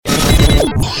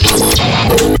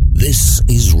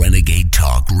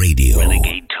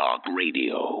Talk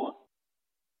Radio.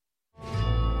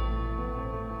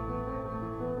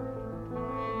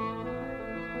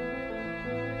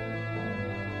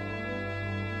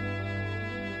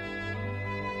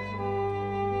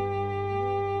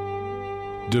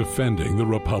 Defending the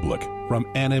Republic from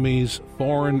enemies,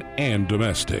 foreign and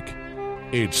domestic.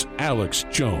 It's Alex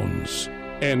Jones.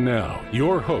 And now,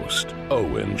 your host,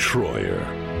 Owen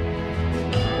Schroyer.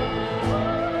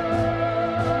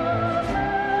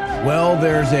 Well,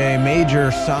 there's a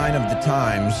major sign of the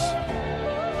times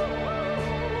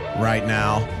right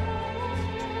now,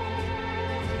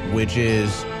 which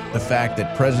is the fact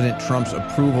that President Trump's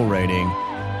approval rating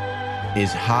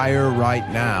is higher right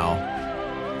now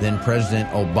than President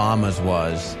Obama's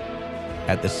was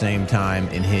at the same time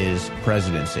in his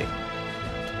presidency.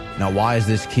 Now, why is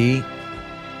this key?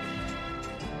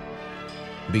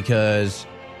 Because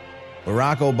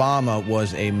Barack Obama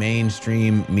was a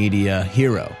mainstream media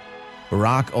hero.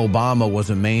 Barack Obama was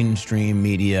a mainstream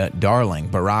media darling.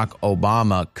 Barack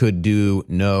Obama could do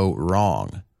no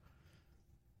wrong.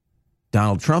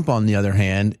 Donald Trump, on the other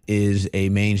hand, is a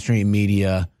mainstream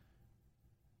media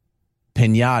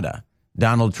piñata.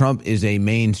 Donald Trump is a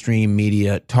mainstream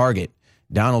media target.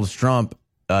 Donald Trump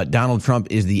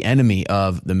is the enemy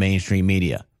of the mainstream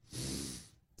media.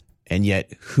 And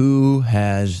yet, who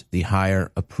has the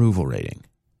higher approval rating?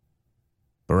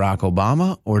 Barack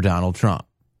Obama or Donald Trump?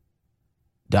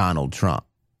 Donald Trump.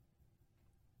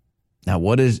 Now,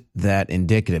 what is that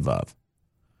indicative of?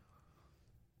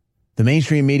 The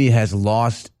mainstream media has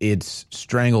lost its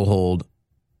stranglehold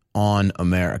on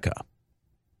America.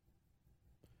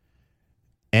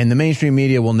 And the mainstream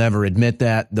media will never admit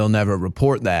that. They'll never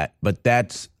report that. But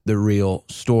that's the real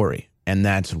story. And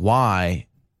that's why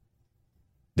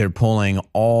they're pulling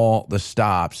all the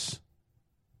stops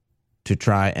to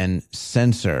try and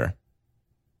censor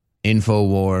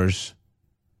InfoWars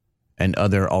and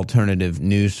other alternative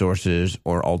news sources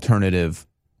or alternative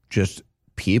just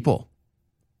people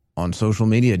on social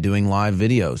media doing live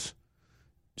videos,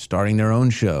 starting their own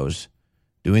shows,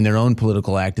 doing their own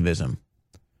political activism.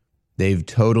 They've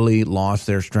totally lost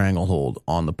their stranglehold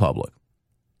on the public.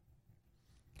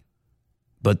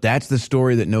 But that's the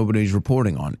story that nobody's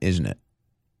reporting on, isn't it?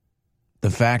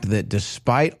 The fact that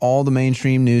despite all the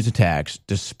mainstream news attacks,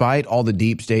 despite all the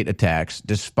deep state attacks,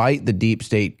 despite the deep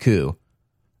state coup,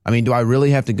 I mean, do I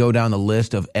really have to go down the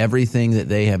list of everything that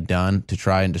they have done to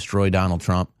try and destroy Donald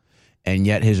Trump? And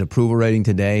yet his approval rating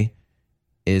today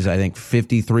is, I think,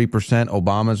 53%.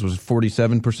 Obama's was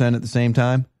 47% at the same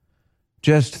time.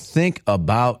 Just think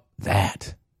about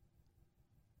that.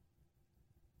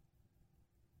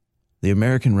 The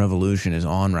American Revolution is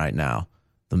on right now.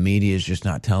 The media is just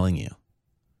not telling you.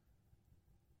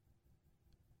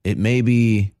 It may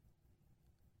be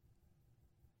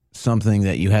something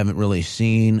that you haven't really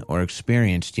seen or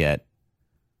experienced yet,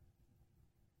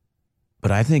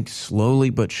 but I think slowly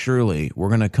but surely we're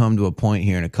going to come to a point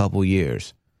here in a couple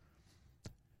years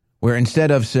where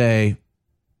instead of,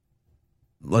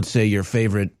 let's say your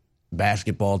favorite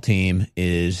basketball team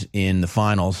is in the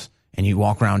finals and you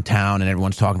walk around town and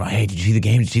everyone's talking about, hey, did you see the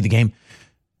game? Did you see the game?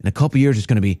 In a couple years, it's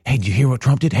going to be, hey, did you hear what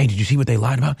Trump did? Hey, did you see what they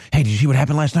lied about? Hey, did you see what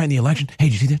happened last night in the election? Hey,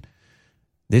 did you see that?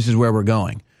 This is where we're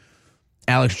going.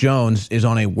 Alex Jones is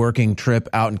on a working trip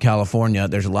out in California.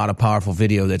 There's a lot of powerful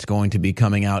video that's going to be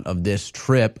coming out of this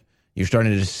trip. You're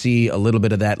starting to see a little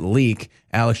bit of that leak.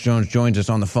 Alex Jones joins us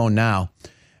on the phone now.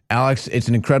 Alex, it's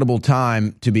an incredible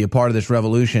time to be a part of this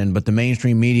revolution, but the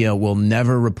mainstream media will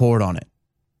never report on it.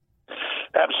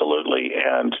 Absolutely.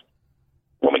 And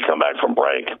when we come back from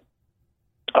break,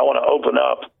 I want to open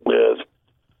up with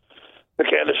the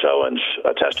Candace Owens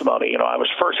testimony. You know, I was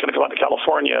first going to come out to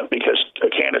California because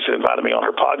Candace had invited me on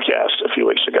her podcast a few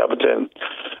weeks ago, but then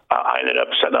I ended up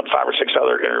setting up 5 or 6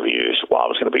 other interviews while I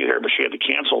was going to be there, but she had to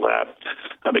cancel that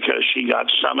because she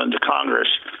got summoned to Congress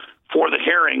for the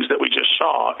hearings that we just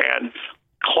saw. And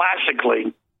classically,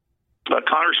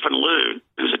 Congressman Lieu,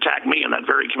 who's attacked me in that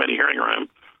very committee hearing room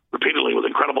repeatedly with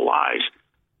incredible lies,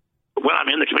 when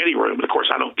I'm in the committee room, but of course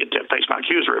I don't get to face my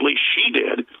accuser, at least she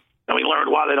did, and we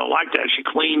learned why they don't like that. She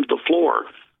cleaned the floor,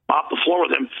 mopped the floor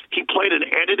with him. He played an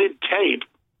edited tape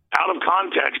out of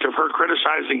context of her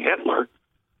criticizing Hitler,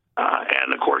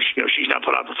 and of course, you know, she's now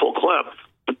put out the full clip.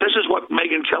 But this is what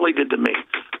Megyn Kelly did to me.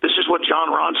 This is what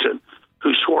John Ronson,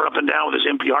 who swore up and down with his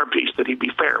NPR piece that he'd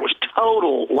be fair, it was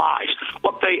total lies.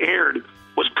 What they aired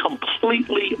was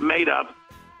completely made up,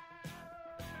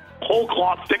 whole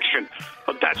cloth fiction,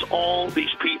 but that's all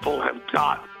these people have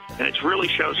got, and it really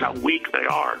shows how weak they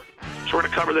are. So we're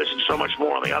going to cover this and so much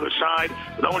more on the other side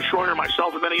with Owen Schroyer,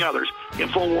 myself, and many others.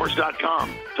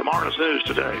 Infowars.com. Tomorrow's news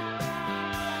today.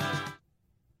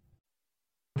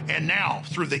 And now,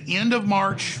 through the end of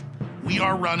March, we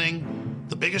are running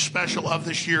the biggest special of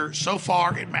this year. So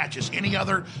far, it matches any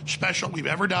other special we've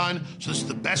ever done. So this is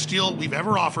the best deal we've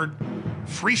ever offered.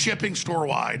 Free shipping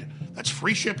store-wide. That's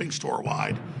free shipping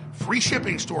store-wide. Free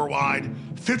shipping store-wide.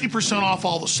 50% off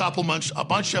all the supplements. A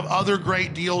bunch of other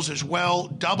great deals as well.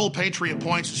 Double Patriot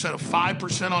points. Instead of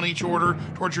 5% on each order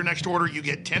towards your next order, you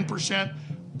get 10%.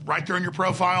 Right there in your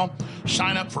profile.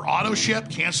 Sign up for auto ship,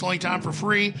 cancel anytime for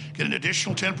free, get an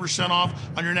additional 10% off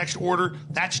on your next order.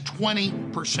 That's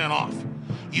 20% off.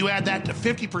 You add that to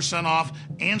 50% off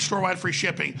and store-wide free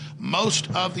shipping.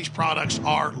 Most of these products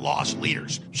are loss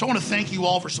leaders. So I want to thank you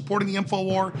all for supporting the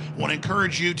InfoWar. I want to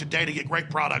encourage you today to get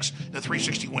great products at the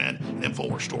 360 Win at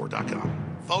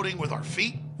InfoWarsStore.com. Voting with our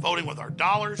feet, voting with our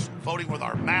dollars, voting with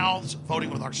our mouths, voting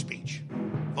with our speech,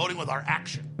 voting with our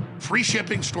action. Free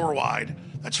shipping store-wide.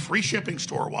 That's free shipping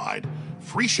store-wide.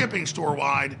 Free shipping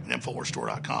store-wide at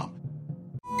InfoWarsStore.com.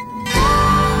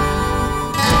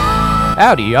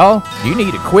 Howdy, y'all. Do you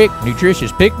need a quick,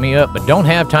 nutritious pick-me-up but don't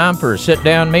have time for a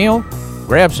sit-down meal?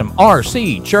 Grab some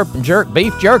RC Chirp and Jerk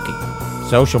Beef Jerky.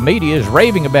 Social media is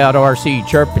raving about RC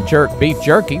Chirp and Jerk Beef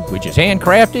Jerky, which is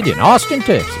handcrafted in Austin,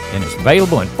 Texas, and is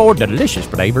available in 4 delicious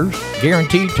flavors,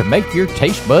 guaranteed to make your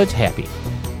taste buds happy.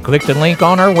 Click the link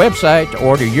on our website to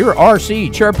order your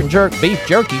RC Chirp and Jerk Beef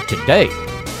Jerky today.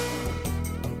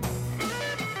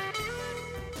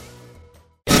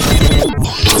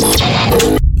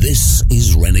 This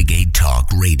is Renegade Talk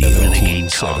Radio. Renegade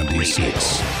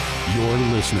 76. You're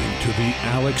listening to The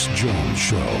Alex Jones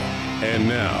Show. And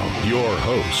now, your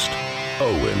host,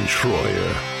 Owen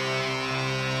Schroyer.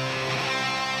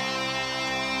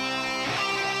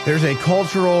 There's a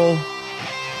cultural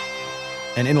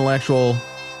and intellectual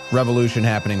revolution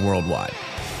happening worldwide.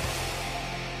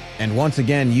 And once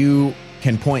again, you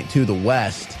can point to the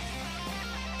West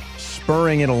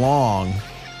spurring it along,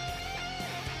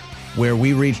 where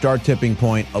we reached our tipping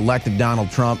point, elected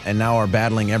Donald Trump, and now are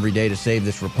battling every day to save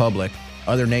this republic.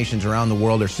 Other nations around the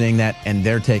world are seeing that, and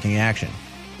they're taking action.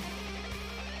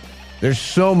 There's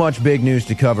so much big news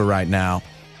to cover right now.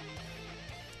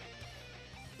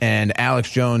 And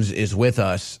Alex Jones is with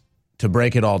us to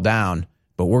break it all down.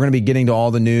 But we're going to be getting to all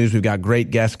the news. We've got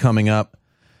great guests coming up.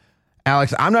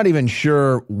 Alex, I'm not even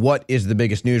sure what is the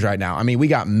biggest news right now. I mean, we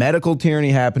got medical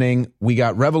tyranny happening. We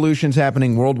got revolutions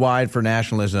happening worldwide for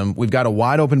nationalism. We've got a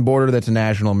wide open border that's a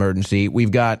national emergency.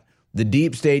 We've got the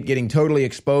deep state getting totally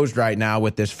exposed right now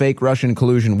with this fake Russian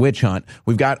collusion witch hunt.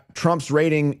 We've got Trump's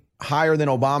rating higher than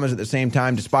Obama's at the same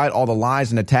time, despite all the lies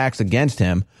and attacks against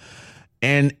him.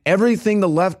 And everything the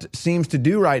left seems to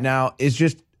do right now is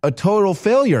just a total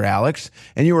failure, Alex.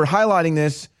 And you were highlighting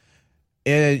this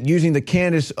using the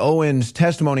Candace Owens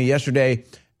testimony yesterday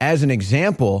as an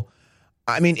example.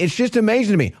 I mean, it's just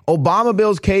amazing to me. Obama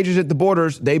builds cages at the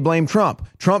borders. They blame Trump.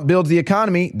 Trump builds the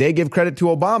economy. They give credit to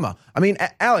Obama. I mean,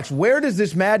 Alex, where does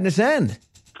this madness end?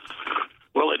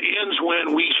 Well, it ends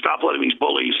when we stop letting these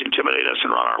bullies intimidate us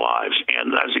and run our lives.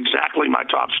 And that's exactly my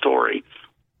top story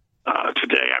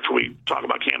today after we talk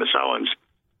about Candace Owens.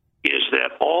 Is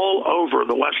that all over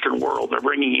the Western world, they're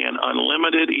bringing in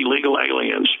unlimited illegal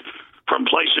aliens from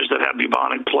places that have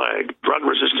bubonic plague,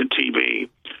 drug-resistant TB,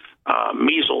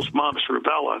 measles, mumps,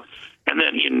 rubella. And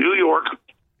then in New York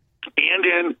and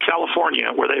in California,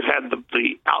 where they've had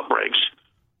the outbreaks,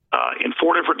 in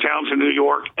 4 different towns in New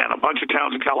York and a bunch of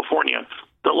towns in California,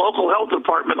 the local health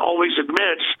department always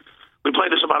admits, we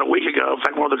played this about a week ago, in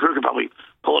fact, more of the crew could probably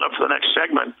pull it up for the next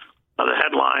segment, the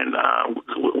headline,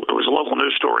 it was a local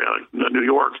news story out of New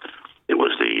York. It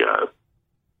was the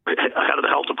head of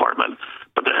the health department,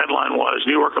 but the headline was,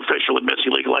 New York official admits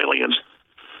illegal aliens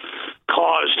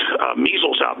caused a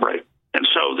measles outbreak. And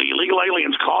so the illegal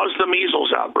aliens caused the measles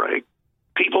outbreak.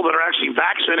 People that are actually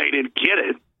vaccinated get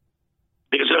it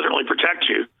because it doesn't really protect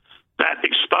you. That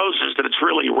exposes that it's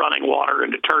really running water and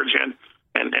detergent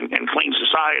and clean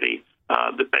society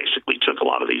that basically took a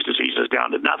lot of these diseases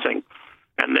down to nothing.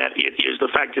 And that it is the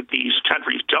fact that these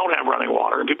countries don't have running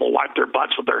water and people wipe their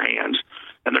butts with their hands.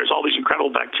 And there's all these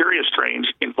incredible bacteria strains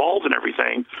involved in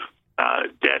everything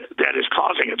that is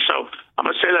causing it. So I'm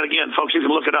going to say that again, folks. You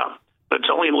can look it up, but it's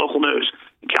only in local news.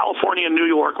 In California and New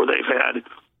York, where they've had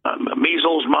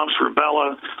measles, mumps,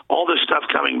 rubella, all this stuff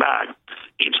coming back,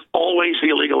 it's always the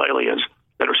illegal aliens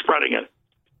that are spreading it.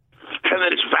 And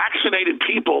that it's vaccinated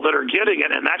people that are getting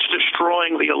it, and that's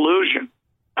destroying the illusion.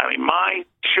 I mean, my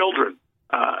children,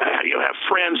 have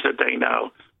friends that they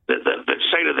know that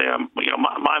say to them,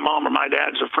 my mom or my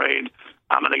dad's afraid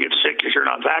I'm going to get sick because you're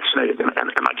not vaccinated. And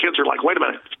my kids are like, wait a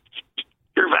minute,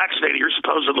 you're vaccinated. You're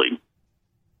supposedly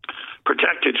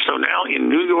protected. So now in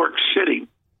New York City,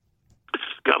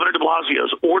 Governor de Blasio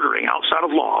is ordering, outside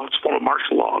of law, it's a form of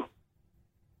martial law,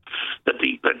 that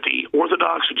the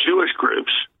Orthodox Jewish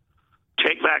groups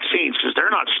take vaccines because they're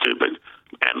not stupid.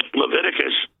 And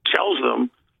Leviticus tells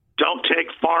them, don't take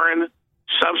foreign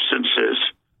substances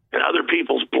and other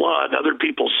people's blood, other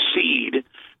people's seed,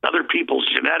 other people's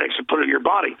genetics and put it in your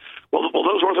body. Well,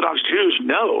 those Orthodox Jews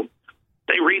know.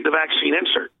 They read the vaccine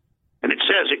insert, and it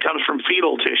says it comes from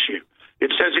fetal tissue.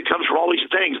 It says it comes from all these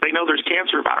things. They know there's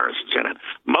cancer viruses in it.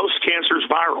 Most cancer is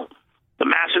viral. The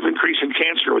massive increase in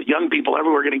cancer with young people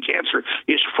everywhere getting cancer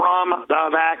is from the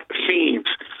vaccines.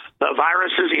 The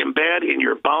viruses embed in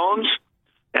your bones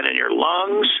and in your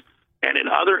lungs and in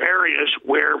other areas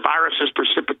where viruses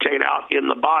precipitate out in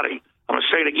the body. I'm going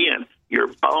to say it again. Your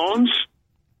bones,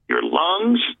 your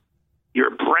lungs,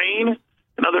 your brain,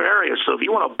 and other areas. So if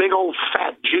you want a big old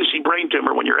fat juicy brain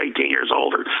tumor when you're 18 years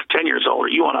old or 10 years old, or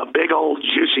you want a big old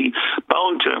juicy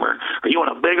bone tumor, or you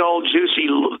want a big old juicy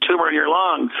tumor in your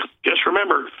lung, just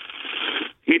remember,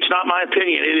 it's not my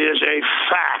opinion. It is a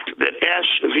fact that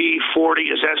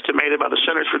SV40 is estimated by the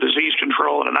Centers for Disease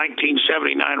Control in a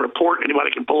 1979 report.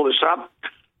 Anybody can pull this up.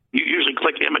 You usually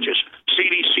click images.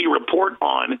 CDC report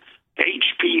on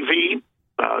HPV,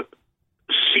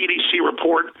 CDC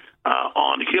report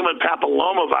on human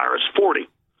papillomavirus 40.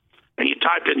 And you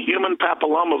type in human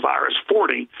papillomavirus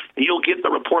 40, and you'll get the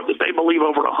report that they believe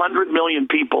over 100 million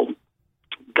people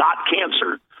got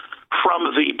cancer from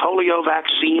the polio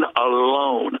vaccine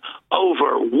alone.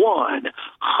 Over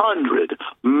 100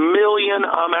 million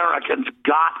Americans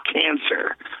got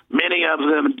cancer. Many of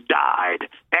them died.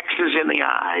 X's in the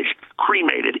eyes,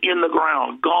 cremated, in the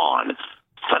ground, gone,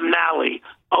 finale,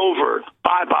 over,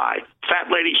 bye-bye, fat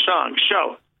lady sung.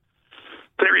 So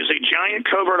there is a giant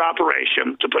covert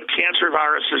operation to put cancer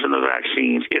viruses in the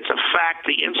vaccines. It's a fact.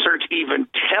 The inserts even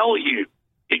tell you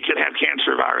it could have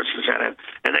cancer viruses in it,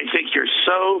 and they think you're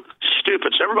so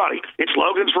stupid. So everybody, it's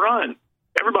Logan's Run.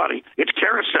 Everybody, it's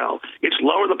Carousel. It's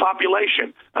Lower the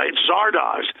Population. It's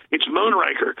Zardoz. It's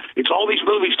Moonraker. It's all these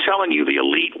movies telling you the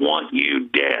elite want you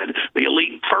dead. The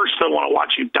elite first, they want to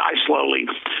watch you die slowly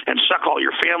and suck all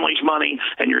your family's money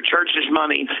and your church's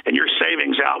money and your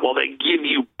savings out while they give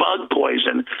you bug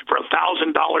poison for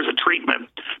 $1,000 a treatment,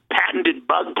 patented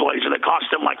bug poison that costs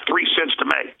them like 3 cents to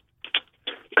make.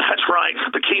 That's right.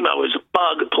 The chemo is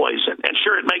bug poison. And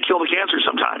sure, it may kill the cancer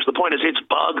sometimes. The point is it's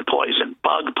bug poison,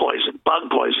 bug poison,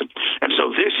 bug poison. And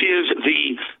so this is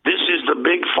the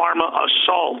big pharma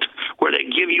assault where they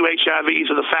give you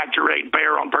HIVs of the factor VIII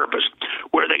bear on purpose,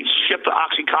 where they ship the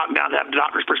OxyContin down to have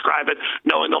doctors prescribe it,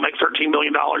 knowing they'll make $13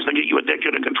 million and get you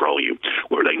addicted and control you,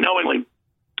 where they knowingly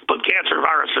put cancer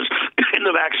viruses in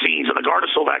the vaccines, and the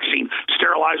Gardasil vaccine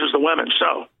sterilizes the women.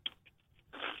 So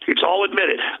it's all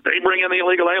admitted. They bring in the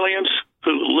illegal aliens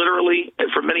who literally,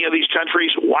 for many of these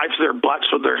countries, wipe their butts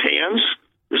with their hands.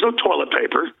 There's no toilet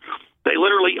paper. They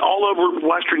literally, all over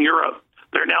Western Europe,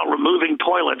 they're now removing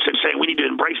toilets and saying we need to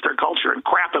embrace their culture and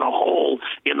crap in a hole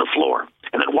in the floor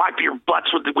and then wipe your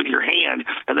butts with your hand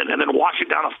and then wash it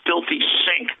down a filthy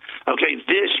sink. Okay,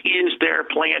 this is their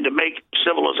plan to make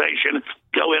civilization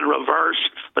go in reverse.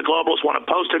 The globalists want a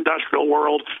post-industrial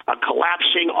world, a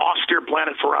collapsing, austere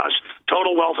planet for us,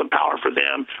 total wealth and power for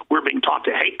them. We're being taught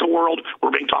to hate the world.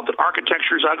 We're being taught that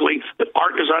architecture is ugly, that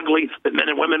art is ugly, that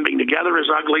men and women being together is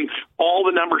ugly. All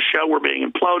the numbers show we're being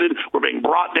imploded. We're being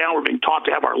brought down. We're being taught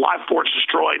to have our life force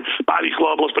destroyed by these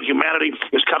globalists, but humanity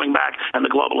is coming back, and the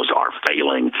globalists are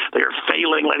failing. They are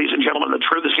failing, ladies and gentlemen. The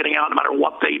truth is getting out no matter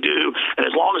what they do, and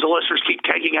as long as the listeners keep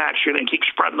taking action and keep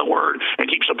spreading the word and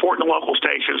keep supporting the local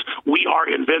stations, we are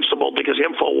invincible because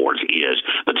InfoWars is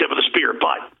the tip of the spear.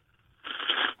 But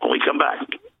when we come back,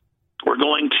 we're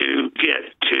going to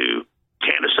get to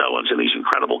Candace Owens in these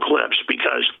incredible clips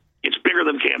because it's bigger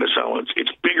than Candace Owens.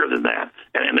 It's bigger than that.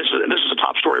 And this is a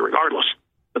top story regardless.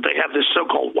 But they have this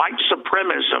so-called white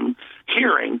supremacism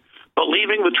hearing,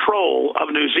 believing the troll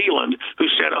of New Zealand who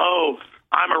said, oh,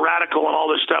 I'm a radical and all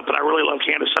this stuff, but I really love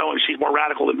Candace Owens. She's more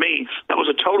radical than me. That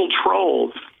was a total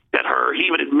troll at her. He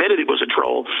even admitted it was a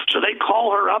troll. So they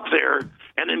call her up there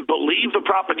and then believe the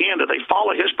propaganda. They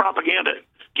follow his propaganda,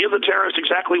 give the terrorist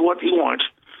exactly what he wants.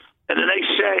 And then they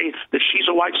say that she's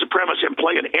a white supremacist and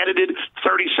play an edited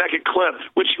 30-second clip,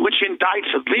 which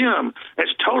indicts them as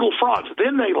total frauds.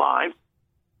 Then they lie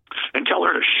and tell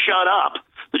her to shut up,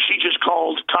 that she just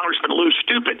called Congressman Lou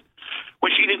stupid.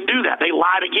 When she didn't do that, they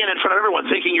lied again in front of everyone,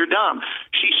 thinking you're dumb.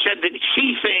 She said that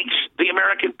she thinks the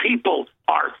American people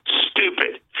are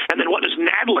stupid. And then what does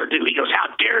Nadler do? He goes, how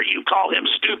dare you call him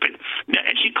stupid?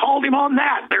 And she called him on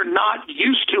that. They're not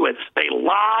used to it. They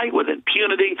lie with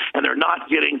impunity, and they're not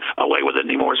getting away with it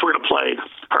anymore. So we're going to play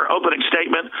her opening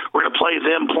statement. We're going to play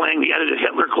them playing the edited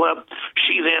Hitler clip.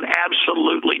 She then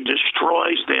absolutely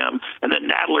destroys them, and then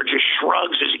Nadler just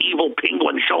shrugs his evil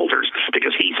penguin shoulders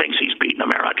because he thinks he's beaten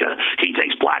America. He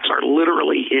thinks blacks are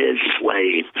literally his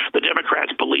slave. The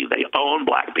Democrats believe they own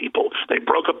black people. They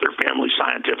broke up their families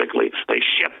scientifically. They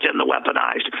shipped in the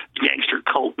weaponized gangster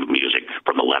cult music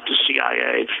from the leftist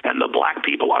CIA, and the black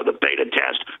people are the beta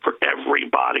test for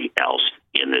everybody else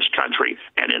in this country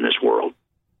and in this world.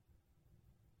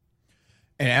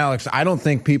 And Alex, I don't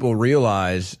think people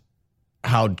realize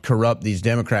how corrupt these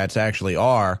Democrats actually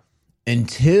are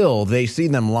until they see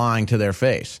them lying to their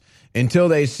face, until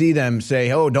they see them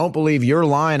say, oh, don't believe your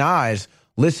lying eyes.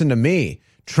 Listen to me.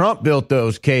 Trump built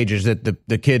those cages that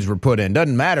the kids were put in.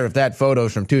 Doesn't matter if that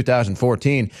photo's from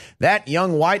 2014. That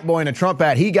young white boy in a Trump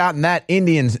hat, he got in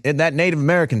that Native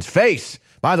American's face.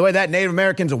 By the way, that Native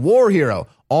American's a war hero.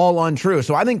 All untrue.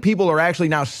 So I think people are actually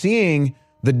now seeing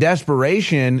the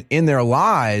desperation in their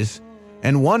lies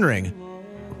and wondering,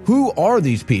 who are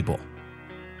these people?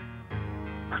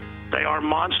 They are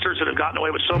monsters that have gotten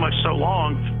away with so much so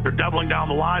long. They're doubling down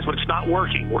the lies, but it's not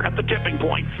working. We're at the tipping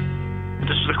point.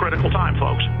 This is the critical time,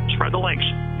 folks. Spread the links.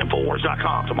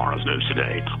 Infowars.com. Tomorrow's news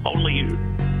today. Only you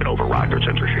can override their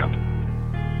censorship.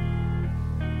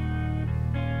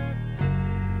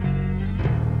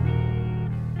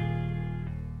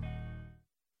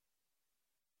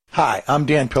 Hi, I'm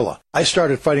Dan Pilla. I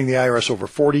started fighting the IRS over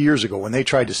 40 years ago when they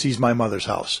tried to seize my mother's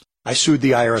house. I sued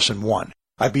the IRS and won.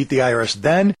 I beat the IRS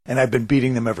then, and I've been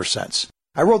beating them ever since.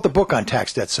 I wrote the book on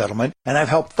tax debt settlement, and I've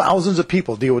helped thousands of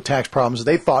people deal with tax problems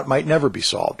they thought might never be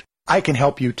solved. I can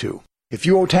help you too. If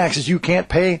you owe taxes you can't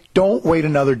pay, don't wait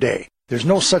another day. There's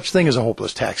no such thing as a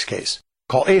hopeless tax case.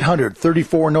 Call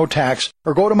 800-34-NO-TAX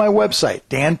or go to my website,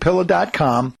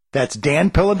 danpilla.com. That's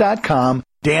danpilla.com,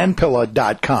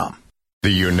 danpilla.com. The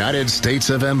United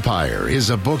States of Empire is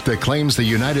a book that claims the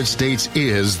United States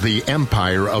is the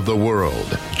empire of the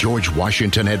world. George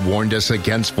Washington had warned us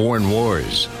against foreign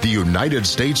wars. The United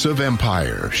States of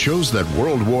Empire shows that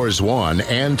World Wars I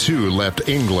and II left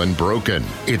England broken.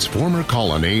 Its former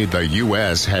colony, the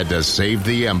U.S., had to save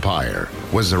the empire.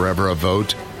 Was there ever a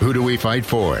vote? Who do we fight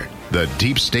for? The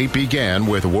deep state began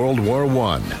with World War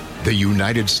I. The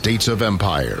United States of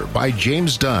Empire by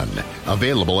James Dunn.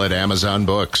 Available at Amazon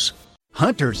Books.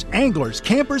 Hunters, anglers,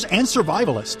 campers, and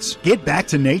survivalists. Get back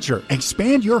to nature.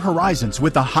 Expand your horizons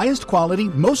with the highest quality,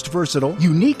 most versatile,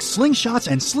 unique slingshots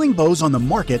and sling bows on the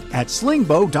market at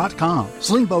slingbow.com.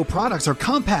 Slingbow products are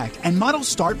compact and models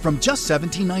start from just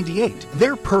 $17.98.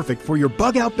 They're perfect for your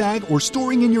bug-out bag or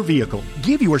storing in your vehicle.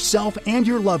 Give yourself and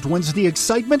your loved ones the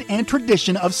excitement and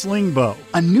tradition of Slingbow,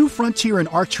 a new frontier in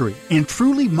archery and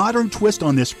truly modern twist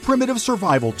on this primitive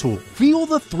survival tool. Feel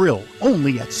the thrill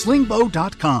only at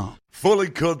slingbow.com. Fully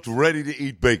cooked,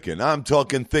 ready-to-eat bacon. I'm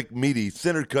talking thick, meaty,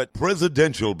 center-cut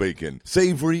presidential bacon.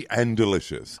 Savory and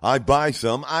delicious. I buy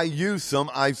some, I use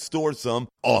some, I store some.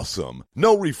 Awesome.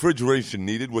 No refrigeration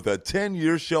needed with a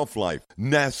 10-year shelf life.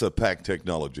 NASA-packed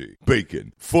technology.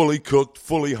 Bacon. Fully cooked,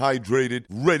 fully hydrated,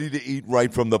 ready to eat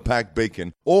right from the packed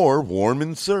bacon. Or warm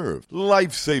and served.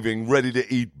 Life-saving,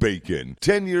 ready-to-eat bacon.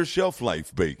 10-year shelf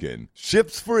life bacon.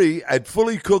 Ships free at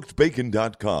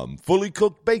fullycookedbacon.com.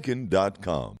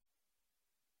 Fullycookedbacon.com.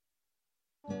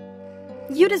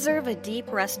 You deserve a deep,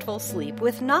 restful sleep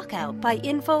with Knockout by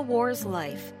InfoWars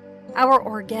Life. Our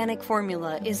organic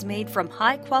formula is made from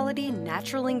high-quality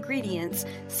natural ingredients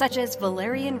such as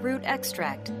valerian root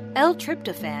extract,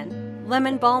 L-tryptophan,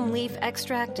 lemon balm leaf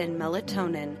extract, and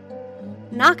melatonin.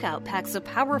 Knockout packs a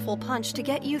powerful punch to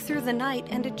get you through the night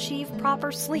and achieve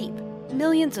proper sleep.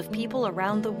 Millions of people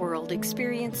around the world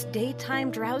experience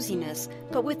daytime drowsiness,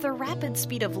 but with the rapid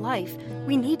speed of life,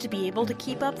 we need to be able to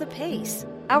keep up the pace.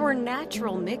 Our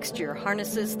natural mixture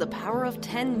harnesses the power of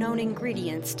 10 known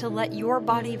ingredients to let your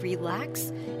body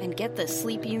relax and get the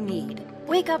sleep you need.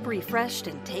 Wake up refreshed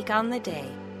and take on the day.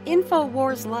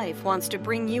 InfoWars Life wants to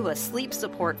bring you a sleep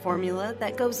support formula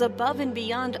that goes above and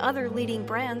beyond other leading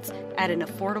brands at an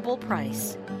affordable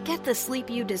price. Get the sleep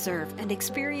you deserve and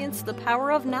experience the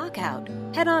power of Knockout.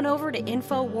 Head on over to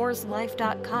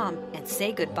InfoWarsLife.com and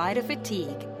say goodbye to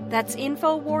fatigue. That's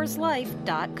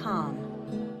InfoWarsLife.com.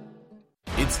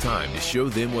 It's time to show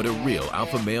them what a real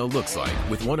alpha male looks like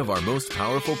with one of our most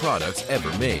powerful products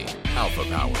ever made, Alpha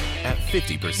Power, at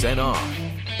 50% off.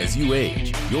 As you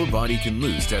age, your body can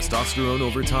lose testosterone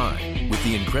over time. With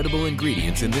the incredible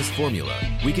ingredients in this formula,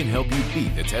 we can help you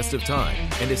beat the test of time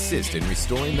and assist in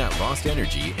restoring that lost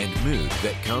energy and mood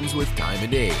that comes with time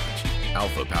and age.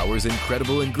 Alpha Power's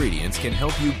incredible ingredients can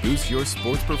help you boost your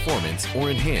sports performance or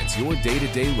enhance your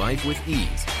day-to-day life with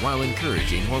ease while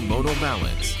encouraging hormonal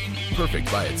balance.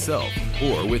 Perfect by itself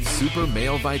or with super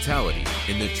male vitality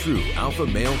in the true Alpha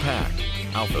Male Pack.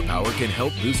 Alpha Power can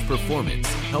help boost performance,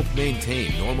 help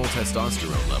maintain normal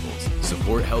testosterone levels,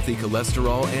 support healthy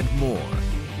cholesterol, and more.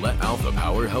 Let Alpha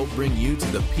Power help bring you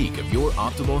to the peak of your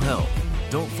optimal health.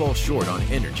 Don't fall short on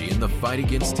energy in the fight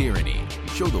against tyranny.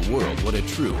 Show the world what a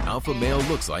true alpha male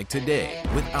looks like today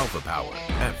with Alpha Power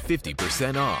at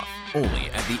 50% off, only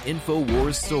at the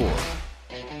InfoWars store.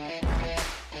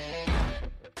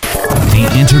 The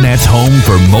Internet's home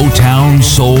for Motown,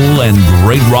 soul, and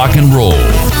great rock and roll.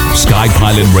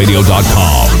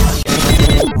 SkyPilotRadio.com.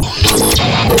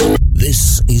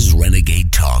 This is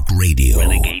Renegade Talk Radio.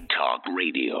 Renegade Talk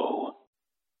Radio.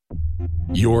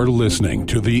 You're listening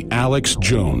to The Alex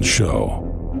Jones Show.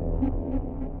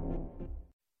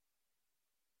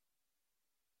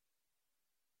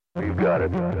 You've got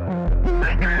it. This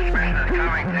transmission is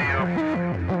coming to you.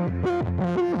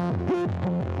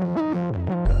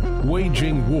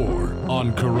 Waging war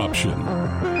on corruption.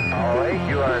 All right,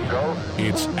 you are go.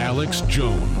 It's Alex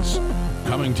Jones,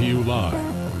 coming to you live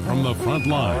from the front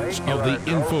lines of the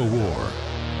InfoWar.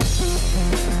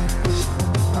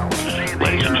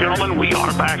 Ladies and gentlemen, we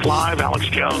are back live. Alex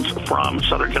Jones from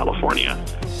Southern California.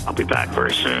 I'll be back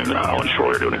very soon. Owen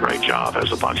Schroyer doing a great job.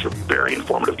 Has a bunch of very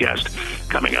informative guests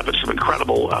coming up and some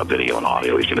incredible video and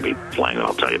audio he's going to be playing that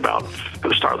I'll tell you about at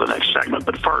the start of the next segment.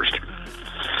 But first,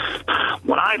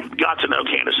 when I got to know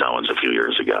Candace Owens a few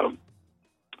years ago,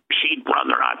 she'd run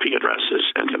their IP addresses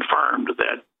and confirmed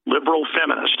that liberal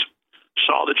feminists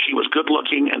saw that she was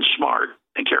good-looking and smart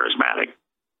and charismatic,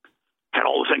 had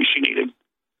all the things she needed,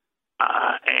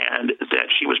 and that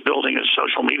she was building a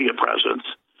social media presence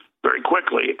very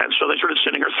quickly. And so they started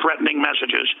sending her threatening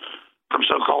messages from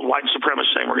so-called white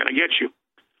supremacists saying, we're going to get you.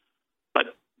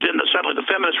 But then suddenly the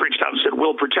feminists reached out and said,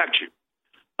 we'll protect you.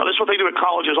 Now, this is what they do at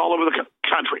colleges all over the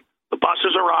country. The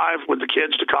buses arrive with the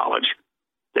kids to college.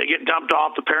 They get dumped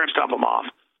off. The parents dump them off.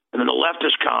 And then the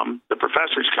leftists come, the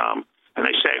professors come, and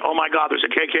they say, oh, my God, there's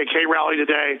a KKK rally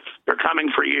today. They're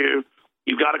coming for you.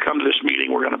 You've got to come to this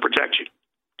meeting. We're going to protect you.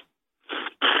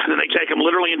 And then they take them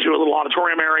literally into a little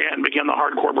auditorium area and begin the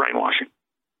hardcore brainwashing.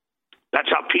 That's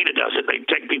how PETA does it. They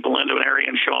take people into an area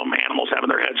and show them animals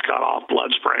having their heads cut off,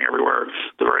 blood spraying everywhere,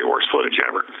 the very worst footage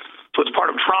ever. So it's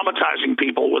part of traumatizing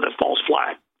people with a false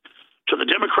flag. So the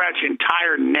Democrats'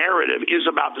 entire narrative is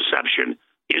about deception,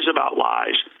 is about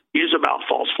lies, is about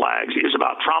false flags, is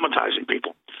about traumatizing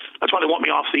people. That's why they want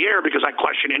me off the air, because I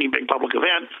question any big public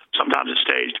event. Sometimes it's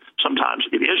staged, sometimes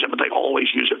it isn't, but they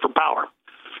always use it for power.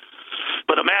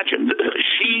 But imagine,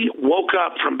 she woke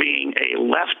up from being a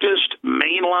leftist,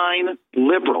 mainline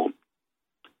liberal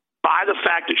by the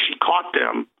fact that she caught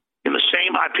them in the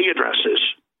same IP addresses,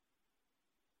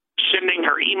 sending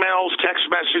her emails, text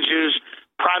messages,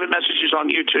 private messages on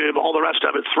YouTube, all the rest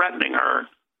of it, threatening her,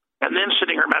 and then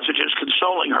sending her messages,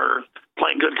 consoling her,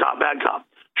 playing good cop, bad cop.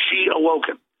 She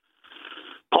awoken.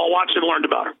 Paul Watson learned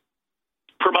about her,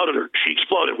 promoted her. She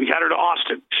exploded. We had her to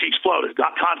Austin. She exploded.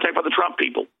 Got contact by the Trump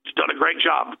people. She's done a great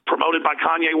job. Promoted by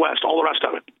Kanye West, all the rest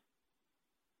of it.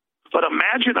 But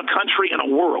imagine a country and a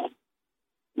world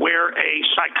where a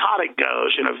psychotic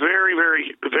goes in a very,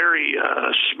 very, very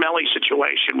smelly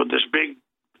situation with this big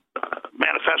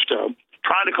manifesto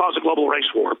trying to cause a global race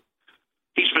war.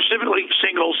 He specifically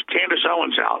singles Candace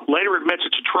Owens out, later admits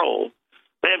it's a troll.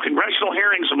 They have congressional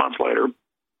hearings a month later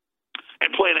and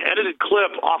play an edited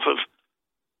clip off of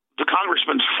the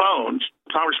congressman's phone,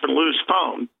 Congressman Liu's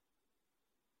phone,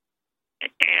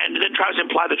 and then tries to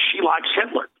imply that she likes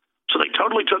Hitler. So they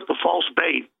totally took the false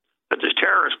bait that this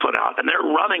terrorist put out, and they're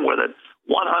running with it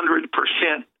 100%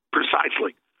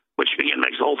 precisely, which, again,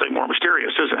 makes the whole thing more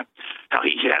mysterious, isn't it? How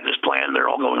he had this plan, and they're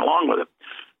all going along with it,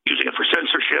 using it for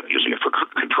censorship, using it for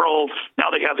control.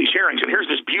 Now they have these hearings, and here's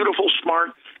this beautiful,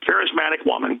 smart, charismatic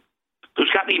woman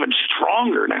who's gotten even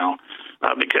stronger now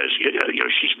because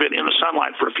she's been in the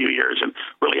sunlight for a few years and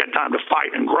really had time to fight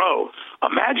and grow.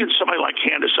 Imagine somebody like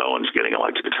Candace Owens getting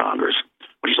elected to Congress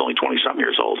when she's only 20-something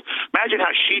years old. Imagine how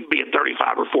she'd be at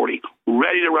 35 or 40,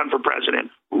 ready to run for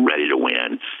president, ready to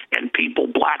win, and people,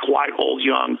 black, white, old,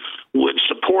 young, would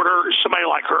support her. Somebody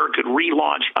like her could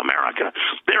relaunch America.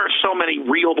 There are so many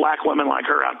real black women like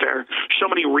her out there,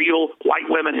 so many real white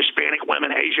women, Hispanic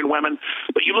women, Asian women.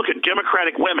 But you look at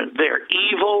Democratic women, they're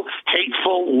evil,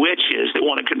 hateful witches that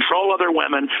want to control other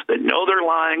women, that know they're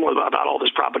lying about all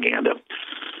this propaganda,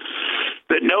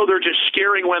 that know they're just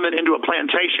scaring women into a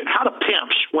plantation. How do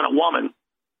pimps, when a woman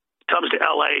comes to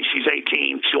L.A., she's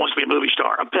 18, she wants to be a movie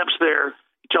star, a pimp's there,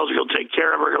 he tells her he'll take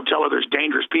care of her, he'll tell her there's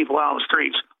dangerous people out on the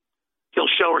streets, he'll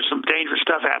show her some dangerous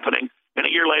stuff happening, and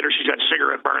a year later she's got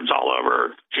cigarette burns all over her,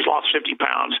 she's lost 50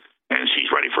 pounds, and she's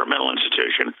ready for a mental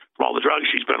institution from all the drugs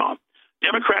she's been on.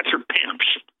 Democrats are pimps,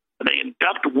 and they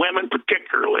induct women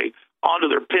particularly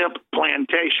onto their pimp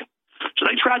plantation. So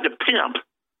they tried to pimp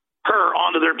her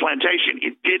onto their plantation.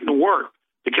 It didn't work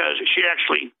because she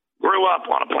actually grew up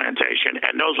on a plantation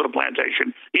and knows what a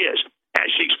plantation is, as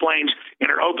she explains in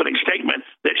her opening statement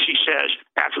that she says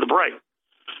after the break.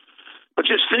 But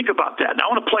just think about that. Now,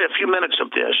 I want to play a few minutes of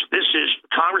this. This is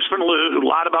Congressman Lieu, who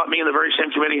lied about me in the very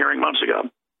same committee hearing months ago,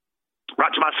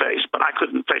 right to my face, but I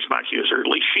couldn't face my accuser.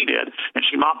 At least she did, and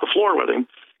she mopped the floor with him.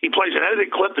 He plays an edited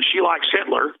clip that she likes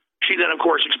Hitler. She then, of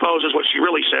course, exposes what she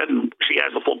really said, and she has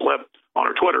the full clip on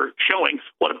her Twitter showing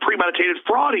what a premeditated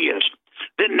fraud he is.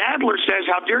 Then Nadler says,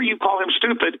 how dare you call him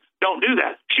stupid? Don't do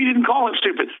that. She didn't call him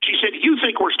stupid. She said, you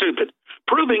think we're stupid.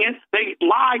 Proving it, they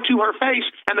lie to her face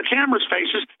and the camera's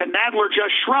faces, and Nadler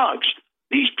just shrugs.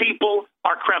 These people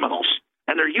are criminals,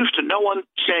 and they're used to no one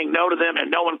saying no to them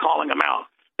and no one calling them out.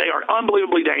 They are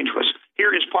unbelievably dangerous.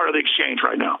 Here is part of the exchange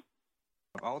right now.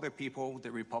 Of all the people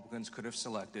that Republicans could have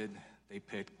selected, they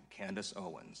picked Candace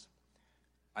Owens.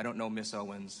 I don't know Miss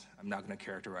Owens. I'm not going to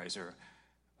characterize her.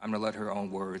 I'm going to let her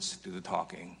own words do the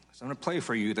talking. So I'm going to play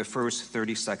for you the first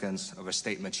 30 seconds of a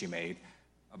statement she made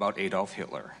about Adolf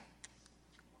Hitler.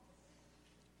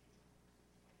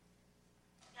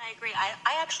 I agree.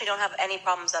 I actually don't have any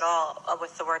problems at all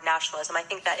with the word nationalism. I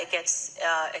think that it gets,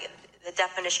 the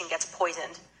definition gets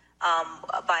poisoned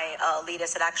by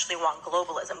elitists that actually want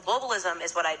globalism. Globalism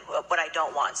is what I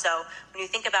don't want. So when you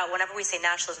think about, whenever we say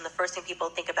nationalism, the first thing people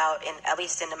think about, at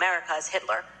least in America, is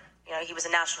Hitler. You know, he was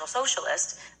a National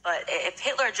Socialist, but if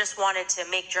Hitler just wanted to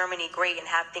make Germany great and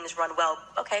have things run well,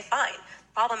 okay, fine.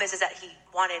 The problem is that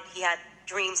he had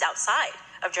dreams outside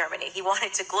of Germany. He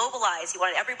wanted to globalize. He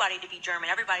wanted everybody to be German,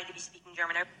 everybody to be speaking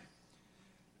German.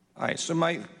 All right, so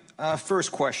my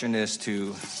first question is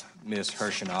to Ms.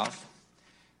 Hershinoff.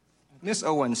 Ms.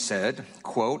 Owens said,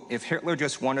 quote, if Hitler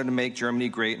just wanted to make Germany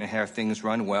great and have things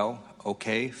run well,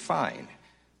 okay, fine.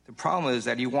 The problem is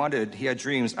that he had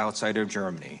dreams outside of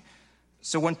Germany.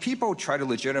 So when people try to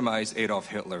legitimize Adolf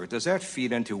Hitler, does that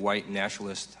feed into white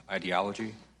nationalist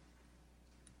ideology?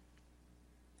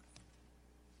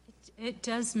 It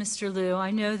does, Mr. Lieu. I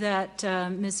know that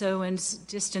Ms. Owens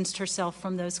distanced herself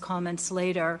from those comments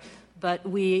later, but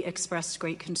we expressed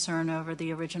great concern over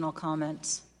the original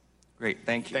comments. Great,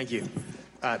 thank you. Thank you.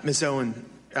 Ms.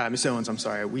 Owens, I'm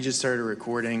sorry. We just started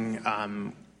recording.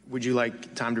 Would you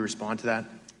like time to respond to that?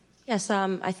 Yes,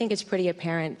 I think it's pretty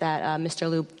apparent that Mr.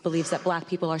 Lieu believes that black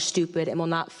people are stupid and will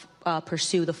not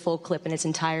pursue the full clip in its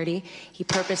entirety. He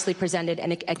purposely presented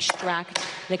an extracted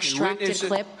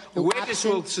clip. The witness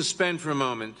will suspend for a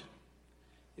moment.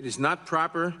 It is not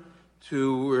proper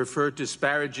to refer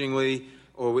disparagingly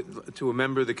or to a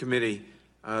member of the committee.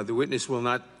 The witness will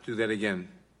not do that again.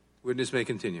 Witness may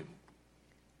continue.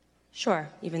 Sure,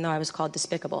 even though I was called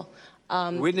despicable.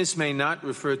 Witness may not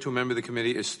refer to a member of the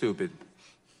committee as stupid.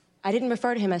 I didn't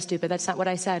refer to him as stupid. That's not what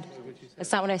I said.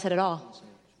 That's not what I said at all.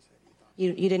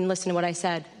 You didn't listen to what I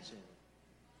said.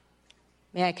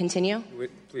 May I continue?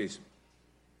 Please.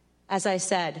 As I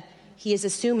said, he is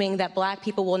assuming that black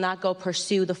people will not go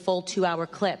pursue the full 2-hour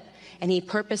clip. And he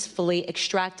purposefully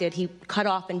he cut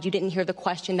off, and you didn't hear the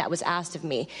question that was asked of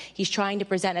me. He's trying to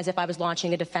present as if I was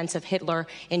launching a defense of Hitler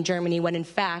in Germany, when in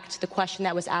fact, the question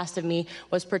that was asked of me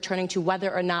was pertaining to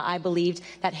whether or not I believed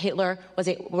that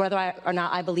whether or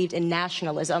not I believed in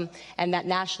nationalism, and that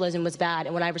nationalism was bad.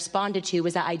 And what I responded to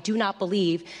was that I do not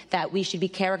believe that we should be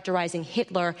characterizing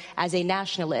Hitler as a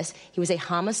nationalist. He was a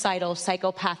homicidal,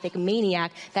 psychopathic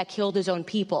maniac that killed his own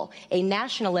people. A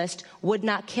nationalist would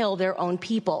not kill their own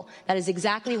people. That is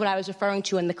exactly what I was referring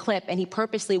to in the clip, and he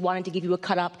purposely wanted to give you a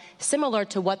cut-up similar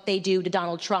to what they do to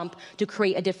Donald Trump to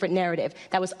create a different narrative.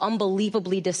 That was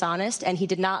unbelievably dishonest, and he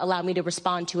did not allow me to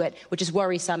respond to it, which is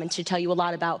worrisome and should tell you a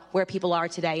lot about where people are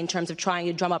today in terms of trying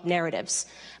to drum up narratives.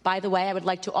 By the way, I would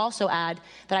like to also add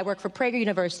that I work for Prager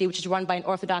University, which is run by an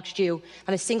Orthodox Jew.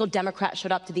 Not a single Democrat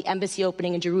showed up to the embassy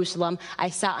opening in Jerusalem. I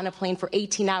sat on a plane for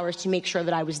 18 hours to make sure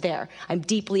that I was there. I'm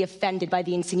deeply offended by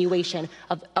the insinuation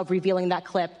of revealing that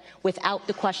clip without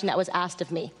the question that was asked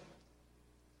of me.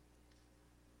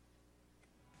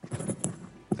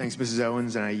 Thanks, Mrs.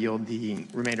 Owens, and I yield the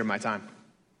remainder of my time.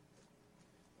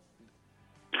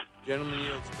 Gentleman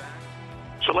yields back.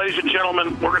 So, ladies and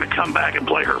gentlemen, we're going to come back and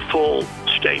play her full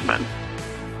statement.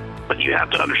 But you have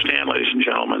to understand, ladies and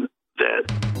gentlemen,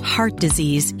 that Heart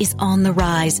disease is on the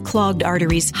rise. Clogged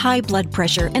arteries, high blood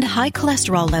pressure, and high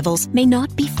cholesterol levels may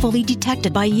not be fully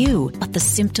detected by you, but the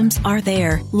symptoms are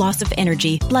there. Loss of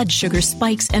energy, blood sugar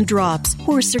spikes and drops,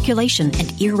 poor circulation,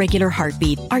 and irregular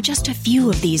heartbeat are just a few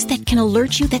of these that can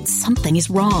alert you that something is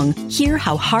wrong. Hear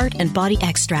how Heart and Body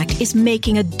Extract is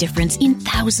making a difference in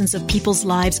thousands of people's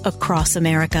lives across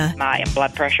America. My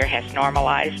blood pressure has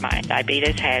normalized. My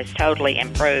diabetes has totally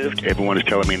improved. Everyone is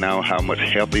telling me now how much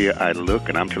healthier I look,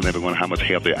 and I'm telling everyone how much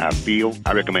healthier I feel.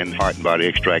 I recommend Heart and Body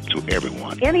Extract to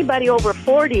everyone. Anybody over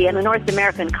 40 in the North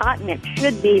American continent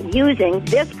should be using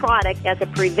this product as a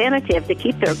preventative to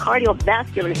keep their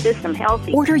cardiovascular system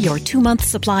healthy. Order your 2-month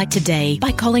supply today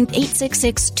by calling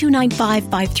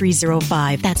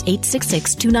 866-295-5305. That's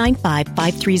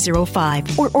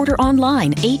 866-295-5305. Or order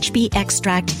online,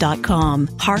 hbextract.com.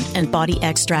 Heart and Body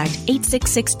Extract,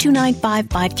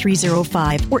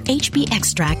 866-295-5305 or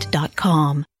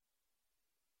hbextract.com.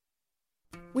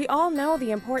 We all know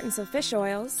the importance of fish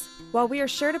oils. While we are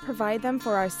sure to provide them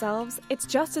for ourselves, it's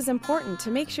just as important to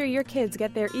make sure your kids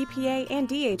get their EPA and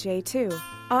DHA too.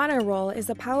 Honor Roll is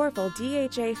a powerful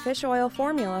DHA fish oil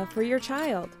formula for your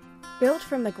child. Built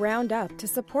from the ground up to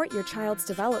support your child's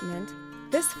development,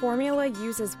 this formula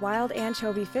uses wild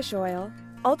anchovy fish oil,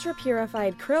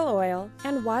 ultra-purified krill oil,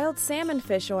 and wild salmon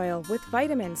fish oil with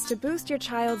vitamins to boost your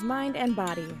child's mind and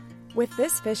body. With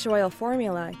this fish oil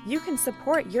formula, you can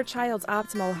support your child's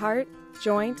optimal heart,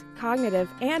 joint, cognitive,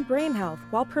 and brain health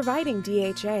while providing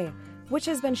DHA, which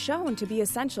has been shown to be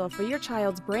essential for your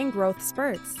child's brain growth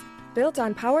spurts. Built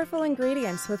on powerful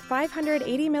ingredients with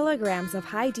 580 milligrams of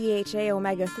high DHA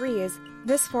omega-3s,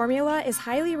 this formula is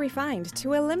highly refined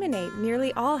to eliminate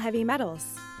nearly all heavy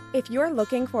metals. If you're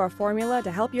looking for a formula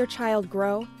to help your child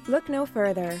grow, look no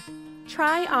further.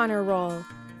 Try Honor Roll.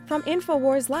 From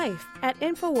InfoWars Life at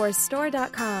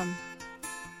InfoWarsStore.com.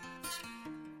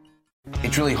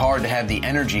 It's really hard to have the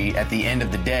energy at the end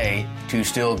of the day to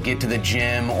still get to the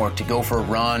gym or to go for a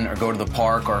run or go to the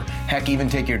park or heck, even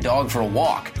take your dog for a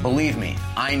walk. Believe me,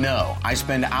 I know. I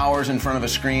spend hours in front of a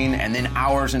screen and then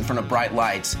hours in front of bright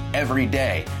lights every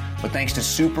day. But thanks to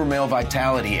Super Male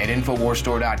Vitality at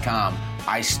InfoWarsStore.com,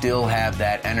 I still have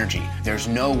that energy. There's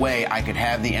no way I could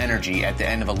have the energy at the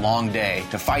end of a long day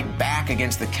to fight back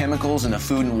against the chemicals in the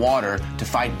food and water, to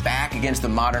fight back against the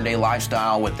modern day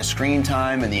lifestyle with the screen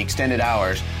time and the extended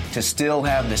hours, to still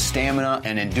have the stamina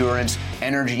and endurance,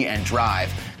 energy and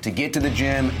drive to get to the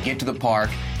gym, get to the park,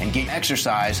 and get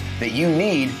exercise that you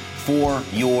need for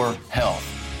your health.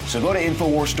 So go to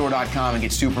InfoWarsStore.com and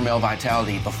get Super Male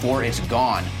Vitality before it's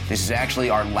gone. This is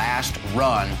actually our last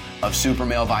run of Super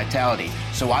Male Vitality.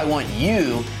 So I want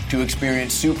you to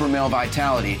experience Super Male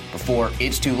Vitality before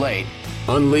it's too late.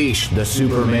 Unleash the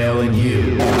super male in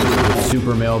you.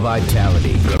 Super Male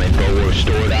Vitality from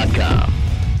InfoWarsStore.com.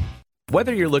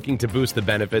 Whether you're looking to boost the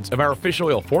benefits of our fish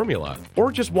oil formula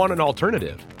or just want an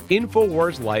alternative,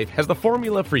 InfoWars Life has the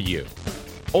formula for you.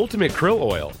 Ultimate Krill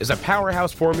Oil is a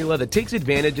powerhouse formula that takes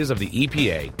advantages of the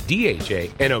EPA,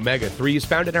 DHA, and omega-3s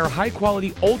found in our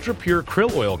high-quality, ultra-pure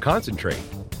krill oil concentrate.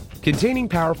 Containing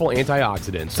powerful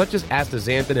antioxidants such as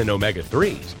astaxanthin and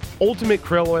omega-3s, Ultimate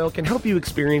Krill Oil can help you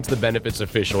experience the benefits of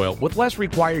fish oil with less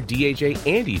required DHA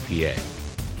and EPA.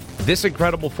 This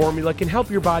incredible formula can help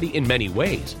your body in many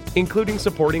ways, including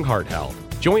supporting heart health,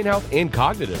 joint health, and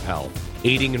cognitive health,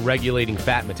 aiding and regulating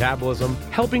fat metabolism,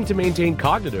 helping to maintain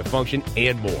cognitive function,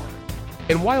 and more.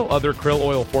 And while other krill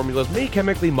oil formulas may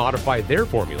chemically modify their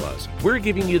formulas, we're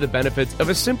giving you the benefits of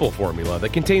a simple formula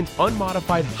that contains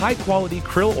unmodified, high-quality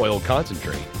krill oil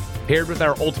concentrate, paired with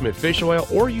our Ultimate Fish Oil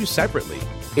or used separately.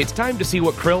 It's time to see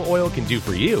what krill oil can do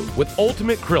for you with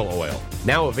Ultimate Krill Oil,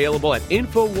 now available at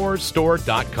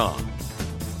InfoWarsStore.com.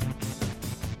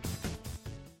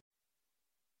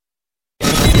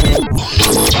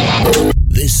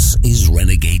 This is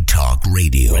Renegade Talk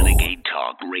Radio. Renegade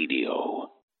Talk Radio.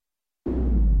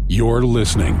 You're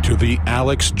listening to The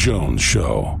Alex Jones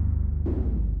Show.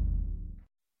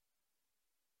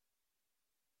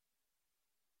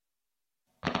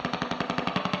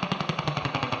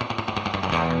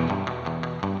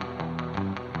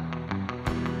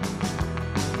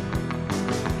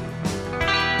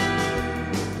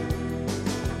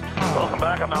 Welcome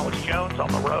back. I'm Alex Jones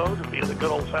on the road via the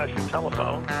good old-fashioned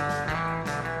telephone.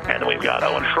 And we've got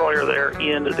Owen Schroyer there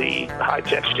in the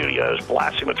high-tech studios,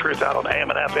 blasting the truth out on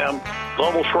AM and FM,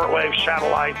 global shortwave,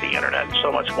 satellite, the internet, and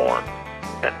so much more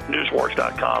at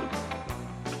newswars.com.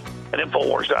 at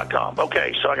Infowars.com.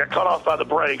 Okay, so I got cut off by the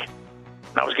break,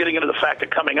 and I was getting into the fact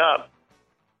that coming up,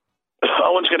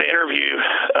 Owen's going to interview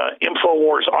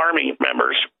Infowars Army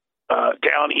members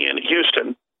down in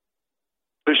Houston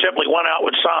who simply went out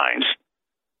with signs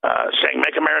saying,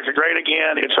 "Make America Great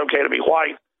Again, it's okay to be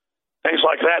white," things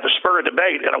like that, to spur a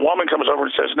debate. And a woman comes over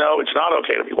and says, "No, it's not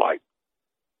okay to be white."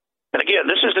 And again,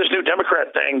 this is this new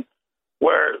Democrat thing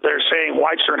where they're saying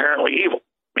whites are inherently evil.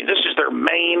 I mean, this is their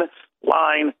main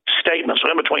line statement. So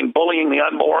in between bullying the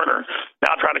unborn or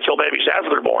now trying to kill babies after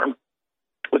they're born,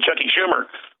 with Chucky Schumer,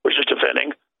 which is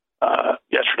defending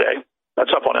yesterday,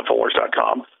 that's up on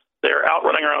Infowars.com, they're out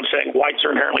running around saying whites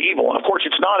are inherently evil. And of course,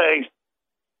 it's not a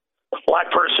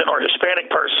black person or Hispanic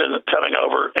person coming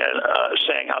over and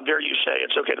saying, "How dare you say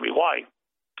it's okay to be white?"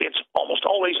 It's almost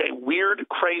always a weird,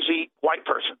 crazy white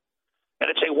person. And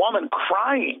it's a woman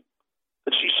crying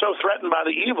that she's so threatened by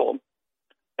the evil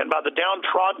and by the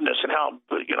downtroddeness and how,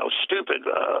 stupid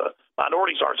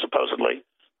minorities are, supposedly.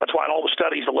 That's why in all the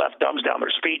studies, the left dumbs down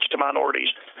their speech to minorities.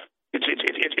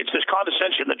 It's this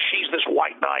condescension that she's this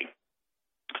white knight.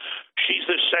 She's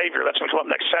this savior. That's going to come up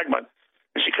next segment.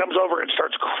 And she comes over and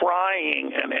starts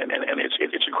crying, and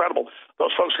it's incredible.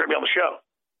 Those folks are going to be on the show.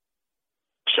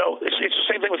 So it's the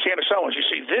same thing with Candace Owens. You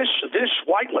see, this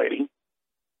white lady,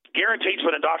 guaranteed has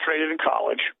been indoctrinated in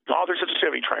college, gone through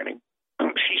sensitivity training.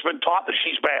 She's been taught that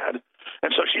she's bad,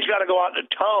 and so she's got to go out and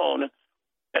atone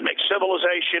and make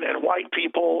civilization and white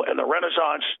people and the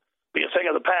Renaissance be a thing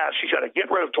of the past. She's got to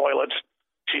get rid of toilets.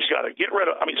 She's got to get rid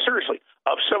of, seriously,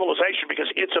 of civilization,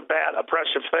 because it's a bad,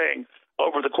 oppressive thing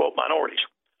over the, quote, minorities.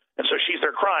 And so she's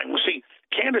there crying. Well, see,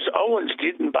 Candace Owens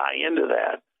didn't buy into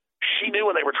that. She knew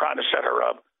when they were trying to set her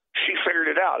up. She figured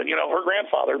it out. And, her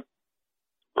grandfather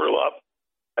grew up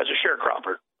as a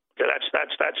sharecropper. Okay,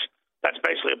 that's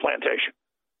basically a plantation.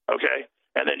 Okay?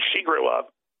 And then she grew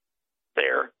up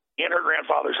there in her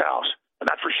grandfather's house, and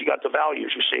that's where she got the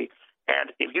values, you see.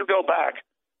 And if you go back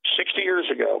 60 years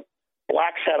ago,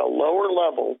 blacks had a lower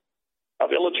level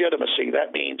of illegitimacy.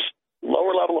 That means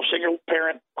lower level of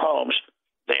single-parent homes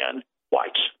than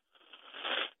whites.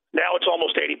 Now it's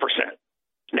almost 80%.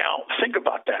 Now, think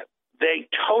about that. They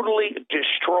totally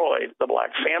destroyed the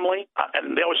black family.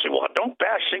 And they always say, well, don't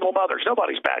bash single mothers.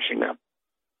 Nobody's bashing them.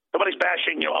 Nobody's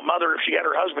bashing, a mother if she had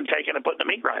her husband taken and put in a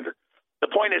meat grinder.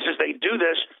 The point is they do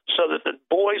this so that the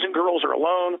boys and girls are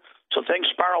alone, so things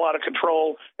spiral out of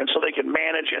control, and so they can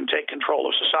manage and take control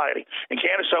of society. And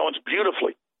Candace Owens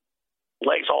beautifully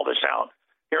lays all this out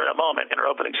here in a moment in her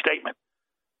opening statement.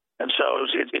 And so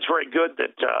it's very good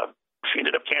that she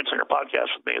ended up canceling her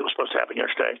podcast with me. It was supposed to happen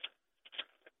yesterday,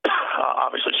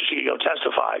 obviously, so she could go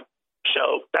testify.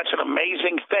 So that's an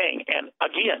amazing thing. And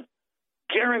again,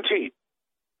 guaranteed,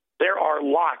 there are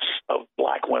lots of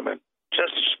black women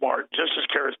just as smart, just as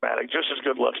charismatic, just as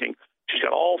good looking. She's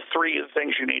got all three of the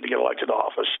things you need to get elected to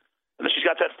office. And then she's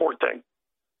got that fourth thing,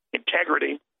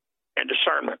 integrity and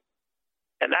discernment.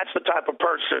 And that's the type of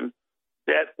person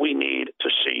that we need to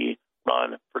see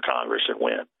run for Congress and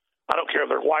win. I don't care if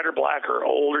they're white or black or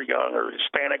old or young or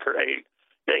Hispanic or age.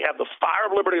 They have the fire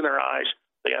of liberty in their eyes.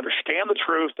 They understand the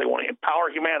truth. They want to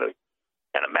empower humanity.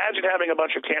 And imagine having a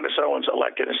bunch of Candace Owens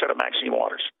elected instead of Maxine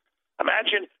Waters.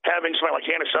 Imagine having somebody like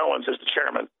Candace Owens as the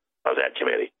chairman of that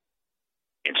committee.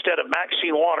 Instead of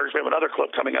Maxine Waters, we have another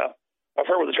clip coming up of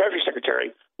her with the Treasury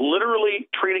Secretary literally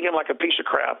treating him like a piece of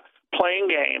crap, playing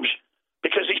games,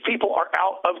 because these people are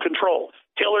out of control.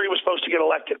 Hillary was supposed to get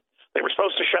elected. They were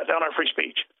supposed to shut down our free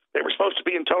speech. They were supposed to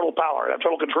be in total power, have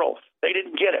total control. They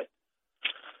didn't get it.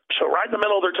 So right in the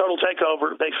middle of their total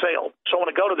takeover, they failed. So I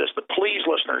want to go to this, but please,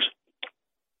 listeners,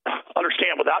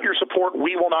 understand, without your support,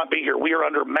 we will not be here. We are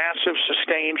under massive,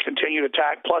 sustained, continued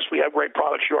attack. Plus, we have great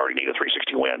products. You already need a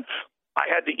 360 win. I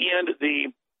had to end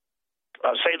the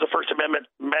Save the First Amendment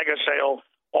mega sale,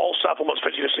 all supplements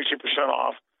 50 to 60%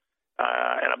 off,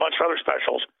 and a bunch of other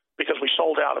specials because we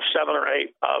sold out of 7 or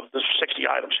 8 of the 60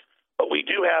 items. But we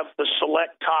do have the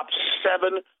select top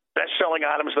 7 best-selling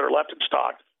items that are left in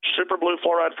stock: Super Blue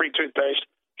Fluoride-Free Toothpaste,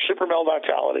 Super Male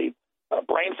Vitality,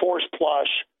 Brain Force Plus,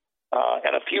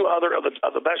 and a few other of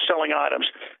the best-selling items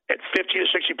at 50 to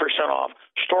 60% off,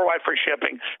 store-wide free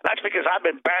shipping. And that's because I've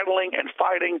been battling and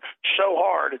fighting so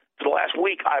hard for the last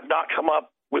week. I've not come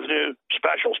up with new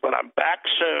specials, but I'm back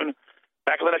soon.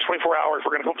 Back in the next 24 hours,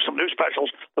 we're going to come up with some new specials.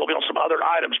 They'll be on some other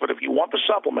items. But if you want the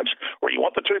supplements or you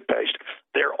want the toothpaste,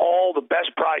 they're all the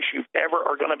best price you ever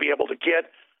are going to be able to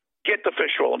get. Get the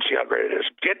fish oil and see how great it is.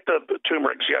 Get the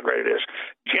turmeric and see how great it is.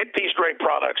 Get these great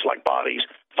products like Bodies.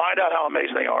 Find out how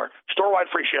amazing they are.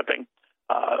 Store-wide free shipping.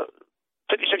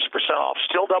 56% off,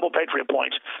 still double Patriot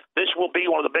points. This will be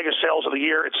one of the biggest sales of the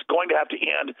year. It's going to have to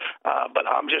end, but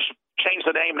I'm just change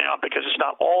the name now because it's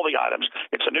not all the items.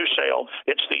 It's a new sale.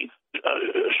 It's the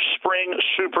Spring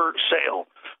Super Sale.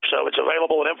 So it's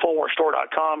available at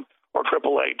InfoWarsStore.com or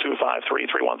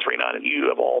 888-253-3139, and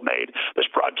you have all made this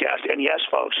broadcast. And yes,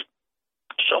 folks,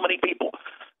 so many people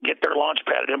get their launch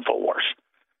pad at InfoWars.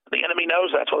 The enemy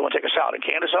knows that's why they want to take us out. And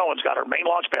Candace Owens got her main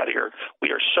launch pad here.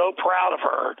 We are so proud of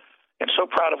her and so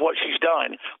proud of what she's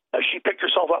done. She picked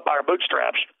herself up by her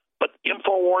bootstraps, but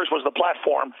InfoWars was the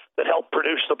platform that helped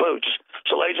produce the boots.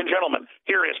 So, ladies and gentlemen,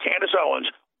 here is Candace Owens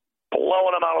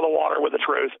blowing them out of the water with the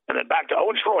truth, and then back to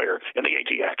Owen Schroyer in the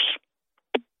ATX.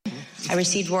 I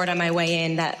received word on my way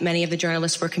in that many of the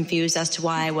journalists were confused as to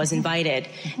why I was invited,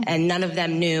 and none of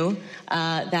them knew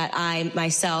that I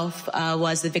myself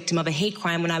was the victim of a hate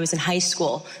crime when I was in high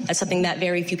school. That's something that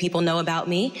very few people know about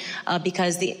me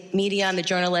because the media and the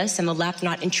journalists and the left are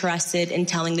not interested in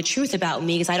telling the truth about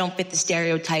me because I don't fit the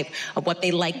stereotype of what they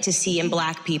like to see in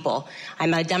black people.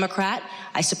 I'm a Democrat.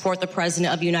 I support the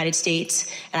President of the United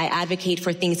States, and I advocate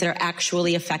for things that are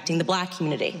actually affecting the black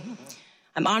community.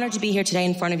 I'm honored to be here today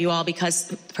in front of you all because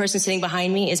the person sitting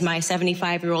behind me is my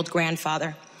 75-year-old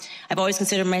grandfather. I've always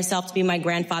considered myself to be my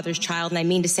grandfather's child, and I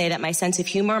mean to say that my sense of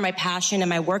humor, my passion, and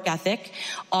my work ethic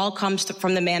all comes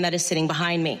from the man that is sitting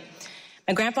behind me.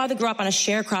 My grandfather grew up on a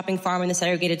sharecropping farm in the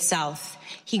segregated South.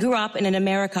 He grew up in an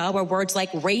America where words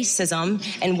like racism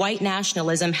and white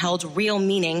nationalism held real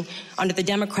meaning under the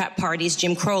Democrat Party's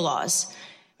Jim Crow laws.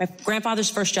 My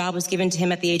grandfather's first job was given to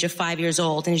him at the age of 5 years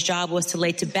old, and his job was to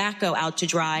lay tobacco out to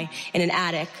dry in an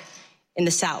attic in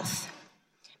the South.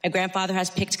 My grandfather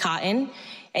has picked cotton,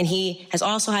 and he has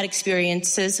also had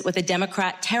experiences with a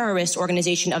Democrat terrorist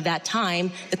organization of that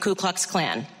time, the Ku Klux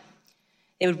Klan.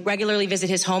 They would regularly visit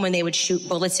his home, and they would shoot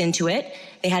bullets into it.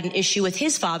 They had an issue with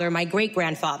his father, my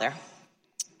great-grandfather.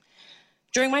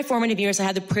 During my formative years, I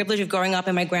had the privilege of growing up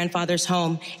in my grandfather's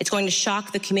home. It's going to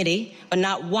shock the committee, but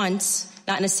not once,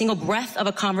 not in a single breath of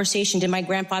a conversation did my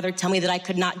grandfather tell me that I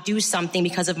could not do something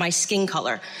because of my skin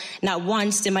color. Not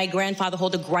once did my grandfather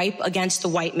hold a gripe against the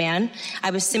white man.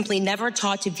 I was simply never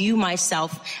taught to view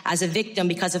myself as a victim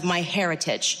because of my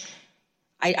heritage.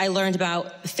 I learned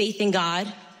about faith in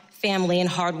God, family, and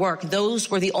hard work. Those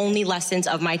were the only lessons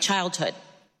of my childhood.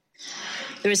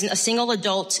 There isn't a single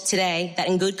adult today that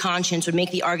in good conscience would make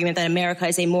the argument that America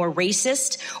is a more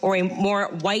racist or a more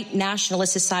white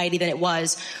nationalist society than it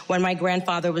was when my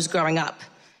grandfather was growing up.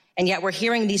 And yet we're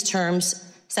hearing these terms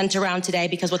sent around today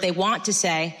because what they want to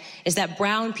say is that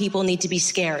brown people need to be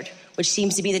scared, which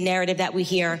seems to be the narrative that we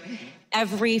hear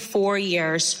every 4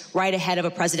 years right ahead of a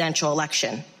presidential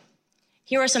election.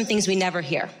 Here are some things we never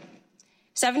hear.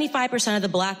 75% of the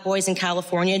black boys in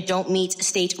California don't meet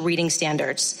state reading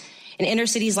standards. In inner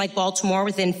cities like Baltimore,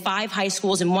 within 5 high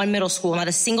schools and 1 middle school, not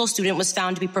a single student was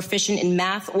found to be proficient in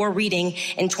math or reading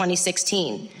in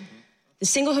 2016. The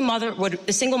single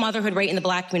motherhood rate in the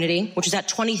black community, which was at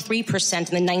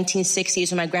 23% in the 1960s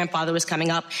when my grandfather was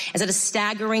coming up, is at a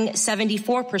staggering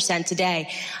 74% today.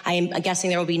 I am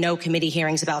guessing there will be no committee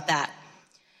hearings about that.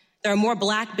 There are more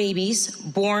black babies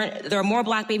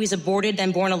aborted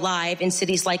than born alive in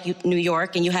cities like New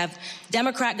York, and you have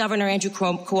Democrat Governor Andrew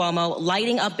Cuomo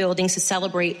lighting up buildings to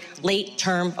celebrate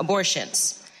late-term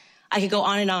abortions. I could go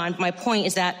on and on. My point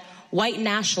is that white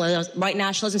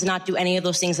nationalism did not do any of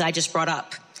those things that I just brought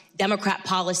up. Democrat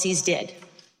policies did.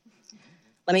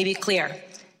 Let me be clear.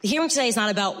 The hearing today is not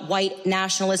about white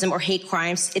nationalism or hate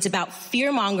crimes. It's about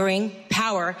fear-mongering,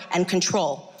 power, and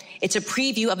control. It's a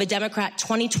preview of a Democrat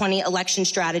 2020 election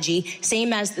strategy,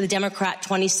 same as the Democrat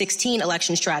 2016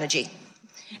 election strategy.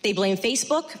 They blame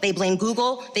Facebook, they blame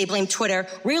Google, they blame Twitter.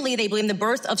 Really, they blame the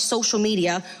birth of social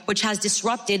media, which has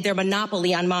disrupted their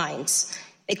monopoly on minds.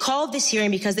 They called this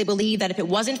hearing because they believe that if it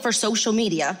wasn't for social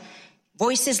media,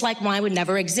 voices like mine would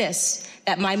never exist,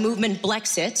 that my movement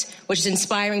Blexit, which is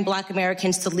inspiring black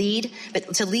Americans to leave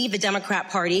the Democrat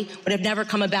Party, would have never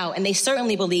come about. And they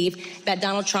certainly believe that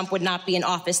Donald Trump would not be in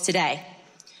office today.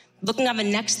 Looking at the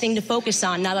next thing to focus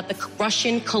on now that the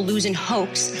Russian collusion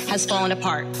hoax has fallen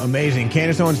apart. Amazing.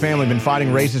 Candace Owens' family have been fighting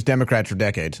racist Democrats for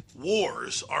decades.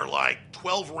 Wars are like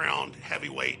 12-round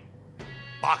heavyweight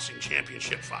boxing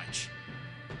championship fights.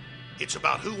 It's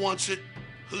about who wants it,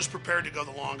 who's prepared to go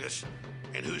the longest,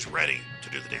 and who's ready to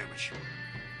do the damage.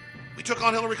 We took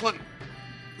on Hillary Clinton.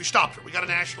 We stopped her. We got a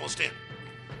nationalist in.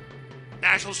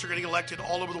 Nationalists are getting elected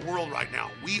all over the world right now.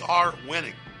 We are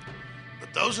winning.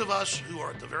 But those of us who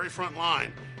are at the very front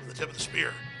line, at the tip of the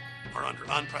spear, are under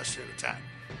unprecedented attack.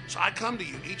 So I come to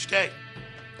you each day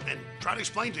and try to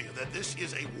explain to you that this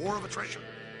is a war of attrition.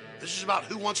 This is about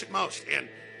who wants it most. And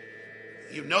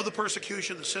You know the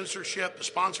persecution, the censorship, the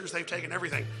sponsors they've taken,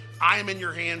 everything. I am in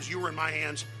your hands. You are in my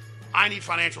hands. I need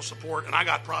financial support, and I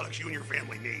got products you and your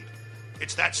family need.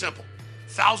 It's that simple.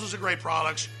 Thousands of great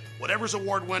products. Whatever's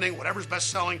award-winning, whatever's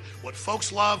best-selling, what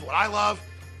folks love, what I love,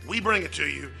 we bring it to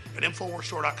you at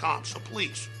InfoWarsStore.com. So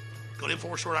please, go to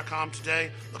InfoWarsStore.com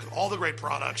today. Look at all the great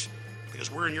products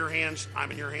because we're in your hands,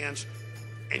 I'm in your hands,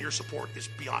 and your support is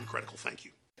beyond critical. Thank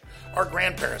you. Our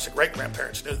grandparents and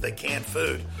great-grandparents knew that they canned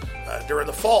food during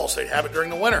the fall, so they'd have it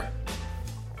during the winter.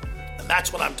 And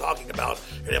that's what I'm talking about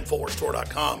at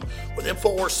InfoWarsStore.com with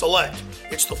InfoWars Select.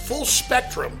 It's the full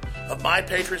spectrum of My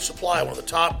Patriot Supply, one of the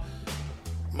top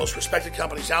most respected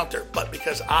companies out there, but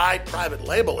because I private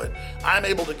label it, I'm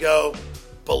able to go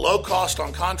below cost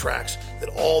on contracts that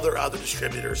all their other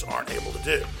distributors aren't able to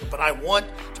do. But I want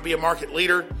to be a market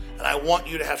leader, and I want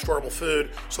you to have storable food,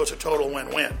 so it's a total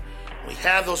win-win. We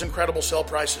have those incredible sale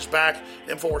prices back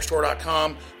at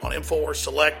InfoWarsStore.com on InfoWars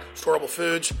Select storable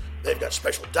foods. They've got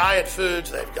special diet foods.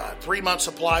 They've got 3-month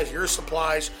supplies, year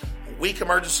supplies, week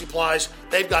emergency supplies.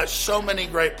 They've got so many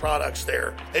great products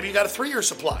there. Maybe you got a 3-year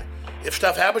supply. If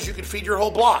stuff happens, you can feed your whole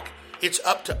block. It's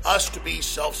up to us to be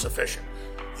self-sufficient.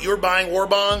 You're buying war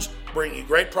bonds, bringing you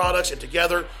great products, and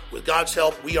together, with God's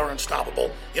help, we are unstoppable.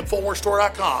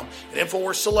 InfoWarsStore.com and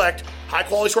InfoWars Select,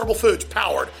 high-quality storable foods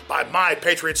powered by My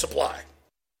Patriot Supply.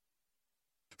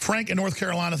 Frank in North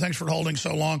Carolina, thanks for holding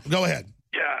so long. Go ahead.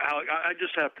 Yeah, Alec, I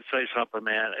just have to say something,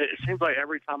 man. It seems like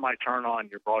every time I turn on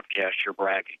your broadcast, you're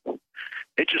bragging.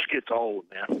 It just gets old,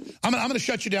 man. I'm going to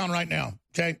shut you down right now,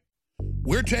 okay?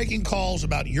 We're taking calls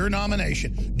about your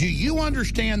nomination. Do you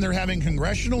understand they're having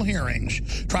congressional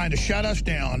hearings trying to shut us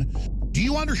down? Do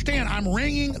you understand I'm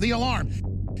ringing the alarm?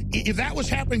 If that was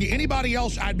happening to anybody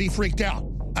else, I'd be freaked out.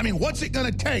 I mean, what's it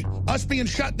going to take? Us being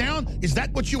shut down? Is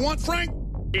that what you want, Frank?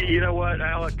 You know what,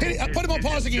 Alex? Hey, put him on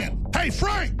pause again. Hey,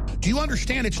 Frank, do you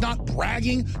understand it's not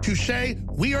bragging to say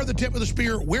we are the tip of the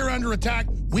spear, we're under attack,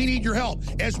 we need your help?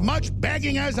 As much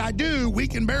begging as I do, we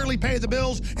can barely pay the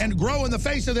bills and grow in the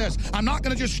face of this. I'm not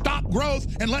going to just stop growth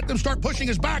and let them start pushing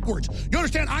us backwards. You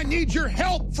understand? I need your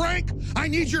help, Frank. I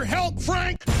need your help,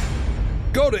 Frank.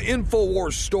 Go to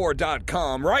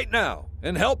InfoWarsStore.com right now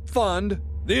and help fund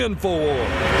the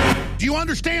InfoWars. Do you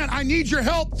understand? I need your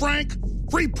help, Frank.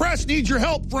 Free press needs your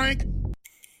help, Frank.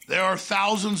 There are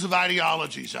thousands of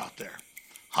ideologies out there,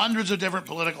 hundreds of different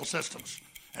political systems,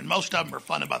 and most of them are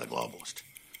funded by the globalist.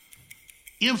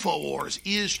 InfoWars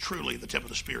is truly the tip of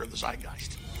the spear of the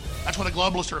zeitgeist. That's why the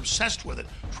globalists are obsessed with it,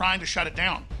 trying to shut it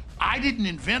down. I didn't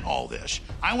invent all this.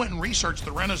 I went and researched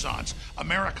the Renaissance,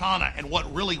 Americana, and what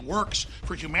really works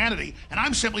for humanity, and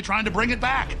I'm simply trying to bring it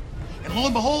back. And lo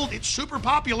and behold, it's super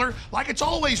popular like it's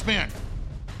always been.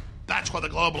 That's why the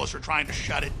globalists are trying to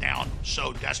shut it down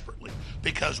so desperately,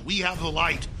 because we have the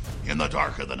light in the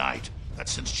dark of the night. That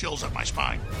sends chills up my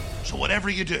spine. So whatever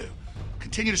you do,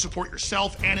 continue to support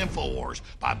yourself and InfoWars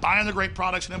by buying the great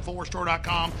products at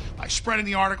InfoWarsStore.com, by spreading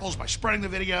the articles, by spreading the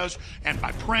videos, and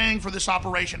by praying for this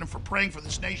operation and for praying for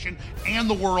this nation and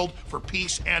the world for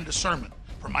peace and discernment.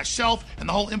 For myself and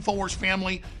the whole InfoWars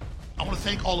family, I want to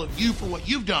thank all of you for what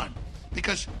you've done,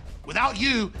 because without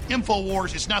you,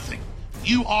 InfoWars is nothing.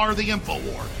 You are the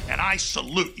InfoWar, and I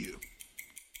salute you.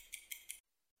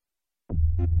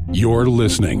 You're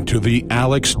listening to The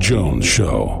Alex Jones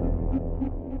Show.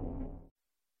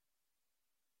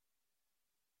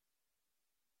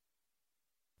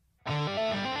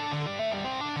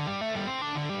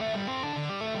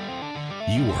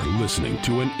 You are listening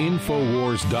to an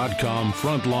Infowars.com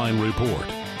frontline report.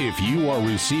 If you are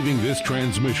receiving this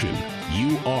transmission,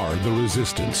 you are the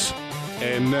resistance.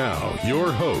 And now,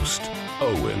 your host,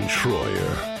 Owen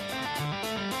Schroyer.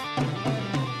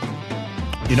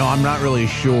 You know, I'm not really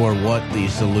sure what the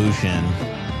solution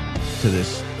to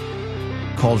this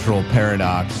cultural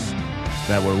paradox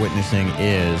that we're witnessing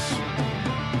is,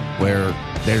 where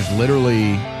there's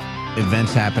literally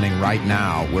events happening right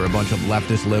now where a bunch of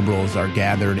leftist liberals are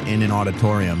gathered in an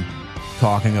auditorium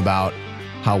talking about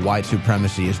how white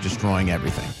supremacy is destroying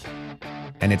everything.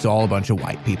 And it's all a bunch of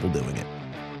white people doing it.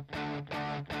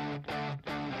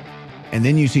 And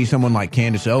then you see someone like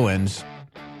Candace Owens,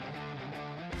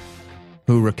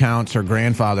 who recounts her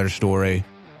grandfather's story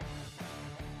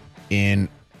in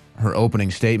her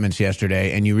opening statements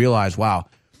yesterday, and you realize, wow,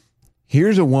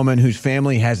 here's a woman whose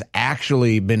family has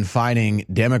actually been fighting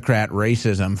Democrat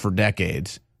racism for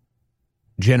decades,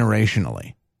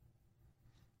 generationally.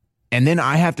 And then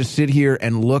I have to sit here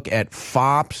and look at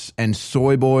fops and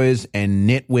soy boys and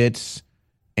nitwits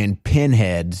and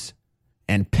pinheads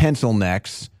and pencil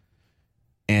necks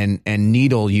and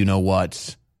needle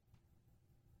you-know-whats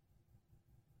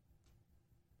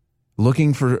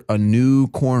looking for a new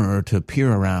corner to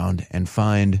peer around and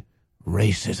find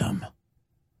racism.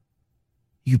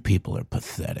 You people are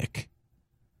pathetic.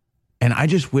 And I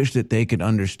just wish that they could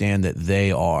understand that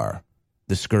they are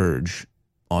the scourge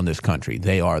on this country.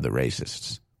 They are the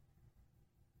racists.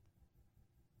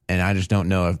 And I just don't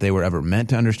know if they were ever meant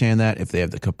to understand that, if they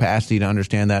have the capacity to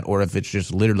understand that, or if it's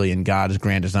just literally in God's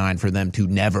grand design for them to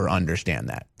never understand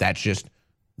that. That's just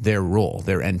their role.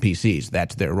 They're NPCs.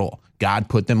 That's their role. God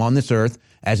put them on this earth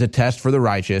as a test for the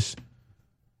righteous,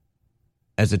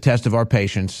 as a test of our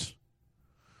patience.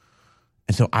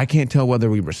 And so I can't tell whether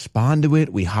we respond to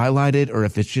it, we highlight it, or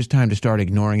if it's just time to start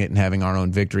ignoring it and having our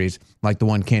own victories like the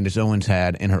one Candace Owens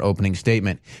had in her opening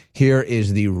statement. Here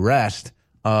is the rest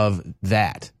of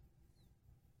that.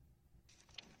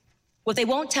 What they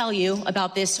won't tell you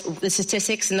about the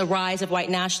statistics and the rise of white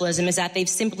nationalism is that they've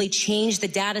simply changed the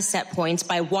data set points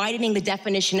by widening the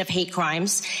definition of hate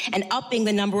crimes and upping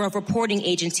the number of reporting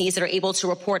agencies that are able to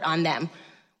report on them.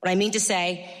 What I mean to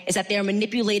say is that they're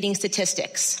manipulating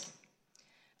statistics.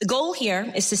 The goal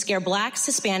here is to scare blacks,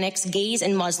 Hispanics, gays,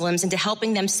 and Muslims into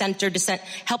helping them censor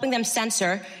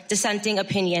dissenting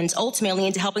opinions, ultimately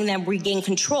into helping them regain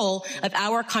control of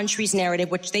our country's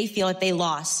narrative, which they feel that they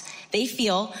lost. They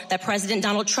feel that President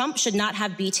Donald Trump should not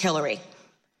have beat Hillary.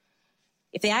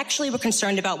 If they actually were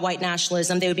concerned about white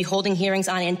nationalism, they would be holding hearings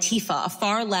on Antifa, a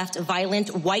far-left,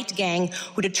 violent, white gang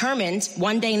who determined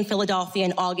one day in Philadelphia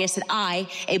in August that I,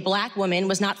 a black woman,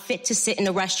 was not fit to sit in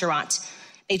a restaurant.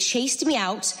 They chased me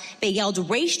out. They yelled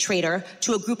race traitor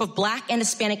to a group of black and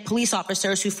Hispanic police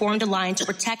officers who formed a line to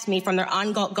protect me from their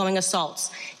ongoing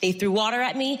assaults. They threw water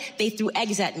at me. They threw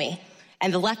eggs at me.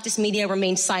 And the leftist media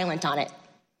remained silent on it.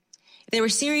 If they were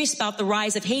serious about the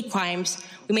rise of hate crimes,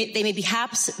 they may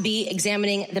perhaps be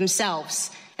examining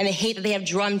themselves and the hate that they have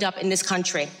drummed up in this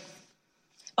country.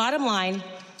 Bottom line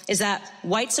is that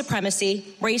white supremacy,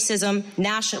 racism,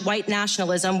 white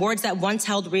nationalism, words that once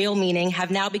held real meaning,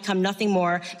 have now become nothing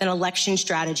more than election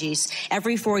strategies.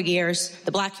 Every 4 years,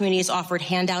 the black community is offered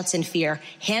handouts and fear.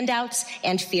 Handouts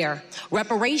and fear.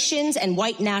 Reparations and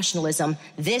white nationalism.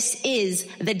 This is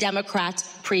the Democrat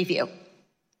preview.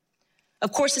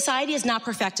 Of course, society is not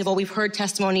perfectible. We've heard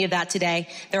testimony of that today.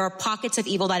 There are pockets of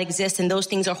evil that exist, and those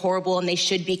things are horrible, and they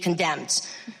should be condemned.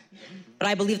 But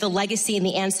I believe the legacy and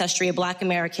the ancestry of black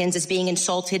Americans is being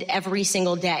insulted every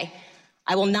single day.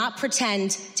 I will not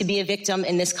pretend to be a victim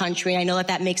in this country. I know that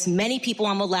that makes many people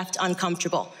on the left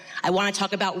uncomfortable. I want to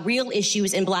talk about real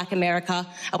issues in black America.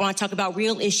 I want to talk about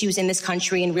real issues in this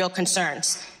country and real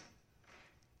concerns.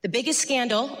 The biggest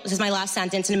scandal, this is my last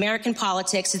sentence, in American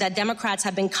politics is that Democrats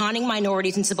have been conning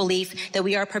minorities into the belief that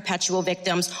we are perpetual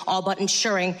victims, all but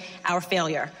ensuring our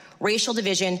failure. Racial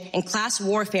division and class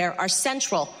warfare are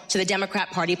central to the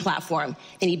Democrat Party platform.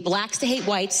 They need blacks to hate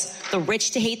whites, the rich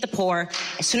to hate the poor,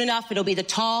 and soon enough it'll be the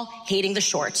tall hating the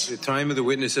short. The time of the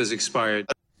witness has expired.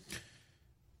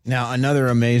 Now, another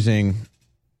amazing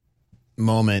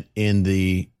moment in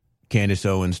the Candace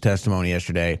Owens testimony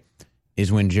yesterday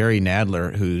is when Jerry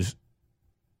Nadler, who's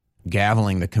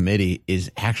gaveling the committee,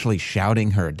 is actually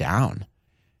shouting her down.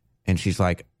 And she's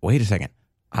like, wait a second.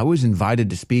 I was invited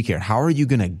to speak here. How are you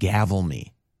going to gavel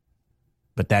me?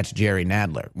 But that's Jerry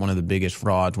Nadler, one of the biggest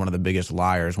frauds, one of the biggest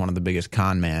liars, one of the biggest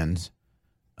con mans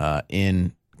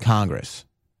in Congress.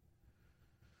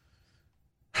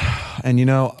 And, you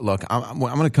know, look, I'm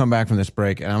going to come back from this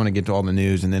break, and I'm going to get to all the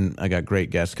news, and then I got great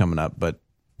guests coming up. But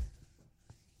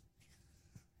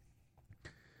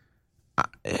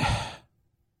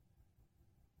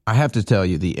I have to tell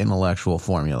you the intellectual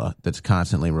formula that's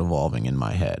constantly revolving in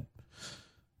my head.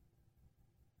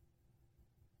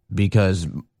 Because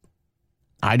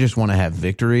I just want to have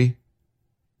victory.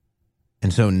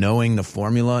 And so knowing the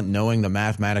formula, knowing the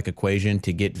mathematic equation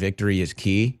to get victory is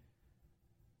key.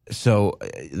 So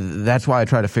that's why I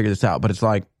try to figure this out. But it's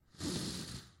like,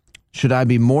 should I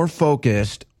be more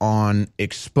focused on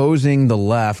exposing the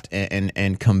left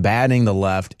and combating the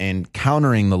left and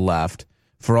countering the left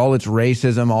for all its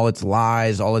racism, all its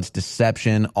lies, all its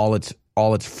deception, all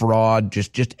its fraud,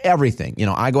 just everything? You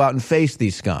know, I go out and face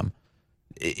these scum.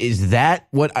 Is that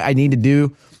what I need to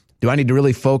do? Do I need to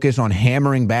really focus on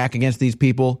hammering back against these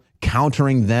people,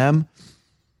 countering them?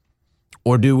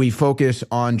 Or do we focus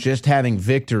on just having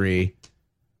victory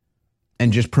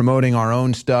and just promoting our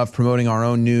own stuff, promoting our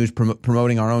own news,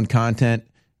 promoting our own content,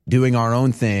 doing our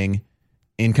own thing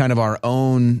in kind of our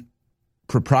own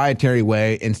proprietary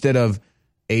way instead of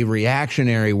a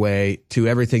reactionary way to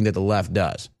everything that the left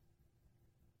does?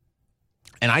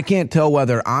 And I can't tell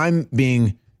whether I'm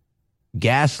being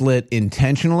gaslit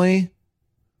intentionally,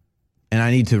 and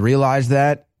I need to realize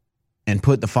that and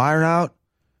put the fire out,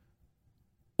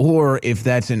 or if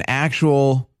that's an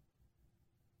actual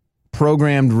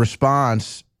programmed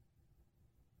response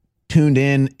tuned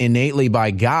in innately by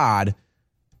God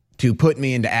to put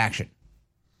me into action.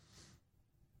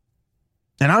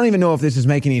 And I don't even know if this is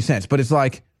making any sense, but it's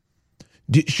like,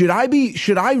 should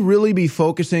I really be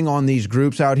focusing on these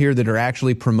groups out here that are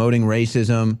actually promoting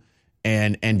racism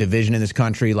and division in this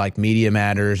country, like Media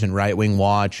Matters and Right Wing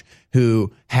Watch,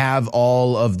 who have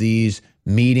all of these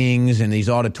meetings and these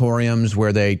auditoriums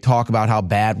where they talk about how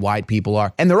bad white people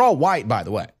are, and they're all white, by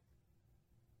the way.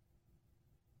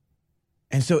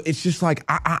 And so it's just like,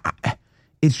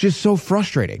 it's just so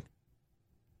frustrating.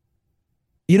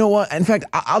 You know what? In fact,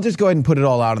 I'll just go ahead and put it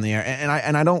all out in the air.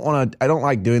 And I don't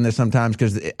like doing this sometimes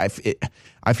because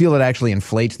I feel it actually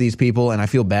inflates these people, and I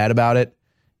feel bad about it.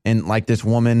 And like this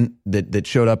woman that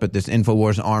showed up at this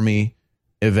InfoWars Army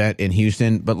event in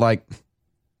Houston, but like,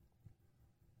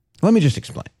 let me just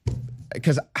explain,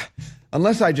 because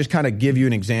unless I just kind of give you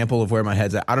an example of where my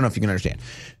head's at, I don't know if you can understand.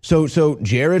 So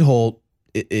Jared Holt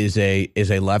is a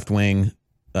left-wing,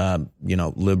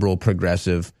 liberal,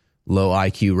 progressive, low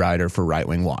IQ writer for Right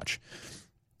Wing Watch.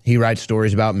 He writes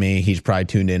stories about me. He's probably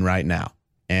tuned in right now,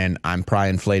 and I'm probably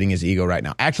inflating his ego right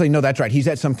now. Actually, no, that's right. He's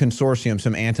at some consortium,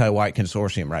 some anti-white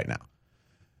consortium right now.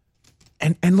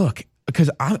 And look,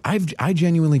 because I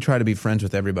genuinely try to be friends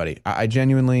with everybody. I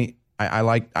genuinely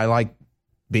like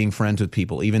being friends with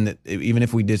people, even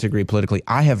if we disagree politically.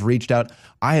 I have reached out.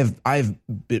 I've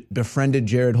befriended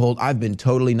Jared Holt. I've been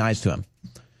totally nice to him.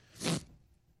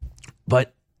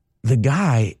 But the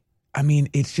guy, I mean,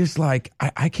 it's just like,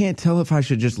 I can't tell if I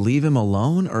should just leave him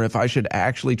alone or if I should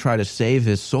actually try to save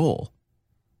his soul.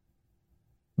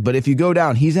 But if you go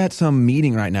down, he's at some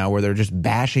meeting right now where they're just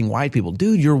bashing white people.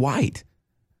 Dude, you're white.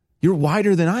 You're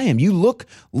whiter than I am. You look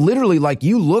literally like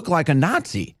a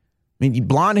Nazi. I mean,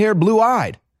 blonde hair,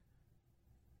 blue-eyed.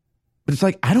 But it's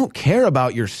like, I don't care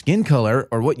about your skin color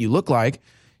or what you look like.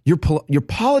 Your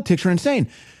politics are insane.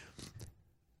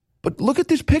 But look at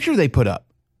this picture they put up.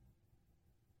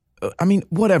 I mean,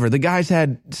 whatever. The guy's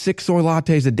had 6 soy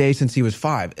lattes a day since he was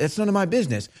 5. It's none of my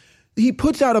business. He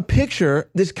puts out a picture,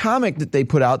 this comic that they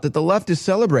put out that the left is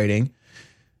celebrating,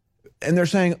 and they're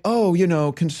saying,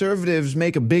 oh, conservatives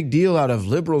make a big deal out of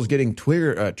liberals getting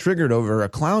triggered over a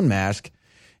clown mask.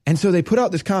 And so they put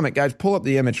out this comic. Guys, pull up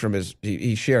the image from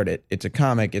he shared it. It's a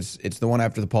comic. It's the one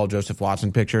after the Paul Joseph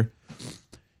Watson picture.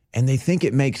 And they think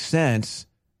it makes sense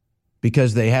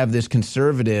because they have this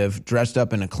conservative dressed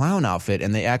up in a clown outfit,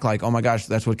 and they act like, oh my gosh,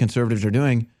 that's what conservatives are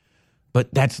doing.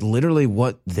 But that's literally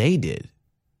what they did.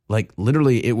 Like,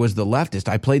 literally, it was the leftist.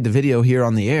 I played the video here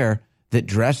on the air that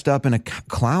dressed up in a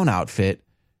clown outfit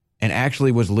and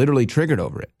actually was literally triggered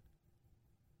over it.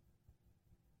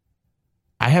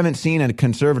 I haven't seen a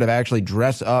conservative actually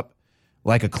dress up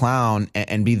like a clown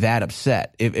and be that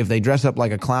upset. If they dress up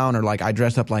like a clown or like I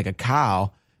dress up like a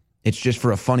cow, it's just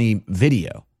for a funny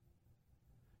video.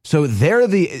 So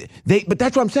but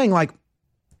that's what I'm saying. Like,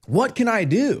 what can I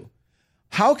do?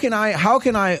 How can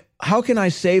I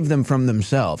save them from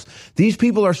themselves? These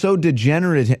people are so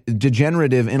degenerative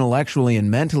intellectually and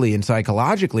mentally and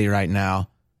psychologically right now.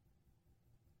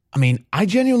 I mean, I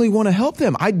genuinely want to help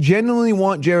them. I genuinely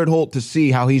want Jared Holt to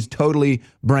see how he's totally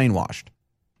brainwashed.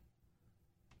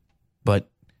 But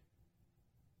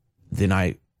then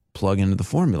I plug into the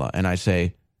formula and I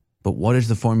say, but what is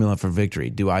the formula for victory?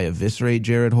 Do I eviscerate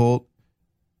Jared Holt?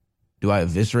 Do I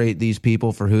eviscerate these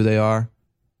people for who they are?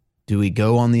 Do we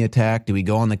go on the attack? Do we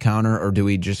go on the counter? Or do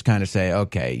we just kind of say,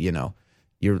 okay,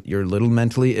 you're a little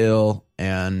mentally ill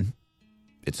and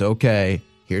it's okay.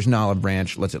 Here's an olive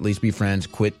branch. Let's at least be friends.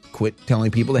 Quit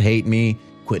telling people to hate me.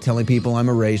 Quit telling people I'm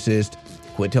a racist.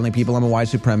 Quit telling people I'm a white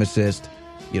supremacist.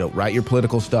 Write your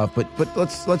political stuff. But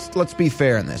let's be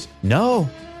fair in this. No,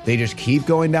 they just keep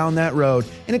going down that road.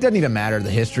 And it doesn't even matter the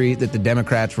history that the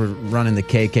Democrats were running the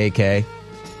KKK.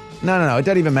 No. It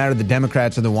doesn't even matter. The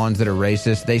Democrats are the ones that are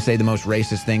racist. They say the most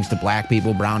racist things to black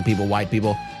people, brown people, white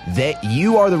people.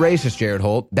 You are the racist, Jared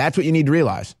Holt. That's what you need to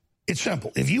realize. It's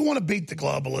simple. If you want to beat the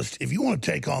globalists, if you want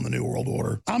to take on the New World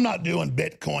Order, I'm not doing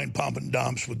Bitcoin pump and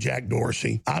dumps with Jack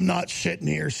Dorsey. I'm not sitting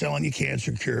here selling you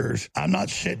cancer cures. I'm not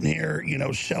sitting here,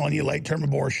 selling you late-term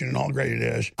abortion and how great it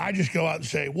is. I just go out and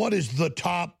say, what is the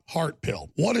top heart pill?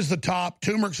 What is the top?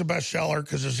 Turmeric's a bestseller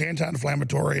because it's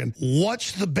anti-inflammatory. And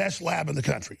what's the best lab in the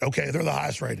country? Okay, they're the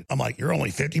highest rated. I'm like, you're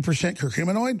only 50%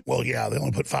 curcuminoid? Well, yeah, they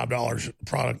only put $5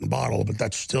 product in the bottle, but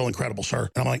that's still incredible, sir.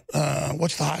 And I'm like,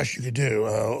 what's the highest you could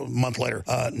do? month later,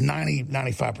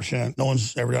 95%. No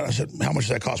one's ever done it. I said, how much does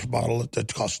that cost per bottle?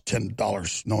 It costs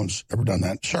 $10. No one's ever done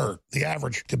that. Sir, the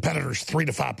average competitor's 3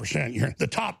 to 5%. You're the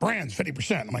top brand's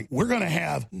 50%. I'm like, we're going to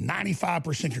have 95%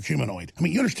 curcuminoid. I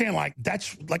mean, you understand, like,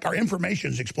 that's like our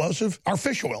information's explosive. Our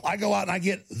fish oil, I go out and I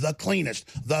get the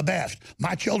cleanest, the best.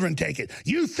 My children take it.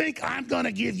 You think I'm going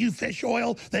to give you fish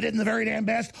oil that isn't the very damn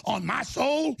best on my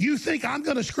soul? You think I'm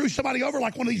going to screw somebody over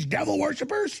like one of these devil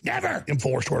worshipers? Never.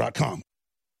 InfoWarsStore.com.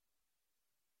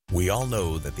 We all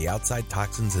know that the outside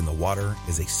toxins in the water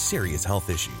is a serious health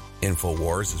issue.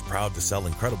 InfoWars is proud to sell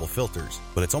incredible filters,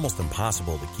 but it's almost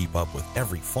impossible to keep up with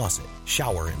every faucet,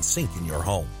 shower, and sink in your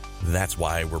home. That's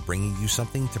why we're bringing you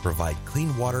something to provide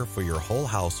clean water for your whole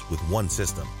house with one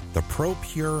system. The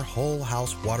ProPure Whole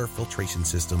House Water Filtration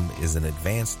System is an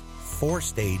advanced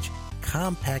 4-stage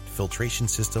compact filtration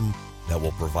system that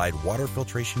will provide water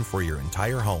filtration for your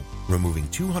entire home, removing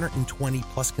 220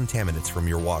 plus contaminants from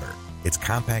your water. It's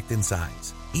compact in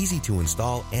size, easy to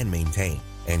install and maintain,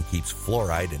 and keeps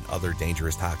fluoride and other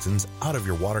dangerous toxins out of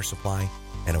your water supply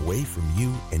and away from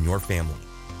you and your family.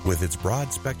 With its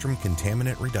broad spectrum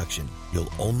contaminant reduction,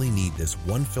 you'll only need this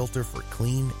one filter for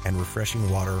clean and refreshing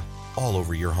water all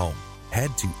over your home.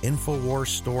 Head to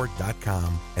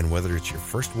InfoWarsStore.com, and whether it's your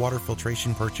first water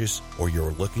filtration purchase or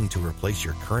you're looking to replace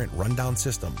your current rundown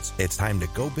systems, it's time to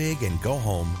go big and go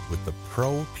home with the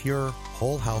ProPure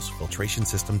Whole House Filtration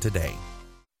System today.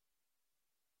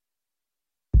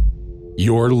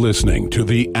 You're listening to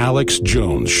The Alex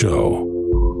Jones Show.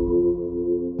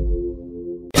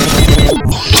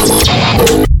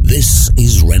 This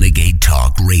is Renegade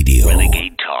Talk Radio.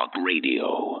 Renegade Talk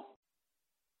Radio.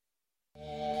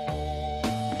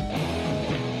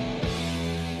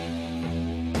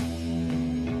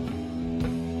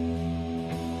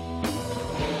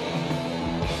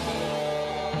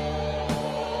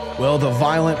 Well, the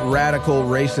violent, radical,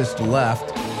 racist left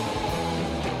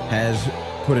has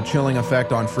put a chilling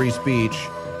effect on free speech,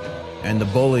 and the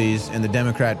bullies in the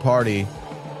Democrat Party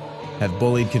have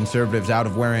bullied conservatives out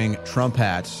of wearing Trump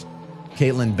hats.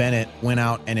 Caitlin Bennett went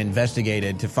out and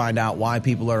investigated to find out why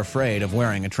people are afraid of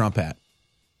wearing a Trump hat.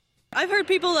 I've heard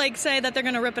people say that they're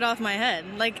going to rip it off my head.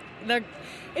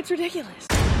 It's ridiculous.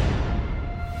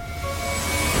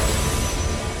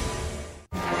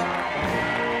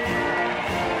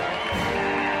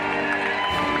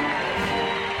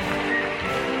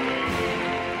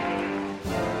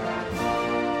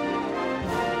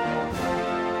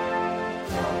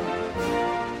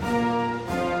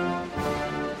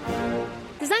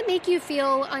 Make you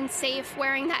feel unsafe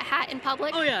wearing that hat in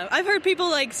public? Oh yeah, I've heard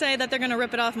people say that they're going to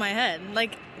rip it off my head.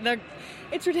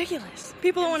 It's ridiculous.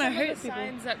 People don't want to hurt the people.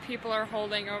 Signs that people are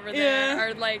holding over there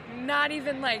are not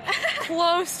even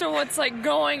close to what's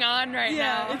going on right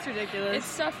now. Yeah, it's ridiculous. It's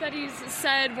stuff that he's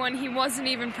said when he wasn't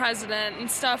even president, and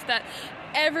stuff that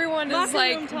everyone has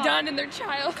done in their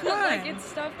childhood. It's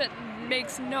stuff that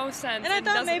makes no sense. And I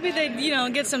thought maybe they'd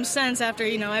get some sense after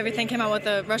everything came out with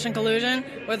the Russian collusion,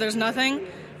 where there's nothing.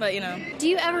 But, Do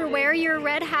you ever wear your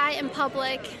red hat in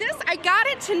public? I got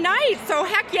it tonight, so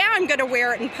heck yeah, I'm going to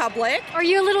wear it in public. Are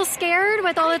you a little scared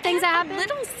with all the things that happen? I'm a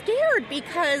little scared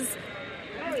because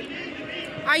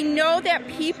I know that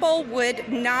people would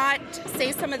not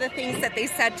say some of the things that they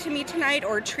said to me tonight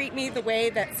or treat me the way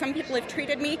that some people have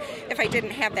treated me if I didn't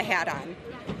have the hat on.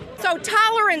 So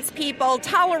tolerance, people,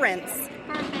 tolerance.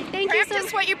 Thank Practice you.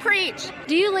 Practice what you preach.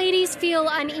 Do you ladies feel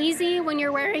uneasy when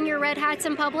you're wearing your red hats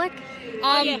in public?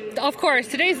 Of course.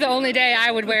 Today's the only day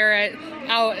I would wear it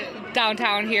out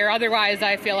downtown here. Otherwise,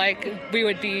 I feel like we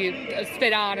would be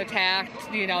spit on,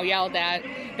 attacked, yelled at.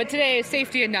 But today is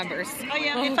safety in numbers. Oh,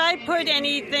 yeah. If I put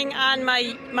anything on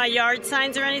my yard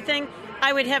signs or anything,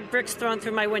 I would have bricks thrown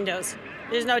through my windows.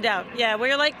 There's no doubt. Yeah, we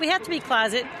have to be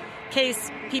closet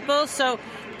case people. So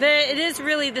it is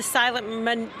really the silent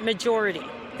majority.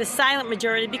 The silent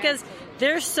majority, because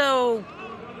they're so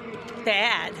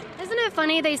bad. Isn't it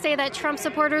funny they say that Trump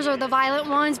supporters are the violent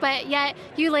ones, but yet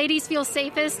you ladies feel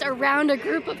safest around a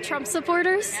group of Trump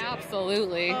supporters?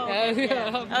 Absolutely.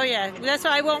 Oh, yeah. That's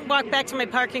why I won't walk back to my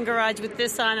parking garage with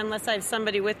this on unless I have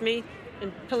somebody with me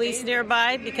and police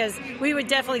nearby, because we would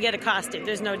definitely get accosted.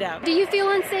 There's no doubt. Do you feel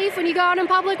unsafe when you go out in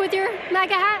public with your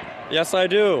MAGA hat? Yes, I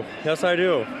do.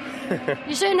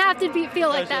 You shouldn't have to feel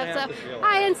like that. So,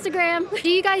 hi, Instagram. Do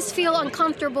you guys feel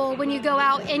uncomfortable when you go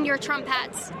out in your Trump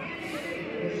hats?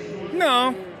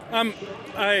 No,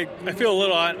 I feel a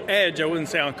little on edge. I wouldn't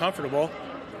say uncomfortable.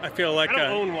 I feel like I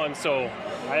don't own one, so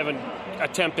I haven't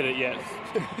attempted it yet.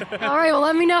 All right, well,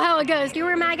 let me know how it goes. Do you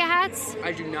wear MAGA hats?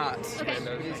 I do not. Okay.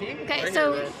 Okay,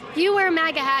 so you wear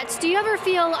MAGA hats. Do you ever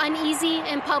feel uneasy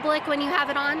in public when you have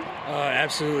it on?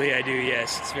 Absolutely, I do,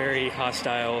 yes. It's a very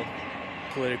hostile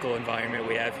political environment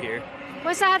we have here.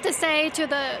 What's that have to say to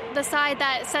the side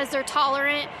that says they're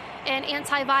tolerant and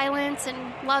anti-violence and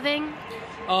loving?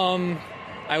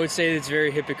 I would say it's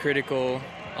very hypocritical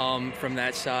from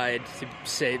that side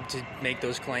to make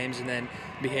those claims and then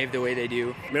behave the way they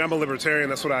do. I mean, I'm a libertarian,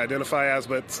 that's what I identify as,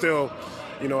 but still,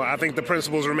 I think the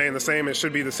principles remain the same. It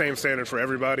should be the same standard for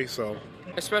everybody, so.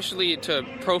 Especially to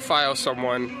profile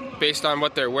someone based on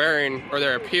what they're wearing or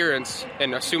their appearance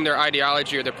and assume their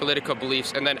ideology or their political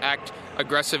beliefs and then act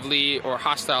aggressively or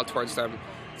hostile towards them.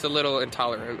 It's a little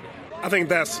intolerant. I think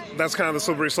that's kind of the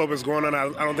slippery slope that's going on. I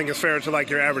don't think it's fair to like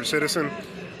your average citizen.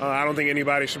 I don't think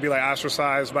anybody should be like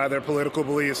ostracized by their political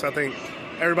beliefs. I think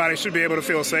everybody should be able to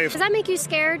feel safe. Does that make you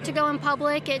scared to go in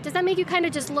public? Does that make you kind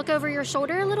of just look over your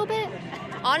shoulder a little bit?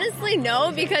 Honestly,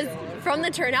 no, because from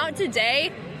the turnout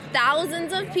today,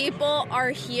 thousands of people are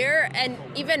here and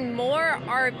even more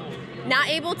are not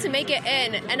able to make it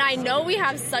in. And I know we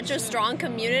have such a strong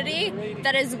community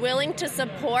that is willing to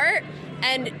support.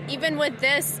 And even with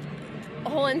this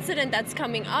whole incident that's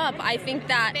coming up, I think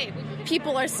that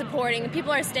people are supporting,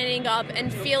 people are standing up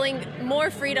and feeling more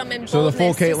freedom and boldness. So the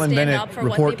full Caitlin Bennett for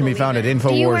report can be found at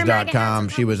Infowars.com.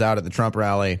 She was out at the Trump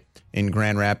rally in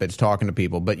Grand Rapids talking to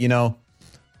people. But,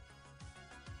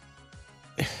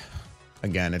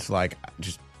 again, it's like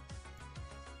just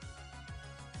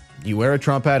you wear a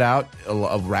Trump hat out,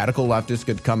 a radical leftist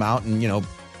could come out and,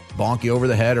 bonk you over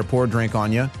the head or pour a drink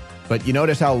on you. But you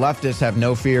notice how leftists have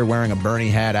no fear wearing a Bernie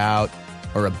hat out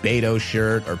or a Beto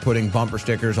shirt or putting bumper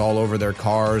stickers all over their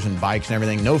cars and bikes and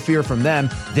everything. No fear from them.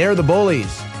 They're the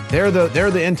bullies. They're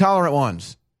the intolerant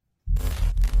ones.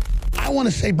 I want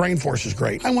to say Brain Force is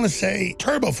great. I want to say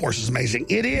Turbo Force is amazing.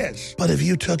 It is. But if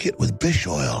you took it with fish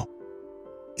oil,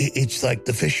 it's like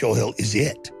the fish oil is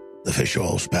it. The fish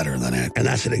oil's better than it. And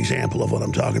that's an example of what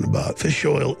I'm talking about. Fish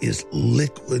oil is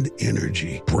liquid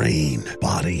energy. Brain,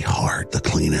 body, heart. The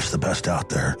cleanest, the best out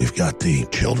there. You've got the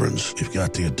children's. You've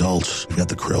got the adults. You've got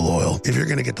the krill oil. If you're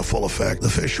going to get the full effect, the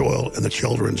fish oil and the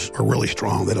children's are really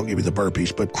strong. They don't give you the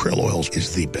burpees, but krill oils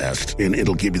is the best. And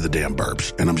it'll give you the damn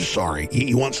burps. And I'm just sorry.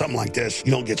 You want something like this,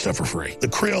 you don't get stuff for free. The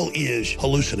krill is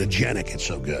hallucinogenic. It's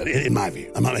so good, in my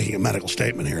view. I'm not making a medical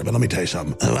statement here, but let me tell you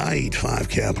something. If I eat 5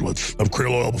 caplets of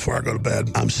krill oil before I go to bed,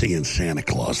 I'm seeing Santa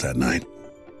Claus that night.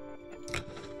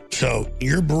 So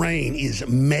your brain is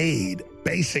made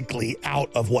basically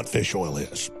out of what fish oil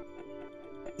is.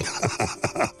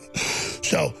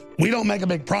 So we don't make a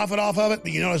big profit off of it,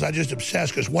 but you notice I just obsess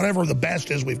because whatever the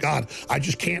best is we've got, I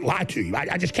just can't lie to you.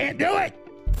 I just can't do it.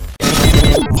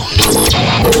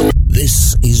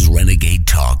 This is Renegade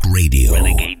Talk Radio.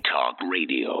 Renegade Talk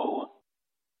Radio.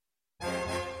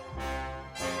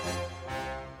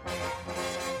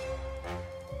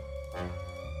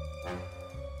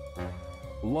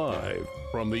 Live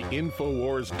from the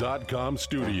Infowars.com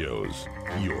studios,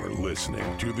 you're listening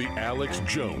to The Alex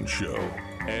Jones Show.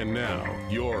 And now,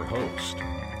 your host,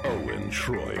 Owen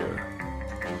Schroyer.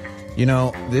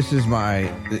 This is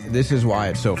why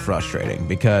it's so frustrating,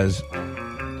 because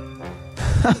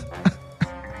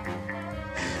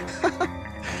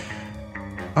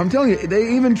I'm telling you,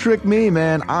 they even trick me,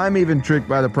 man. I'm even tricked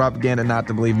by the propaganda not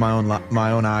to believe my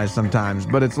own eyes sometimes.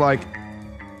 But it's like,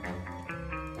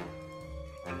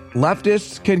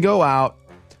 leftists can go out,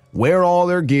 wear all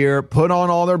their gear, put on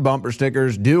all their bumper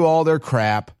stickers, do all their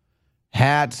crap,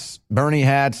 hats, Bernie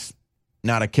hats,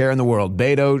 not a care in the world.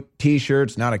 Beto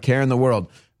t-shirts, not a care in the world.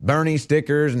 Bernie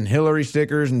stickers and Hillary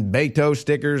stickers and Beto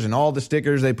stickers and all the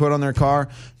stickers they put on their car.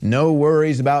 No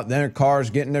worries about their cars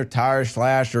getting their tires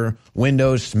slashed or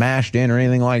windows smashed in or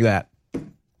anything like that.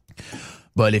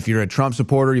 But if you're a Trump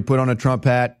supporter, you put on a Trump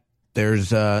hat,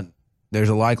 there's a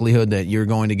likelihood that you're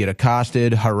going to get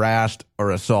accosted, harassed,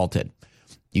 or assaulted.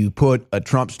 You put a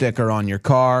Trump sticker on your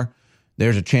car,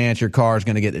 there's a chance your car is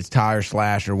going to get its tires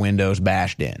slashed or windows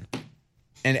bashed in.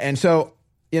 And so,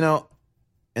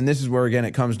 and this is where, again,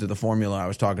 it comes to the formula I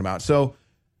was talking about. So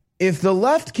if the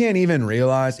left can't even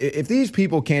realize, if these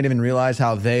people can't even realize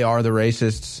how they are the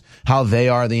racists, how they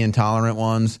are the intolerant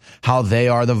ones, how they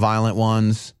are the violent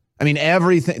ones, I mean,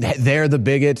 everything, they're the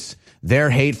bigots, they're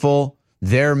hateful,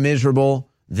 they're miserable.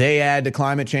 They add to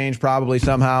climate change probably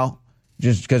somehow,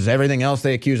 just because everything else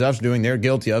they accuse us of doing, they're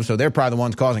guilty of. So they're probably the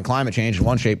ones causing climate change in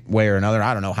one shape, way, or another.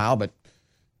 I don't know how, but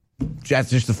that's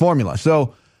just the formula.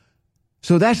 So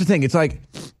that's the thing. It's like,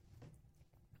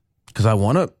 because I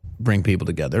want to bring people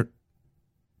together.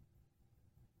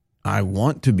 I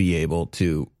want to be able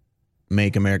to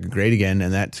make America great again,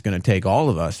 and that's going to take all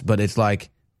of us. But it's like,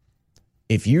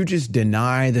 if you just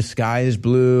deny the sky is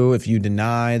blue, if you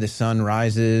deny the sun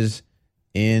rises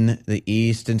in the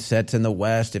east and sets in the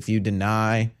west, if you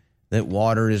deny that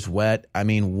water is wet, I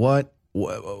mean, what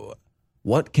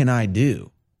can I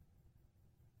do?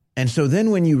 And so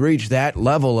then when you reach that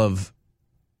level of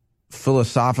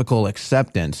philosophical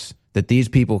acceptance that these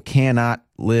people cannot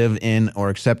live in or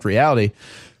accept reality,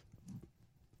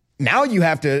 now you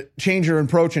have to change your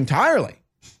approach entirely.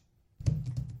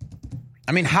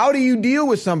 I mean, how do you deal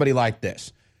with somebody like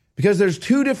this? Because there's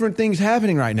two different things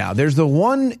happening right now. There's the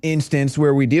one instance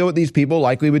where we deal with these people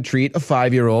like we would treat a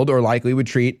 5-year-old or like we would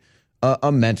treat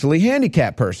a mentally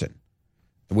handicapped person,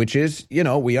 which is,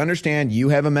 we understand you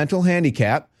have a mental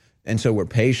handicap. And so we're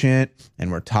patient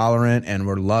and we're tolerant and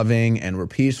we're loving and we're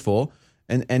peaceful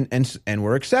and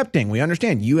we're accepting. We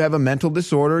understand you have a mental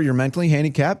disorder, you're mentally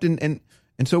handicapped, and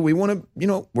so we want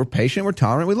to, we're patient, we're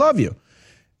tolerant, we love you.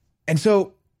 And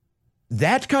so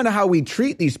that's kind of how we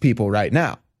treat these people right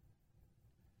now.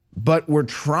 But we're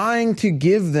trying to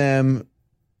give them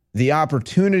the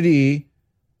opportunity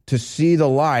to see the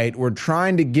light. We're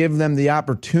trying to give them the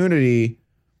opportunity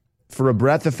for a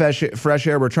breath of fresh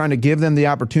air. We're trying to give them the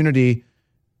opportunity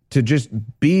to just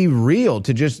be real,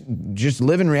 to just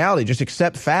live in reality, just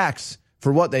accept facts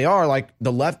for what they are. Like,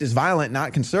 the left is violent,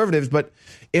 not conservatives. But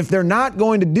if they're not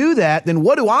going to do that, then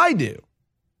what do I do?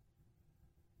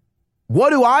 What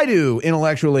do I do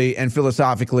intellectually and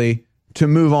philosophically to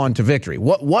move on to victory?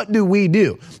 What do we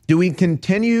do? Do we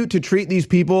continue to treat these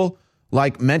people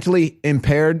like mentally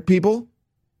impaired people?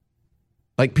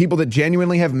 Like people that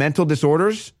genuinely have mental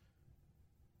disorders?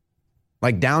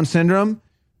 Like Down syndrome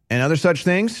and other such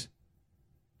things,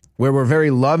 where we're very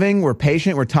loving, we're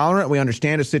patient, we're tolerant, we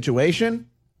understand a situation?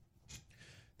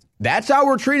 That's how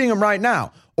we're treating them right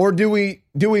now. Or do we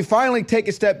finally take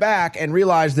a step back and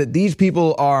realize that these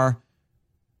people are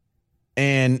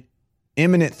an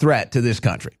imminent threat to this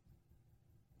country,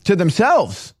 to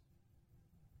themselves,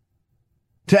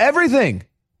 to everything?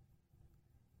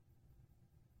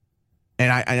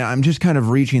 And I'm just kind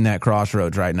of reaching that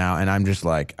crossroads right now, and I'm just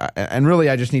like, and really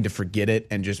I just need to forget it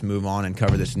and just move on and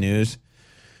cover this news.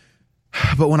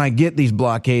 But when I get these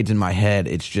blockades in my head,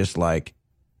 it's just like,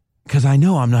 because I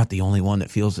know I'm not the only one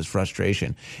that feels this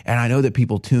frustration. And I know that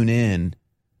people tune in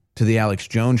to the Alex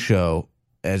Jones Show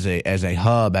as a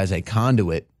hub, as a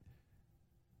conduit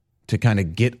to kind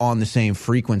of get on the same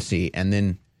frequency and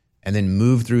then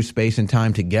move through space and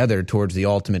time together towards the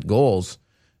ultimate goals.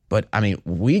 But, I mean,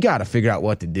 we got to figure out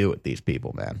what to do with these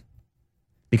people, man,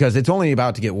 because it's only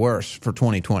about to get worse for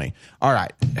 2020. All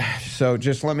right. So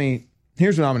here's what I'm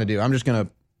going to do. I'm just going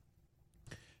to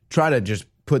try to just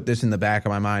put this in the back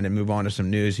of my mind and move on to some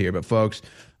news here. But, folks,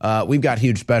 we've got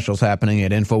huge specials happening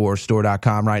at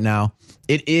InfoWarsStore.com right now.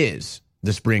 It is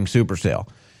the spring super sale.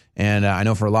 And I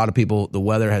know for a lot of people, the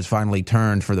weather has finally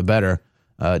turned for the better.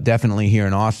 Definitely here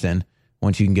in Austin,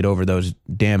 once you can get over those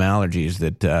damn allergies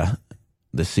that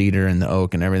the cedar and the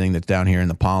oak and everything that's down here in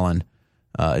the pollen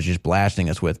is just blasting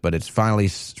us with. But it's finally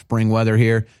spring weather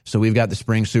here. So we've got the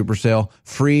spring super sale.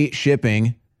 Free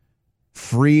shipping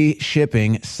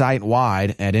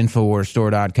site-wide at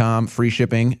InfoWarsStore.com. Free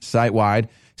shipping site-wide.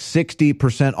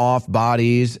 60% off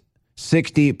bodies,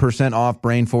 60% off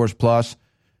Brain Force Plus,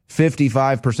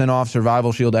 55% off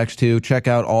Survival Shield X2. Check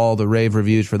out all the rave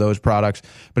reviews for those products.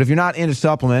 But if you're not into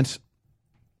supplements,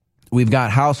 we've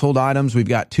got household items. We've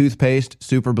got toothpaste,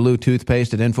 Super Blue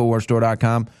toothpaste at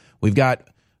InfoWarsStore.com. We've got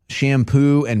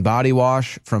shampoo and body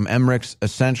wash from Emmerich's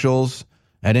Essentials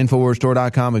at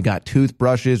InfoWarsStore.com. We've got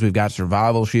toothbrushes. We've got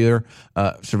Survival Gear.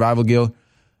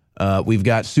 We've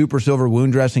got Super Silver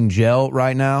Wound Dressing Gel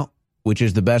right now, which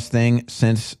is the best thing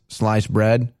since sliced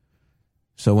bread.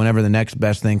 So whenever the next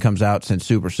best thing comes out since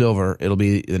Super Silver, it'll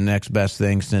be the next best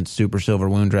thing since Super Silver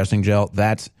Wound Dressing Gel.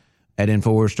 That's at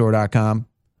InfoWarsStore.com.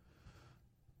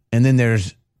 And then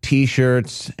there's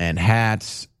T-shirts and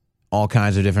hats, all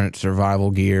kinds of different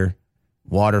survival gear,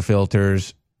 water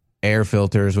filters, air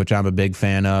filters, which I'm a big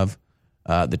fan of.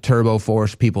 The Turbo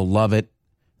Force, people love it.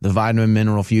 The Vitamin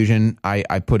Mineral Fusion,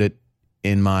 I put it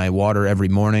in my water every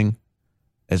morning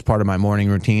as part of my morning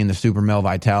routine. The Super Mel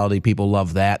Vitality, people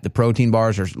love that. The protein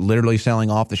bars are literally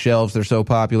selling off the shelves. They're so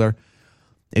popular.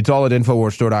 It's all at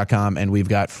InfoWarsStore.com, and we've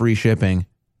got free shipping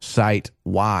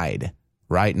site-wide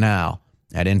right now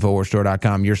at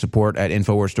InfoWarsStore.com. Your support at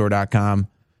InfoWarsStore.com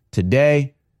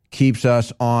today keeps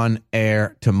us on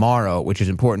air tomorrow, which is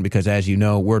important because, as you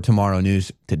know, we're Tomorrow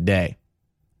News Today.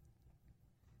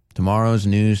 Tomorrow's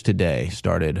News Today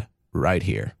started right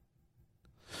here.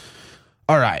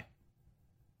 All right.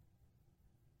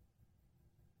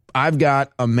 I've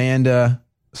got Amanda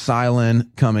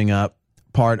Seilen coming up,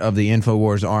 part of the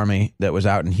InfoWars Army that was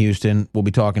out in Houston. We'll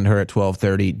be talking to her at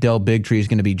 12:30. Del Bigtree is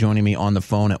going to be joining me on the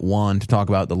phone at 1 to talk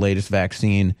about the latest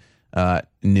vaccine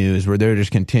news, where they're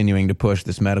just continuing to push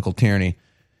this medical tyranny.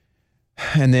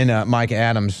 And then Mike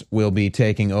Adams will be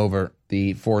taking over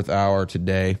the 4th hour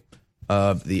today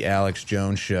of the Alex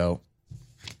Jones Show.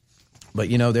 But,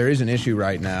 you know, there is an issue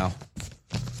right now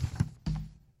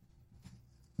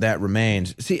that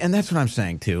remains. See, and that's what I'm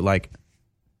saying, too. Like,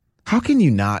 how can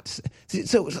you not?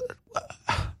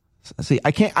 See,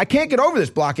 I can't get over this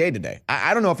blockade today.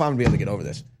 I don't know if I'm going to be able to get over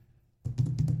this.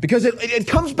 Because it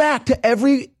comes back to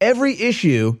every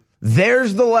issue.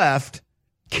 There's the left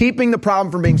keeping the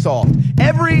problem from being solved.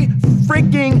 Every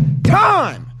freaking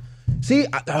time. See,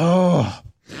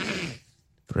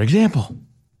 for example,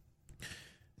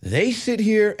 they sit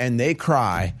here and they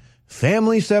cry,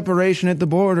 family separation at the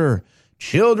border,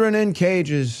 children in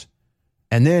cages,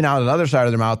 and then out of the other side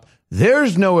of their mouth,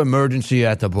 there's no emergency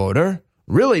at the border.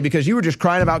 Really, because you were just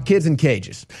crying about kids in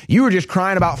cages. You were just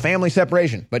crying about family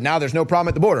separation. But now there's no problem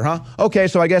at the border, huh? Okay,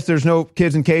 so I guess there's no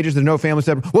kids in cages, there's no family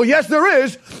separation. Well, yes, there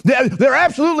is. There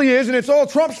absolutely is, and it's all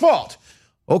Trump's fault.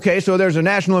 Okay, so there's a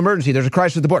national emergency. There's a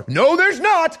crisis at the border. No, there's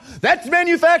not. That's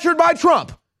manufactured by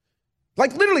Trump.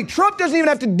 Like, literally, Trump doesn't even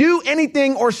have to do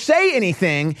anything or say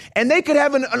anything, and they could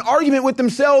have an argument with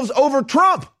themselves over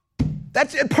Trump.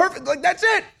 That's it, perfect. Like, that's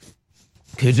it.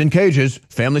 Kids in cages,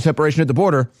 family separation at the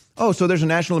border. Oh, so there's a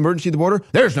national emergency at the border?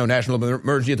 There's no national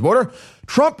emergency at the border.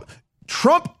 Trump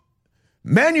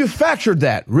manufactured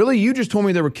that. Really? You just told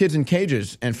me there were kids in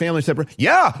cages and family separate.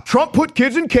 Yeah, Trump put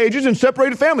kids in cages and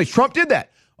separated families. Trump did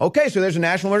that. Okay, so there's a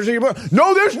national emergency at the border.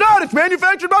 No, there's not. It's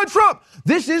manufactured by Trump.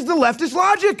 This is the leftist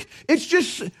logic. It's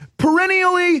just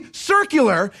perennially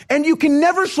circular, and you can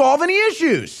never solve any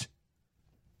issues.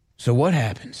 So what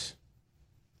happens?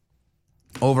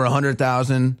 Over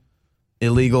 100,000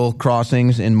 illegal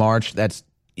crossings in March. That's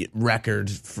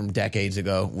records from decades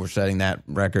ago. We're setting that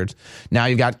records. Now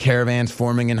you've got caravans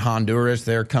forming in Honduras.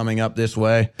 They're coming up this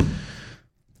way.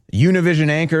 Univision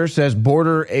anchor says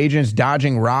border agents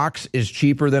dodging rocks is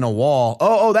cheaper than a wall.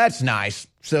 Oh, that's nice.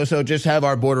 So just have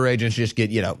our border agents just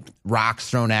get, rocks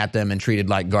thrown at them and treated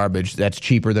like garbage. That's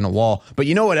cheaper than a wall. But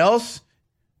you know what else?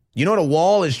 You know what a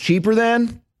wall is cheaper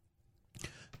than?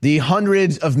 The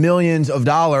hundreds of millions of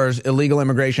dollars illegal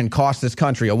immigration costs this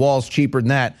country. A wall's cheaper than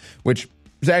that, which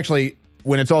is actually,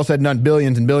 when it's all said and done,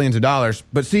 billions and billions of dollars.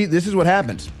 But see, this is what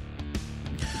happens.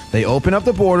 They open up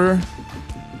the border,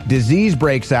 disease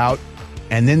breaks out,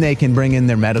 and then they can bring in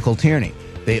their medical tyranny.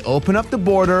 They open up the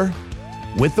border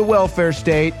with the welfare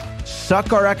state,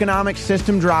 suck our economic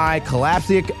system dry, collapse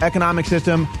the economic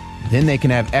system, then they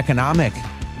can have economic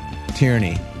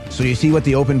tyranny. So you see what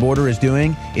the open border is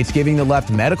doing? It's giving the left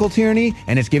medical tyranny,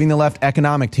 and it's giving the left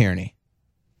economic tyranny.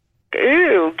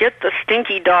 Ew, get the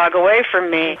stinky dog away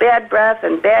from me. Bad breath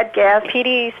and bad gas.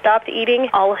 Petey stopped eating.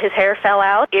 All his hair fell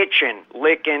out. Itching,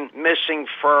 licking, missing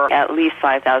fur. At least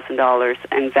 $5,000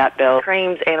 in vet bill.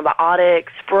 Creams,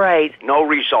 antibiotics, sprays. No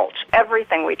results.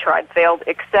 Everything we tried failed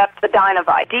except the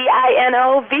Dinovite.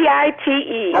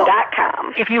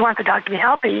 DINOVITE.com. If you want the dog to be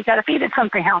healthy, you got to feed it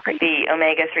something healthy. The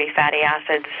omega-3 fatty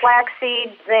acids.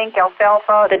 Flaxseed, zinc,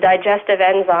 alfalfa. The digestive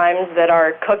enzymes that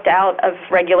are cooked out of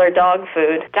regular dog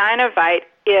food. Dinovite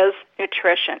is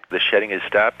nutrition. The shedding is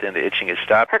stopped and the itching is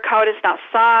stopped. Her coat is now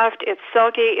soft, it's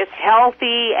silky, it's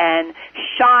healthy and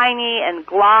shiny and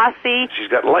glossy. She's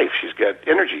got life, she's got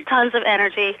energy. Tons of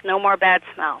energy, no more bad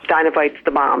smell. Dinovite's the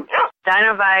bomb.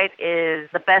 Dinovite is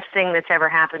the best thing that's ever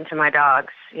happened to my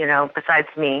dogs, besides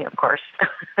me, of course.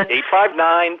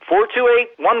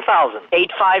 859-428-1000.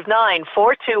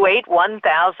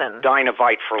 859-428-1000.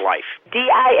 Dinovite for life.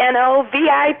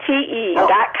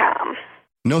 DINOVITE.com.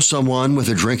 Know someone with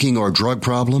a drinking or drug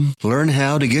problem? Learn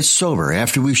how to get sober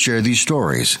after we share these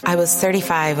stories. I was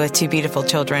 35 with 2 beautiful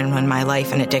children when my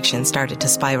life and addiction started to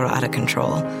spiral out of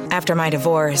control. After my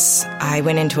divorce, I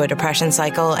went into a depression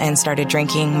cycle and started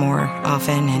drinking more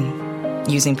often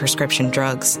and using prescription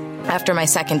drugs. After my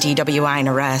second DWI and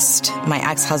arrest, my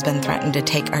ex-husband threatened to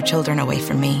take our children away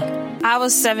from me. I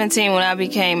was 17 when I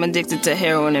became addicted to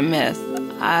heroin and meth.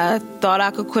 I thought I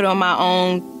could quit on my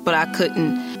own, but I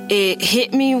couldn't. It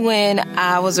hit me when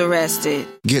I was arrested.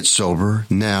 Get sober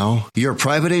now. Your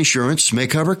private insurance may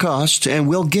cover costs and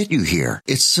we'll get you here.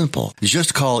 It's simple.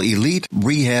 Just call Elite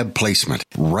Rehab Placement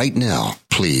right now.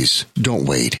 Please, don't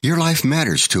wait. Your life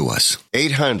matters to us.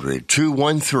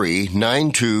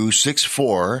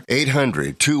 800-213-9264.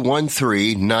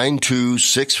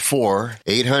 800-213-9264.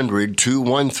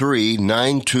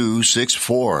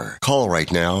 800-213-9264. Call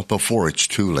right now before it's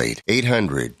too late.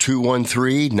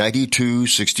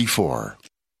 800-213-9264.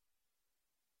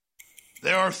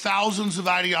 There are thousands of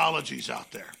ideologies out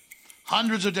there,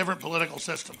 hundreds of different political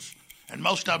systems, and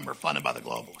most of them are funded by the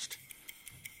globalists.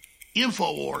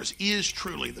 InfoWars is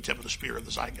truly the tip of the spear of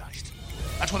the zeitgeist.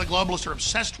 That's why the globalists are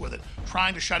obsessed with it,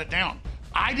 trying to shut it down.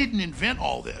 I didn't invent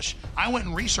all this. I went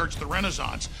and researched the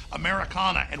Renaissance,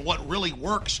 Americana, and what really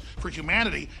works for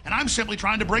humanity, and I'm simply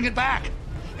trying to bring it back.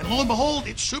 And lo and behold,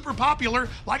 it's super popular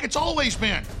like it's always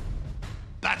been.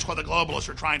 That's why the globalists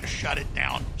are trying to shut it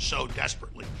down so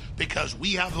desperately, because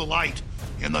we have the light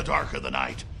in the dark of the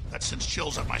night. That sends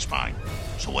chills up my spine.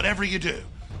 So whatever you do,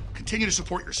 continue to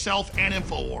support yourself and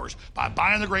InfoWars by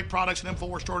buying the great products at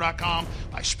InfoWarsStore.com,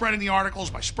 by spreading the articles,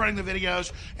 by spreading the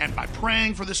videos, and by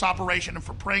praying for this operation and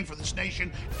for praying for this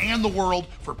nation and the world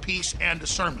for peace and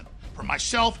discernment. For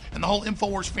myself and the whole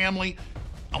InfoWars family,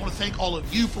 I want to thank all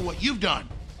of you for what you've done,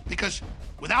 because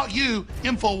without you,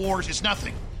 InfoWars is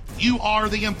nothing. You are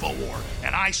the InfoWar,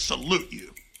 and I salute you.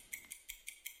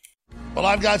 Well,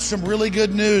 I've got some really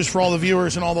good news for all the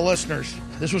viewers and all the listeners.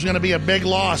 This was going to be a big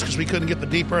loss because we couldn't get the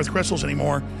deep earth crystals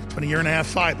anymore. It's been a 1.5-year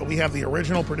fight, but we have the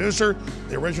original producer,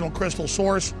 the original crystal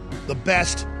source, the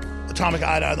best atomic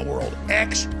iodine in the world.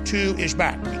 X2 is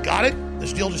back. We got it.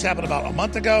 This deal just happened about a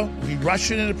month ago. We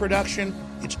rushed it into production.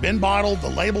 It's been bottled. The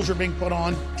labels are being put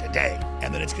on today.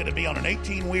 And then it's going to be on an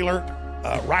 18-wheeler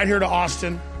right here to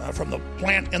Austin from the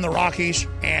plant in the Rockies,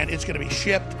 and it's going to be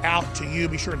shipped out to you.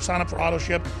 Be sure and sign up for auto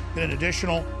ship. Get an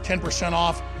additional 10%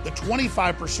 off, the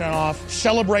 25% off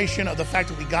celebration of the fact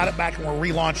that we got it back and we're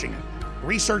relaunching it.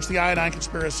 Research the iodine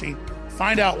conspiracy.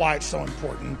 Find out why it's so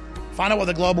important. Find out why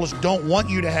the globalists don't want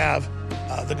you to have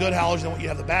the good halogens, they want you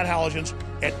to have the bad halogens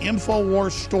at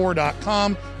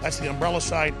InfoWarsStore.com. That's the umbrella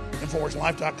site.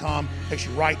 InfoWarsLife.com takes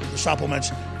you right to the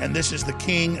supplements. And this is the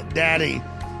King Daddy.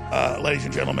 Ladies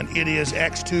and gentlemen, it is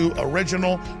X2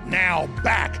 Original, now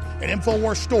back at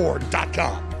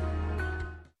InfoWarsStore.com.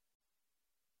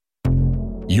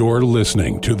 You're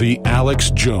listening to The Alex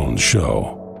Jones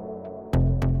Show.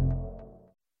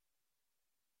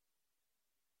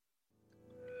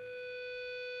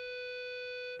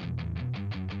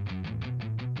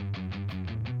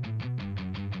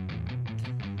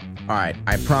 All right,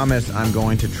 I promise I'm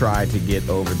going to try to get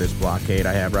over this blockade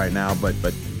I have right now, but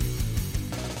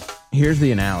here's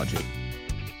the analogy.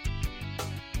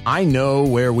 I know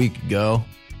where we could go.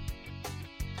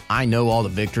 I know all the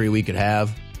victory we could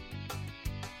have.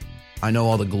 I know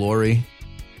all the glory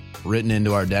written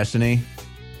into our destiny.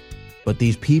 But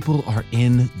these people are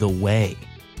in the way.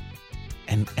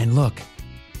 And look,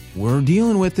 we're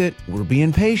dealing with it. We're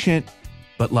being patient.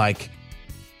 But like,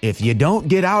 if you don't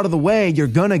get out of the way, you're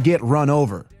going to get run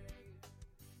over.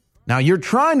 Now, you're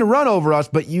trying to run over us,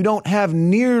 but you don't have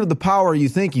near the power you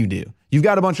think you do. You've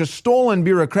got a bunch of stolen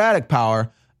bureaucratic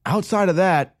power. Outside of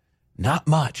that, not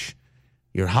much.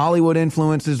 Your Hollywood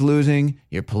influence is losing,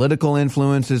 your political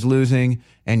influence is losing,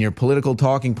 and your political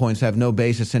talking points have no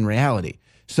basis in reality.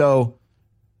 So,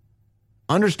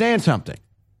 understand something.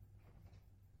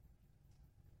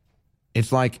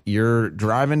 It's like you're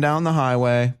driving down the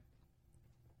highway,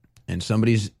 and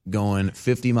somebody's going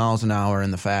 50 miles an hour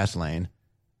in the fast lane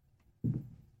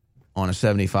on a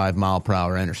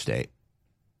 75-mile-per-hour interstate.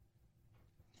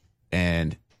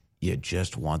 And you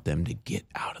just want them to get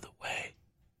out of the way.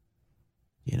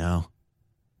 You know?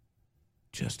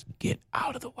 Just get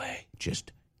out of the way.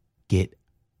 Just get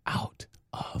out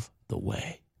of the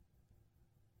way.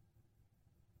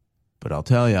 But I'll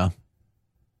tell you,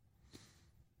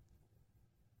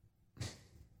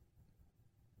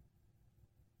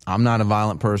 I'm not a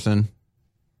violent person.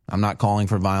 I'm not calling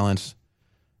for violence.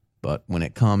 But when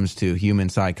it comes to human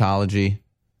psychology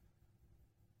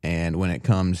and when it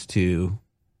comes to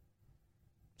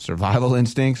survival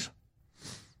instincts,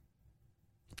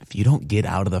 if you don't get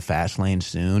out of the fast lane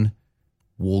soon,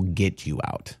 we'll get you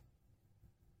out.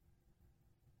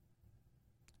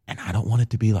 And I don't want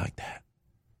it to be like that.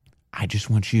 I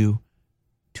just want you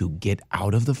to get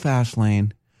out of the fast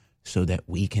lane so that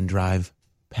we can drive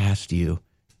past you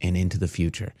and into the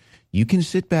future. You can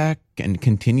sit back and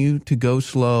continue to go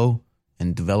slow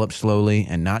and develop slowly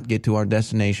and not get to our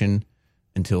destination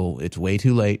until it's way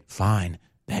too late. Fine,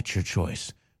 that's your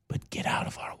choice. But get out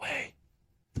of our way.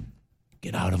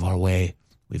 Get out of our way.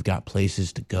 We've got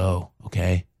places to go,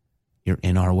 okay? You're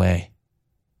in our way.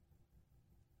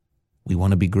 We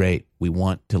want to be great. We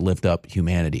want to lift up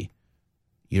humanity.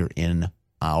 You're in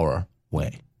our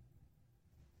way.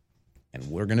 And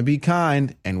we're going to be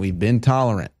kind, and we've been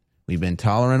tolerant. We've been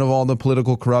tolerant of all the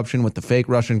political corruption with the fake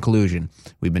Russian collusion.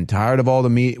 We've been tired of all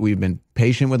the we've been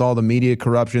patient with all the media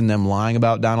corruption, them lying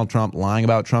about Donald Trump, lying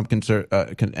about Trump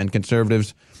and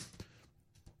conservatives,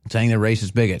 saying they're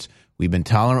racist bigots. We've been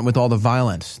tolerant with all the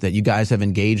violence that you guys have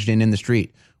engaged in the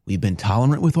street. We've been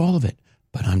tolerant with all of it.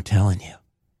 But I'm telling you,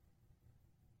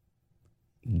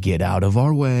 get out of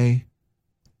our way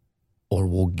or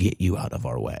we'll get you out of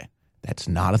our way. That's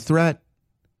not a threat.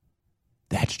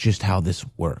 That's just how this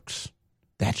works.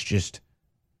 That's just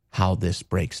how this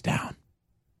breaks down.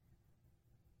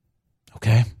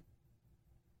 Okay?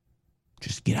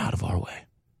 Just get out of our way.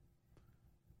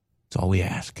 That's all we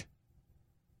ask.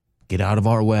 Get out of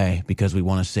our way because we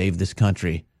want to save this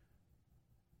country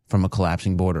from a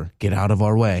collapsing border. Get out of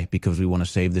our way because we want to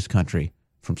save this country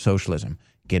from socialism.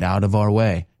 Get out of our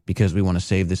way because we want to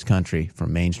save this country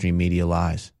from mainstream media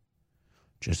lies.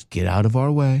 Just get out of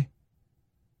our way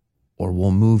or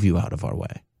we'll move you out of our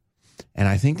way. And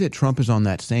I think that Trump is on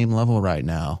that same level right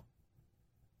now,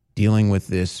 dealing with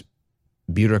this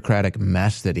bureaucratic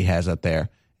mess that he has up there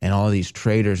and all of these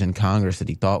traitors in Congress that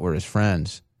he thought were his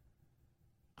friends.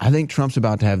 I think Trump's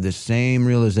about to have this same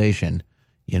realization,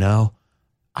 you know,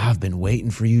 I've been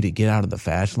waiting for you to get out of the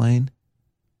fast lane,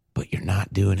 but you're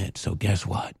not doing it. So guess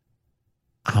what?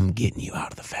 I'm getting you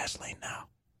out of the fast lane now.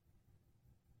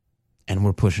 And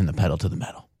we're pushing the pedal to the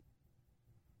metal.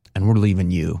 And we're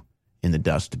leaving you in the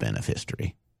dustbin of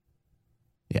history.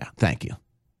 Yeah, thank you.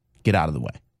 Get out of the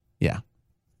way. Yeah.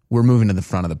 We're moving to the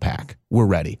front of the pack. We're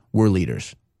ready. We're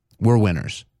leaders. We're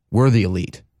winners. We're the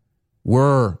elite.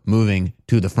 We're moving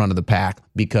to the front of the pack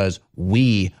because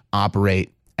we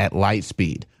operate at light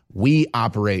speed. We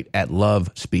operate at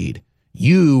love speed.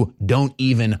 You don't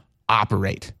even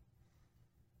operate.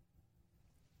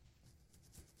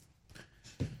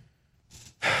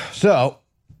 So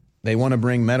they want to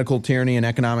bring medical tyranny and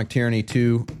economic tyranny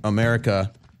to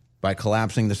America by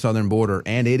collapsing the southern border,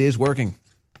 and it is working.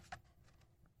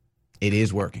 It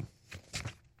is working.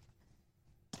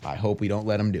 I hope we don't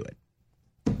let them do it.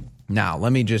 Now,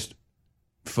 let me just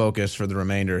focus for the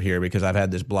remainder here because I've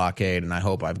had this blockade and I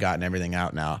hope I've gotten everything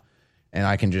out now and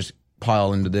I can just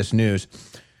pile into this news.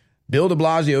 Bill de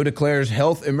Blasio declares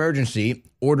health emergency,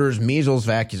 orders measles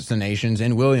vaccinations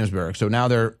in Williamsburg. So now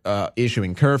they're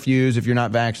issuing curfews if you're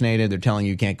not vaccinated. They're telling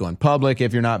you can't go in public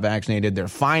if you're not vaccinated. They're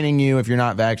fining you if you're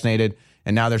not vaccinated.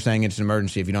 And now they're saying it's an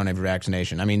emergency if you don't have your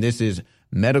vaccination. I mean, this is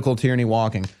medical tyranny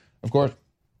walking. Of course,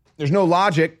 there's no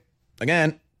logic.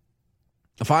 Again,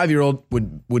 a 5-year-old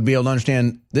would be able to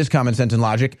understand this common sense and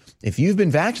logic. If you've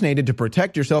been vaccinated to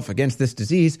protect yourself against this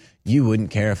disease, you wouldn't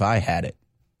care if I had it.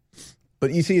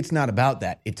 But you see, it's not about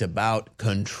that. It's about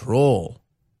control.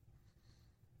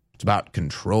 It's about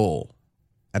control.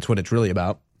 That's what it's really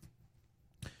about.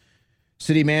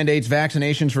 City mandates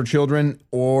vaccinations for children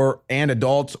and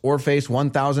adults or face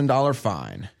 $1,000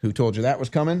 fine. Who told you that was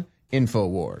coming?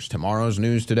 InfoWars, tomorrow's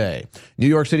news today. New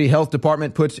York City Health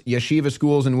Department puts yeshiva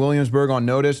schools in Williamsburg on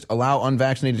notice, allow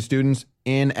unvaccinated students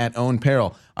in at own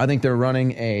peril. I think they're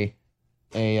running a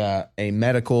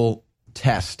medical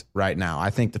test right now.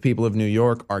 I think the people of New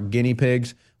York are guinea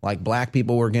pigs, like black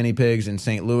people were guinea pigs in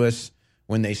St. Louis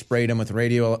when they sprayed them with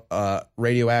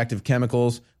radioactive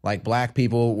chemicals, like black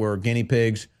people were guinea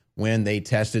pigs when they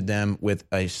tested them with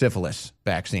a syphilis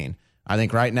vaccine. I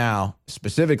think right now,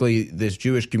 specifically, this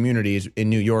Jewish community in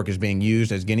New York is being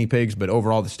used as guinea pigs, but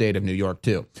overall the state of New York,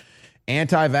 too.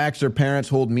 Anti-vaxxer parents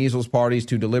hold measles parties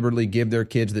to deliberately give their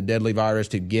kids the deadly virus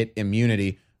to get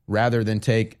immunity rather than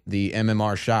take the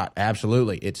MMR shot.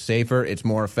 Absolutely. It's safer, it's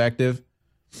more effective,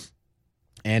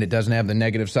 and it doesn't have the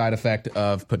negative side effect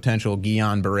of potential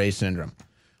Guillain-Barré syndrome.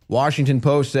 Washington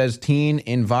Post says teen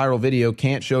in viral video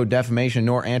can't show defamation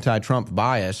nor anti-Trump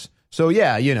bias. So,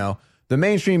 yeah, you know, the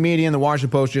mainstream media and the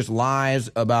Washington Post just lies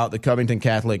about the Covington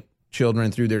Catholic children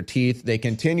through their teeth. They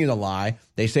continue to lie.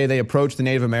 They say they approached the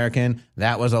Native American.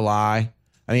 That was a lie.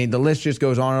 I mean, the list just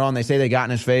goes on and on. They say they got in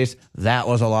his face. That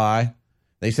was a lie.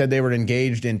 They said they were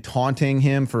engaged in taunting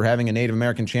him for having a Native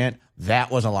American chant.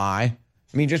 That was a lie.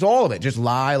 I mean, just all of it. Just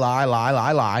lie, lie, lie,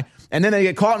 lie, lie. And then they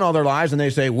get caught in all their lies and they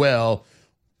say, well,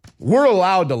 we're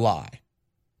allowed to lie.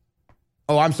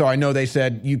 Oh, I'm sorry. No, they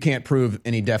said you can't prove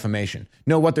any defamation.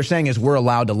 No, what they're saying is we're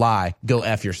allowed to lie. Go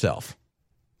F yourself.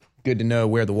 Good to know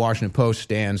where the Washington Post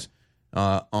stands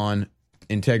on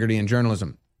integrity and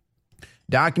journalism.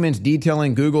 Documents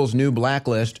detailing Google's new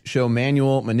blacklist show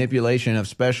manual manipulation of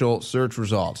special search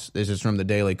results. This is from the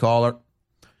Daily Caller.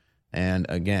 And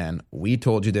again, we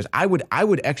told you this. I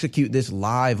would execute this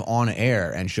live on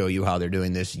air and show you how they're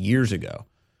doing this years ago.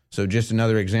 So just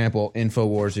another example,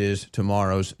 InfoWars is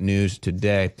tomorrow's news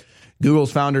today.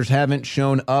 Google's founders haven't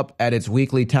shown up at its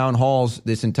weekly town halls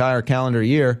this entire calendar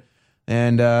year.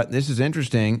 And this is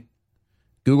interesting.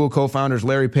 Google co-founders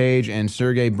Larry Page and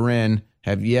Sergey Brin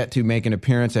have yet to make an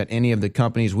appearance at any of the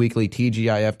company's weekly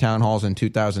TGIF town halls in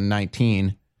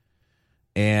 2019.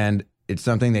 And it's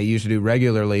something they used to do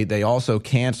regularly. They also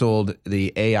canceled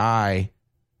the AI,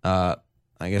 I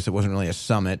guess it wasn't really a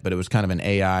summit, but it was kind of an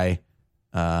AI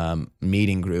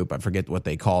meeting group. I forget what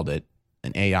they called it,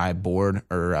 an AI board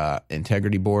or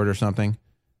integrity board or something.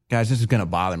 Guys, this is going to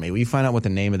bother me. Will you find out what the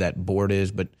name of that board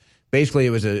is? But basically,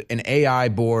 it was an AI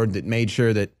board that made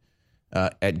sure that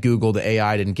at Google, the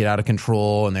AI didn't get out of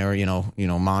control, and they were,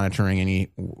 monitoring any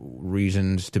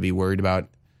reasons to be worried about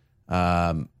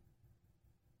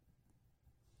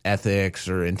ethics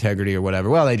or integrity or whatever.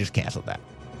 Well, they just canceled that.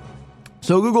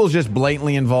 So Google's just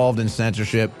blatantly involved in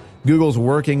censorship. Google's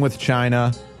working with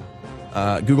China.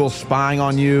 Google's spying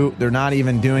on you. They're not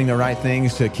even doing the right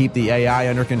things to keep the AI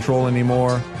under control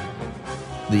anymore.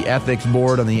 The ethics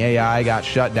board on the AI got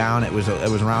shut down. It was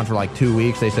around for like 2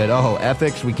 weeks. They said, oh,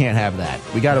 ethics, we can't have that.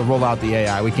 We got to roll out the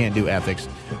AI. We can't do ethics.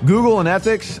 Google and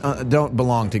ethics don't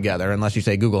belong together unless you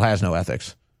say Google has no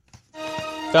ethics.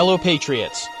 Fellow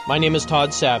Patriots, my name is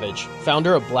Todd Savage,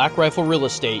 founder of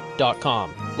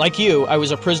BlackRifleRealEstate.com. Like you, I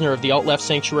was a prisoner of the alt-left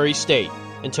sanctuary state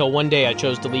until one day I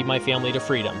chose to lead my family to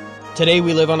freedom. Today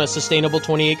we live on a sustainable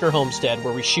 20-acre homestead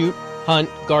where we shoot, hunt,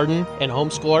 garden, and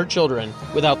homeschool our children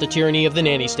without the tyranny of the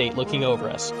nanny state looking over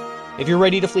us. If you're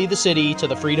ready to flee the city to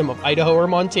the freedom of Idaho or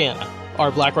Montana,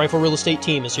 our Black Rifle Real Estate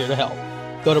team is here to help.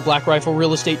 Go to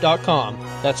BlackRifleRealEstate.com.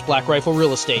 That's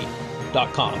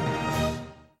BlackRifleRealEstate.com.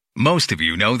 Most of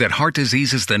you know that heart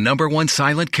disease is the #1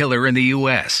 silent killer in the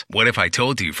U.S. What if I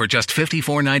told you for just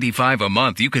 $54.95 a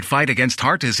month you could fight against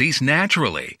heart disease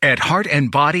naturally? At Heart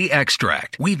and Body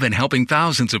Extract, we've been helping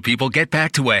thousands of people get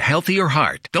back to a healthier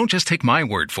heart. Don't just take my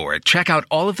word for it. Check out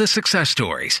all of the success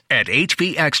stories at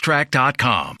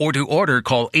hbextract.com. Or to order,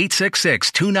 call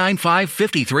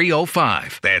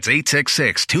 866-295-5305. That's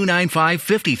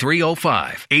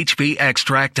 866-295-5305.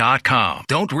 hbextract.com.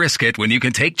 Don't risk it when you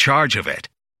can take charge of it.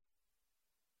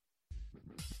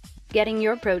 Getting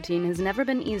your protein has never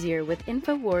been easier with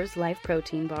InfoWars Life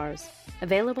Protein Bars.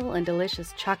 Available in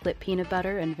delicious chocolate peanut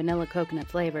butter and vanilla coconut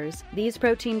flavors, these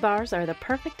protein bars are the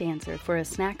perfect answer for a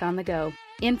snack on the go.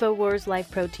 InfoWars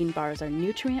Life Protein Bars are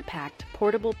nutrient-packed,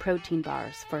 portable protein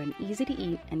bars for an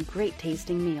easy-to-eat and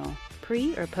great-tasting meal.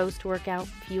 Pre- or post-workout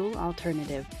fuel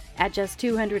alternative. At just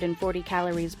 240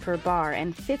 calories per bar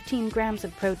and 15 grams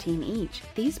of protein each,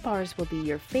 these bars will be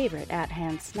your favorite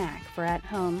at-hand snack for at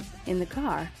home, in the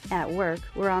car, at work,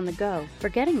 or on the go. For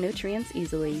getting nutrients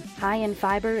easily. High in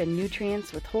fiber and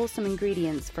nutrients with wholesome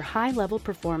ingredients for high-level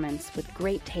performance with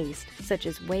great taste, such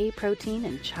as whey protein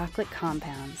and chocolate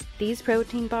compounds. These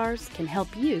protein bars can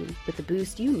help you with the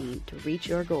boost you need to reach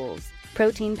your goals.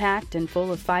 Protein-packed and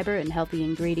full of fiber and healthy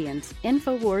ingredients,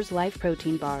 InfoWars Life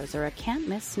Protein Bars are a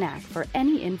can't-miss snack for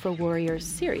any InfoWarrior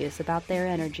serious about their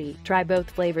energy. Try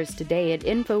both flavors today at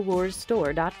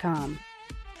InfoWarsStore.com.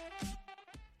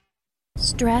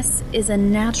 Stress is a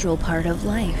natural part of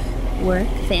life. Work,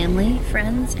 family,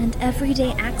 friends, and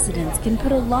everyday accidents can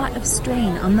put a lot of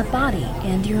strain on the body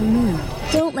and your mood.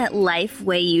 Don't let life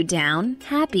weigh you down.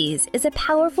 Happies is a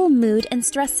powerful mood and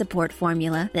stress support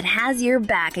formula that has your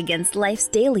back against life's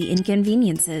daily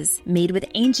inconveniences. Made with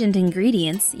ancient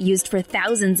ingredients used for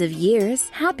thousands of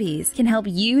years, Happies can help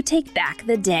you take back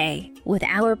the day. With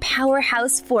our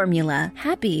powerhouse formula,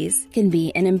 Happies can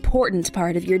be an important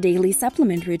part of your daily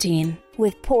supplement routine.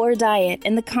 With poor diet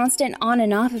and the constant on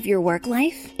and off of your work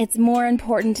life, it's more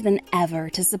important than ever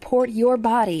to support your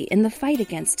body in the fight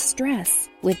against stress.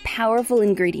 With powerful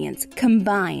ingredients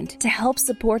combined to help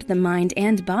support the mind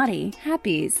and body,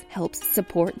 Happies helps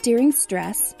support during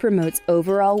stress, promotes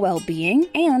overall well-being,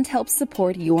 and helps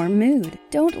support your mood.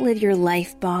 Don't live your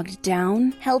life bogged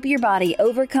down. Help your body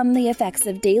overcome the effects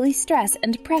of daily stress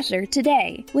and pressure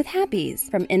today with Happies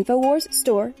from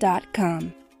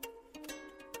InfoWarsStore.com.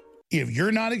 If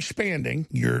you're not expanding,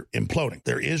 you're imploding.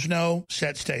 There is no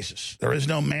set stasis. There is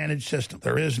no managed system.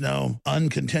 There is no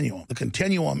uncontinuum. The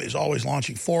continuum is always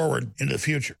launching forward into the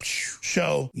future.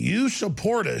 So you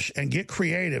support us and get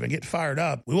creative and get fired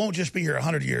up. We won't just be here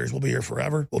 100 years. We'll be here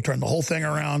forever. We'll turn the whole thing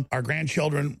around. Our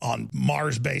grandchildren on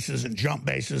Mars bases and jump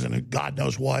bases and God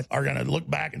knows what are going to look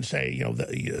back and say, you know,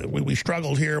 we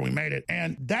struggled here, we made it.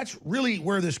 And that's really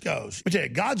where this goes.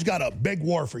 But God's got a big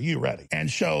war for you ready.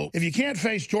 And so if you can't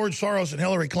face George Soros and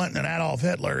Hillary Clinton and Adolf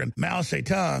Hitler and Mao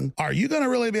Zedong, are you going to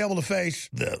really be able to face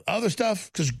the other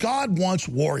stuff? Because God wants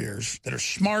warriors that are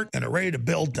smart and are ready to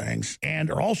build things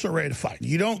and are also ready to fight.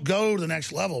 You don't go to the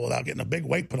next level without getting a big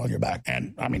weight put on your back.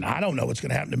 And, I mean, I don't know what's going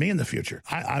to happen to me in the future.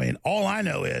 I mean, all I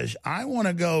know is I want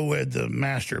to go with the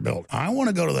master build. I want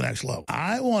to go to the next level.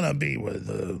 I want to be with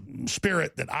the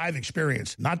spirit that I've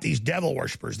experienced, not these devil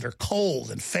worshipers that are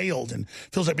cold and failed and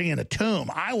feels like being in a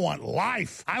tomb. I want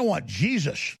life. I want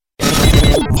Jesus.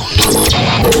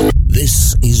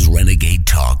 This is Renegade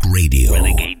Talk Radio.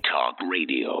 Renegade Talk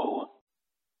Radio.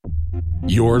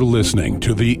 You're listening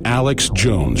to The Alex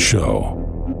Jones Show.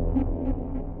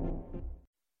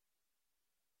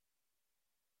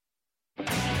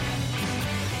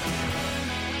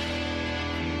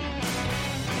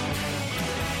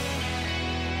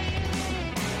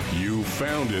 You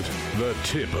found it, the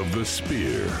tip of the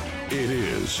spear. It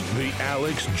is The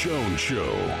Alex Jones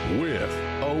Show with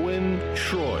Owen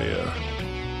Schroyer.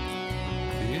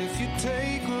 If you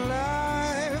take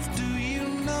life, do you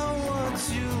know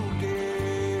what you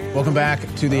get? Welcome back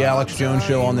to The Alex Jones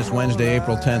Show on this Wednesday,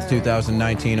 April 10th,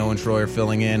 2019. Owen Schroyer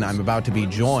filling in. I'm about to be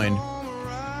joined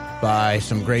by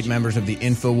some great members of the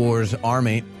InfoWars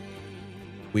Army.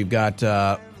 We've got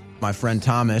my friend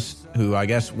Thomas, who I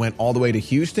guess went all the way to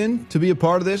Houston to be a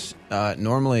part of this.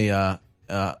 Normally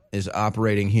is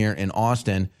operating here in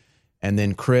Austin, and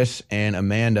then Chris and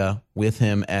Amanda with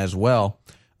him as well.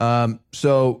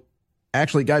 So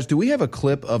actually, guys, do we have a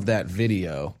clip of that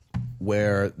video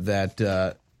where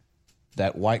that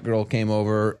white girl came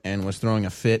over and was throwing a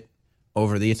fit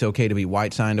over the "It's Okay to Be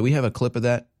White" sign? Do we have a clip of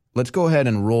that? Let's go ahead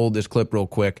and roll this clip real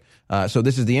quick. So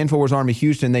this is the InfoWars Army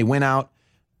Houston. They went out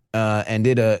and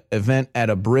did an event at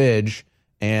a bridge,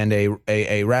 and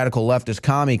a radical leftist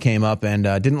commie came up and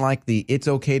didn't like the "It's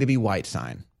Okay to Be White"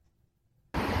 sign.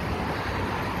 We're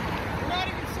not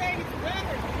even saying it's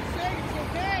better. We're saying it's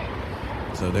okay.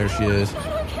 So there she is.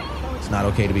 It's not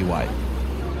okay to be white.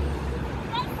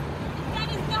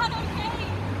 That is not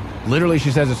okay. Literally,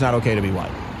 she says it's not okay to be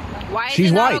white. Why is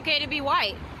She's it not white. okay to be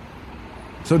white?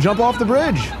 So jump off the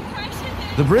bridge.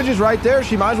 The bridge is right there.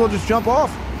 She might as well just jump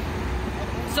off.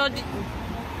 So,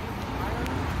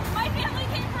 my family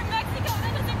came from Mexico.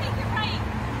 That doesn't make it right.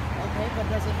 Okay, but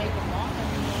does it make it wrong?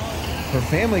 Her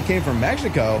family came from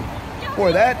Mexico.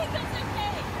 Boy, that's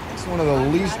one of the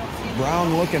least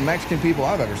brown-looking Mexican people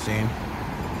I've ever seen.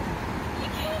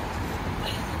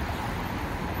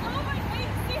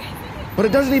 But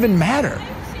it doesn't even matter.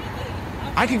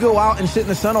 I could go out and sit in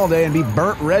the sun all day and be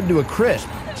burnt red to a crisp.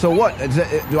 So what?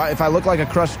 If I look like a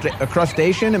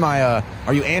crustacean,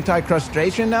 are you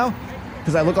anti-crustacean now?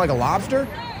 Because I look like a lobster?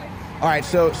 All right,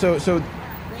 so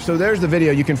there's the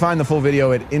video. You can find the full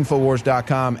video at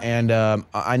Infowars.com, and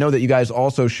I know that you guys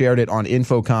also shared it on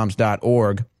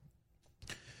Infocoms.org.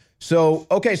 So,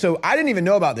 okay, so I didn't even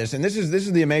know about this, and this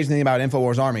is the amazing thing about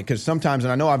InfoWars Army, because sometimes,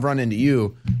 and I know I've run into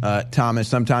you, Thomas,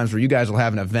 sometimes where you guys will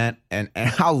have an event, and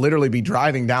I'll literally be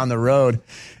driving down the road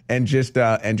and just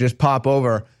pop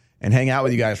over and hang out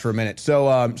with you guys for a minute.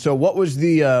 So what was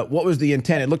the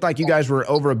intent? It looked like you guys were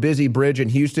over a busy bridge in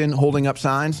Houston holding up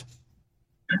signs.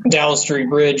 Dallas Street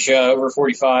Bridge, over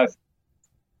 45.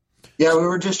 Yeah, we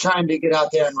were just trying to get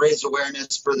out there and raise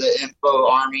awareness for the Info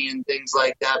Army and things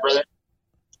like that, brother.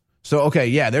 So, okay,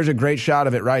 yeah, there's a great shot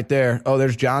of it right there. Oh,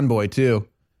 there's John Boy, too.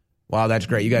 Wow, that's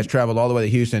great. You guys traveled all the way to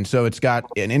Houston. So it's got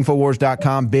an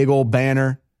Infowars.com big old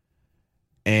banner.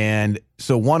 And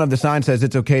so one of the signs says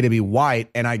it's okay to be white.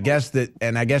 And I guess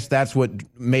that's what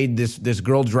made this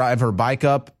girl drive her bike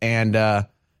up. And I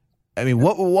mean,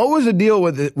 what was the deal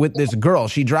with this girl?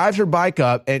 She drives her bike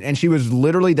up, and she was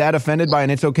literally that offended by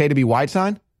an "It's Okay to Be White"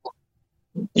 sign?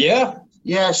 Yeah,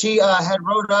 she had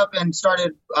rode up and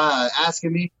started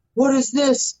asking me, what is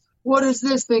this? What is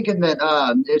this? Thinking that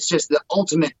it's just the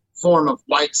ultimate form of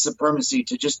white supremacy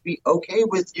to just be okay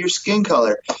with your skin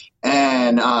color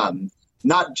and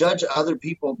not judge other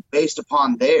people based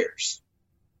upon theirs.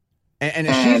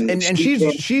 And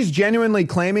she's genuinely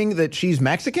claiming that she's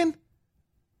Mexican?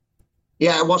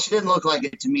 Yeah, well, she didn't look like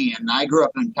it to me, and I grew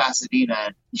up in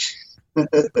Pasadena. Well,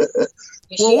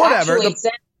 whatever. Actually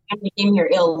said she came here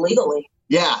illegally.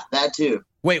 Yeah, that too.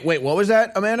 Wait, what was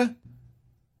that, Amanda?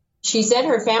 She said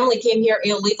her family came here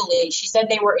illegally. She said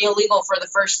they were illegal for the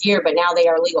first year, but now they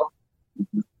are legal.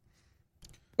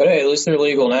 But hey, at least they're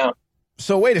legal now.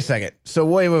 So wait a second. So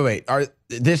wait.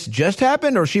 This just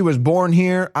happened, or she was born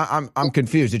here? I'm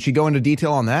confused. Did she go into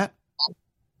detail on that?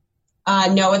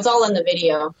 No, it's all in the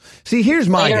video. See, here's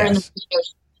my Later guess. in the video,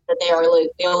 that they are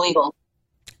illegal.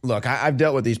 Look, I've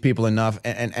dealt with these people enough,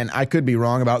 and I could be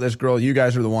wrong about this girl. You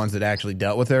guys are the ones that actually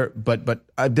dealt with her, but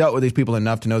I've dealt with these people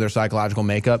enough to know their psychological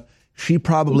makeup. She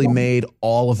probably made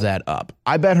all of that up.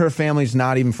 I bet her family's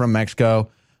not even from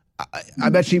Mexico. I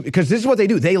bet because this is what they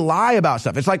do. They lie about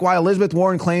stuff. It's like why Elizabeth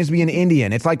Warren claims to be an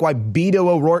Indian. It's like why Beto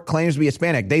O'Rourke claims to be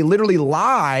Hispanic. They literally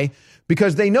lie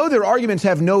because they know their arguments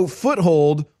have no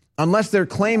foothold unless they're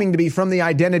claiming to be from the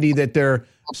identity that they're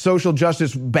social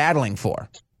justice battling for.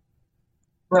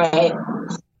 Right.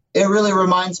 It really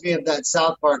reminds me of that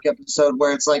South Park episode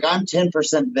where it's like, I'm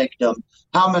 10% victim.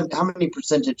 How many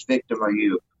percentage victim are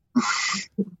you?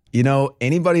 You know,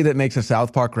 anybody that makes a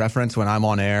South Park reference when I'm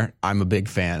on air, I'm a big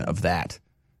fan of that.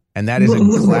 And that is a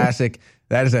classic.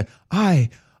 That is I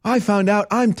found out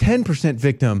I'm 10%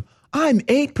 victim. I'm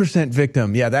 8%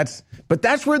 victim. Yeah, that's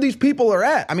where these people are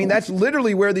at. I mean, that's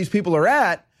literally where these people are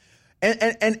at.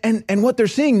 And what they're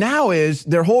seeing now is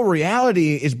their whole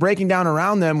reality is breaking down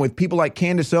around them with people like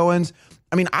Candace Owens.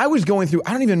 I mean, I was going through,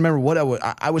 I don't even remember what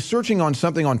I was searching on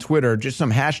something on Twitter, just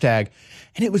some hashtag,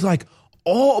 and it was like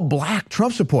all black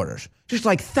Trump supporters, just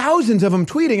like thousands of them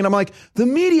tweeting. And I'm like, the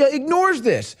media ignores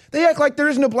this. They act like there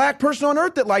isn't a black person on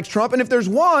earth that likes Trump. And if there's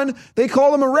one, they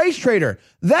call him a race traitor.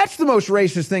 That's the most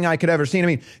racist thing I could ever see. I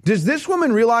mean, does this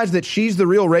woman realize that she's the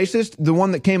real racist, the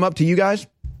one that came up to you guys?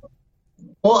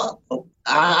 Well,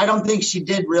 I don't think she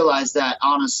did realize that,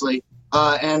 honestly.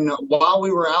 And while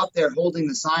we were out there holding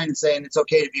the sign and saying it's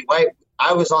okay to be white,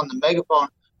 I was on the megaphone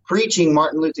preaching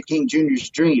Martin Luther King Jr.'s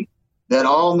dream that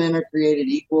all men are created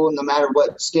equal. No matter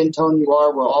what skin tone you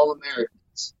are, we're all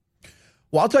Americans.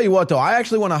 Well, I'll tell you what, though. I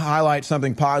actually want to highlight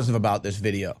something positive about this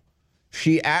video.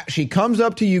 She comes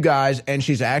up to you guys, and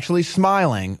she's actually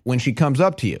smiling when she comes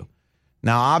up to you.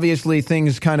 Now, obviously,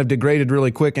 things kind of degraded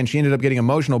really quick, and she ended up getting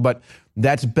emotional, but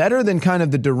that's better than kind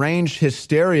of the deranged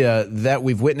hysteria that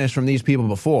we've witnessed from these people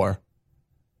before.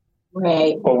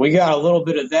 Right. Well, we got a little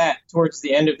bit of that towards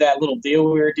the end of that little deal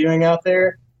we were doing out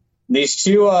there. These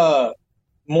two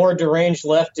more deranged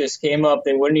leftists came up.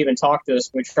 They wouldn't even talk to us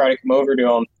when we tried to come over to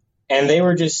them. And they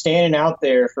were just standing out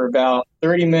there for about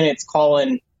 30 minutes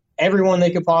calling everyone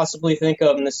they could possibly think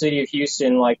of in the city of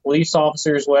Houston, like police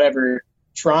officers, whatever,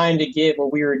 trying to get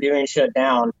what we were doing shut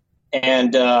down.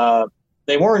 And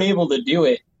they weren't able to do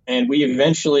it. And we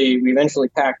eventually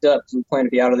packed up because we planned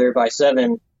to be out of there by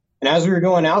 7. And as we were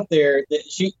going out there,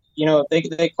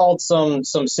 they called some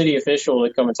city official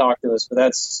to come and talk to us. But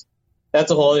that's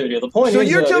a whole other deal. The point is,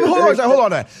 you're telling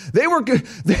hold on. They were good.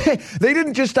 They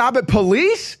didn't just stop at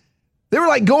police. They were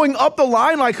like going up the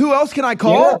line. Like, who else can I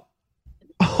call?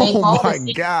 Yeah. Oh my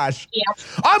gosh! Yeah.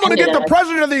 I'm going to get the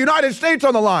president of the United States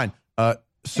on the line.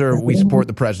 Sir, we support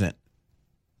the president.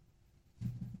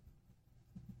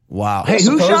 Wow. Hey,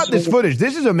 who shot this footage?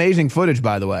 This is amazing footage,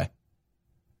 by the way.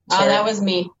 That was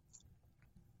me.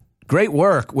 Great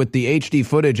work with the HD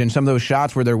footage and some of those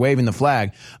shots where they're waving the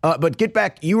flag. But get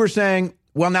back, you were saying,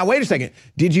 well, now wait a second.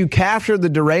 Did you capture the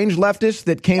deranged leftists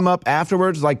that came up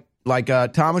afterwards, like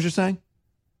Tom was just saying?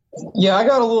 Yeah, I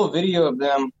got a little video of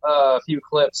them, a few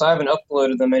clips. I haven't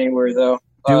uploaded them anywhere, though.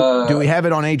 Do we have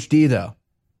it on HD, though?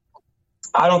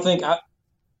 I don't think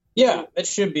yeah, it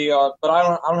should be, but I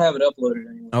don't have it uploaded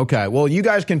anywhere. Okay, well, you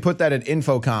guys can put that at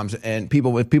Infocoms, and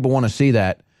if people want to see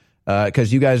that,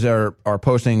 because you guys are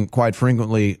posting quite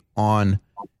frequently on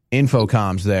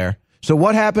Infocoms there. So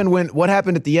what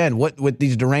happened at the end? What with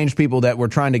these deranged people that were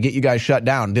trying to get you guys shut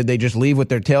down? Did they just leave with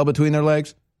their tail between their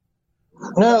legs?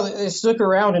 No, they stuck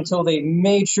around until they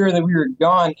made sure that we were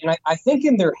gone. And I think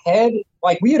in their head,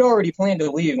 like we had already planned to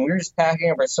leave and we were just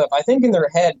packing up our stuff. I think in their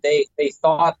head, they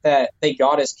thought that they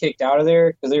got us kicked out of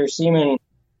there because they were seeming,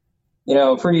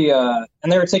 pretty, and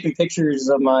they were taking pictures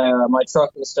of my truck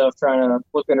and stuff, trying to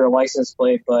look at our license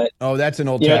plate. But that's an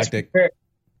old tactic.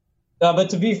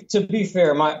 But to be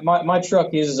fair, my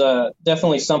truck is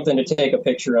definitely something to take a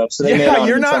picture of. So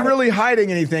you're not really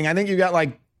hiding anything. I think you got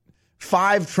like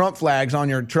 5 Trump flags on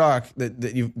your truck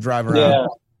that you drive around. Yeah.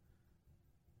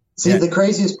 See, the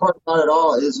craziest part about it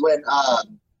all is when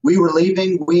we were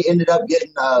leaving, we ended up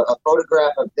getting a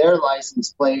photograph of their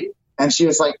license plate, and she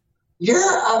was like,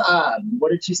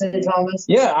 what did she say, Thomas?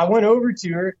 Yeah, I went over to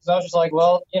her because I was just like,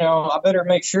 well, I better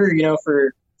make sure,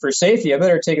 for safety, I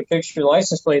better take a picture of the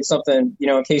license plate, something,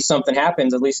 in case something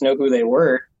happens, at least know who they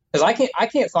were. Because I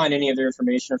can't find any of their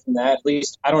information from that. At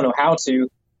least I don't know how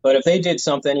to. But if they did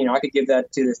something, I could give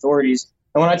that to the authorities.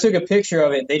 And when I took a picture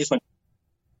of it, they just went,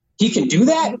 he can do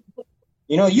that?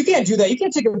 You can't do that. You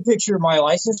can't take a picture of my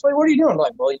license plate. What are you doing? I'm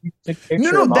like, well, you took a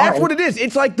picture of mine. That's what it is.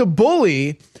 It's like the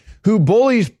bully who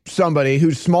bullies somebody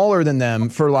who's smaller than them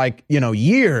for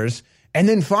years. And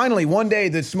then finally, one day,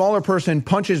 the smaller person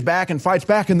punches back and fights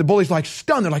back, and the bully's like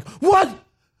stunned. They're like, what?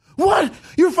 What?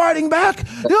 You're fighting back?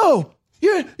 No,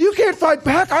 you can't fight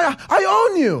back. I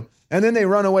own you. And then they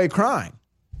run away crying.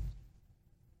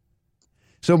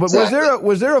 So, but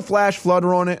was there a flash flood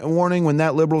warning when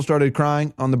that liberal started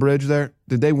crying on the bridge there?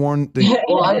 Did they warn?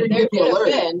 Well, I didn't get the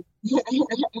alert.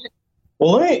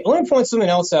 Well, let me point something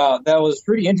else out that was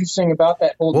pretty interesting about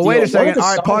that whole deal. Well, wait a second.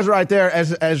 All right, pause right there.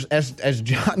 As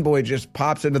John Boy just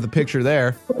pops into the picture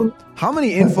there, how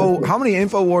many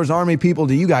InfoWars Army people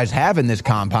do you guys have in this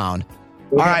compound?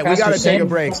 All right, we got to take a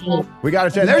break. We got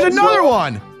to take. There's another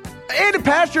one. And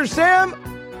Pastor Sam.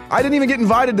 I didn't even get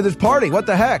invited to this party. What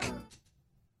the heck?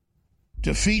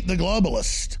 Defeat the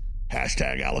globalist.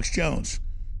 Hashtag Alex Jones.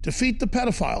 Defeat the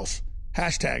pedophiles.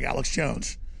 Hashtag Alex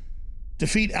Jones.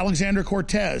 Defeat Alexandra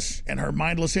Cortez and her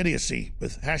mindless idiocy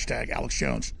with hashtag Alex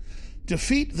Jones.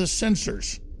 Defeat the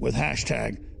censors with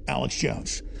hashtag Alex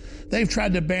Jones. They've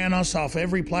tried to ban us off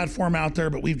every platform out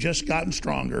there, but we've just gotten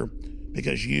stronger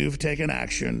because you've taken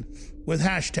action with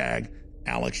hashtag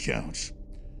Alex Jones.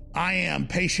 I am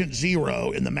patient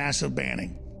zero in the massive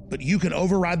banning, but you can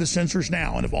override the censors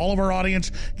now. And if all of our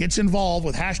audience gets involved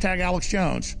with hashtag Alex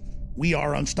Jones, we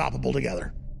are unstoppable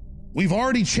together. We've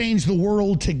already changed the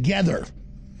world together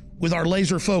with our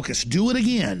laser focus. Do it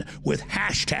again with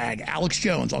hashtag Alex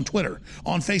Jones on Twitter,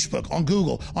 on Facebook, on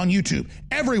Google, on YouTube,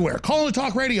 everywhere. Call in to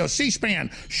Talk Radio, C-SPAN.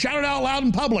 Shout it out loud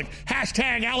in public.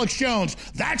 Hashtag Alex Jones.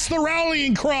 That's the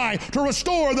rallying cry to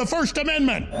restore the First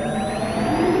Amendment.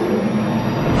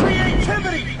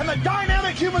 Creativity and the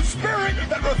dynamic human spirit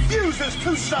that refuses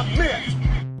to submit.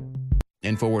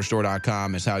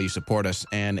 InfoWarsStore.com is how you support us.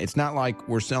 And it's not like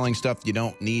we're selling stuff you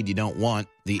don't need, you don't want.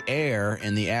 The air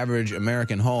in the average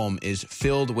American home is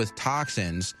filled with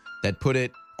toxins that put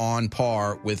it on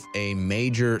par with a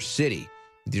major city.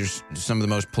 There's some of the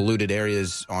most polluted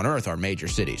areas on Earth are major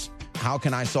cities. How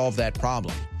can I solve that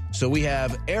problem? So we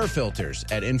have air filters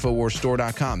at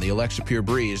InfoWarsStore.com, the Alexa Pure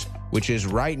Breeze, which is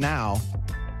right now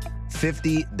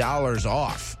 $50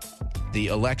 off. The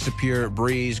Alexa Pure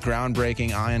Breeze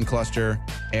groundbreaking ion cluster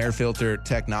air filter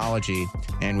technology.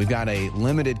 And we've got a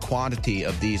limited quantity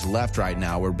of these left right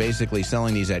now. We're basically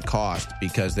selling these at cost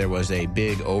because there was a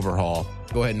big overhaul.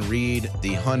 Go ahead and read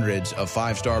the hundreds of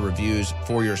 5-star reviews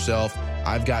for yourself.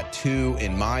 I've got 2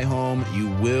 in my home.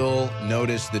 You will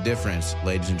notice the difference,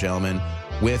 ladies and gentlemen,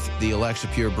 with the Alexa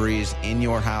Pure Breeze in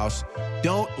your house.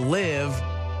 Don't live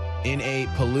in a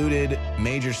polluted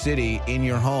major city in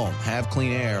your home. Have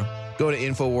clean air. Go to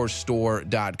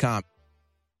InfoWarsStore.com.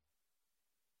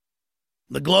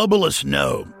 The globalists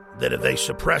know that if they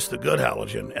suppress the good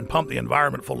halogen and pump the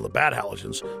environment full of the bad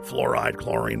halogens, fluoride,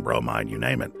 chlorine, bromide, you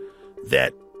name it,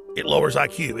 that it lowers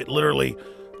IQ. It literally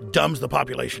dumbs the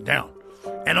population down.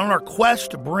 And on our quest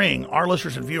to bring our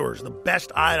listeners and viewers the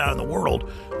best iodine in the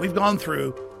world, we've gone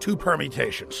through 2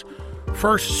 permutations.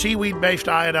 First, seaweed-based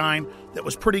iodine that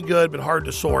was pretty good but hard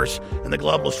to source, and the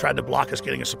globalists tried to block us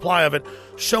getting a supply of it.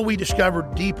 So we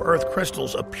discovered deep earth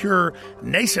crystals of pure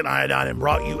nascent iodine and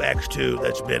brought you X2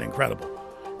 that's been incredible.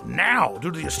 Now,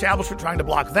 due to the establishment trying to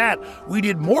block that, we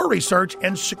did more research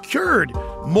and secured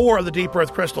more of the deep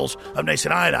earth crystals of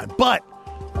nascent iodine. But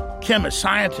chemists,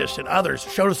 scientists, and others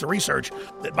showed us the research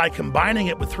that by combining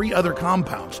it with 3 other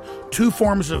compounds, 2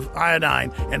 forms of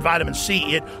iodine and vitamin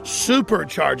C, it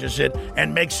supercharges it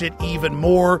and makes it even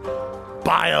more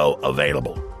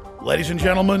bioavailable. Ladies and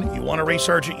gentlemen, you want to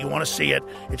research it, you want to see it.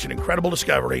 It's an incredible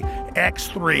discovery.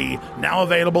 X3, now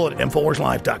available at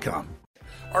InfoWarsLive.com.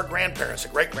 Our grandparents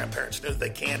and great-grandparents knew that they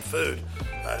canned food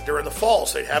during the fall,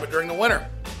 so they'd have it during the winter.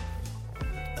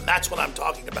 And that's what I'm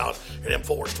talking about at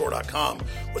InfoWarsStore.com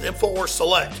with InfoWars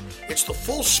Select. It's the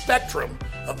full spectrum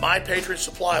of My Patriot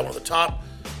Supply, one of the top,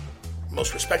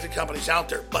 most respected companies out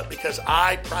there. But because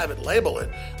I private label it,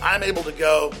 I'm able to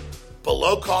go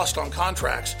below cost on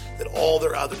contracts that all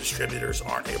their other distributors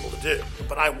aren't able to do.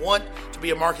 But I want to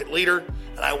be a market leader,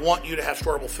 and I want you to have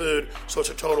storable food, so it's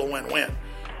a total win-win.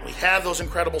 We have those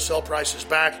incredible sale prices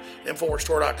back at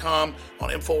InfoWarsStore.com on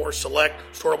InfoWars Select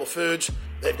storable foods.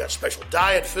 They've got special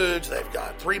diet foods. They've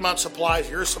got 3-month supplies,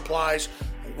 year supplies,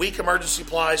 week emergency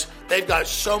supplies. They've got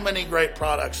so many great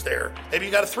products there. Maybe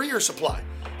you got a 3-year supply.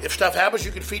 If stuff happens,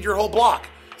 you can feed your whole block.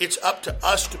 It's up to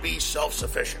us to be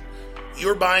self-sufficient.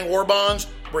 You're buying war bonds,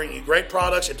 bringing you great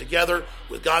products, and together,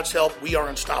 with God's help, we are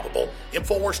unstoppable.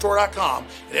 InfoWarsStore.com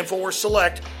and InfoWars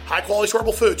Select, high-quality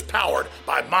storable foods powered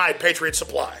by My Patriot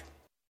Supply.